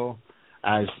the show.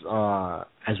 As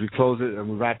we close it and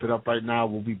we wrap it up right now,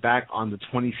 we'll be back on the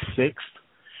 26th.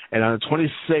 And on the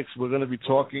 26th, we're going to be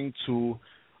talking to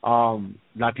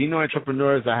Latino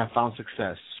entrepreneurs that have found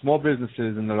success, small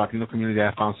businesses in the Latino community that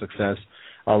have found success.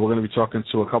 We're going to be talking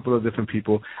to a couple of different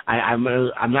people. I'm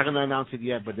not going to announce it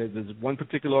yet, but there's one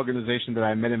particular organization that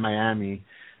I met in Miami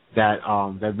that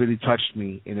really touched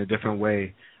me in a different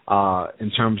way.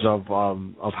 In terms of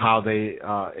how they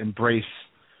embrace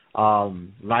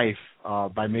life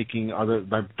by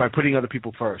putting other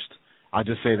people first. I'll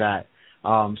just say that.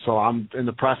 So I'm in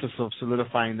the process of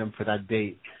solidifying them for that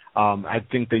date. I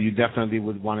think that you definitely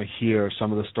would want to hear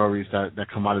some of the stories that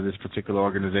come out of this particular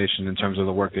organization in terms of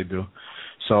the work they do.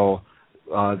 So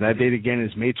that date again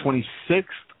is May 26th.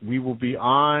 We will be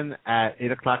on at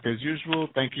 8 o'clock as usual.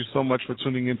 Thank you so much for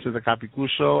tuning into the Copy Cool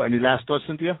Show. Any last thoughts,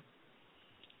 Cynthia?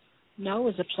 No, it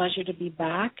was a pleasure to be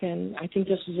back, and I think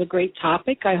this was a great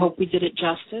topic. I hope we did it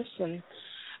justice, and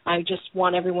I just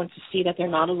want everyone to see that they're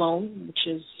not alone, which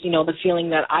is, the feeling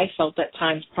that I felt at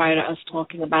times prior to us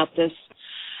talking about this.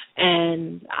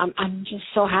 And I'm just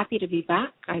so happy to be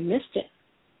back. I missed it.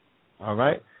 All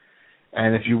right.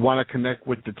 And if you want to connect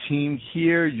with the team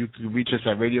here, you can reach us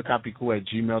at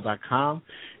radiocopycool@gmail.com.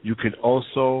 You could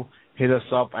also hit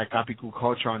us up at Copy Cool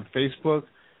Culture on Facebook,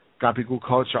 Copy Cool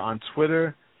Culture on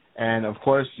Twitter. And, of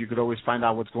course, you could always find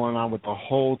out what's going on with the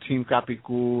whole Team Copy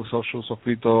Cool Social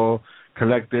Sofrito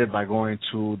Collective by going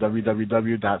to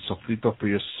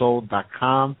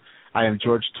www.sofritoforyoursoul.com. I am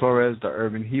George Torres, the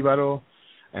Urban Jibaro,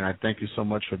 and I thank you so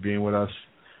much for being with us.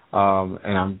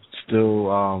 And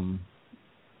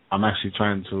I'm actually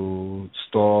trying to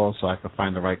stall so I can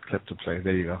find the right clip to play.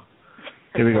 There you go.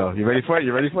 Here we go. You ready for it?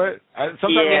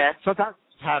 Sometimes it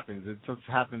happens. It just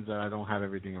happens that I don't have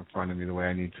everything in front of me the way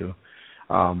I need to.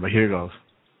 But here it goes.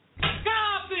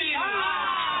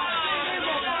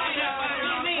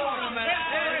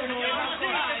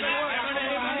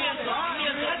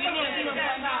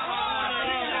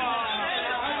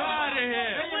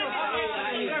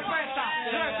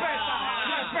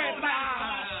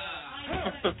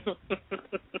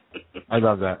 I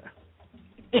love that.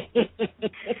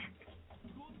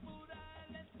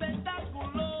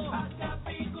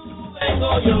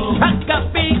 Vengo yo, a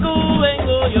Capicu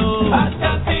vengo yo, a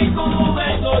Capicu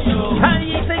vengo yo.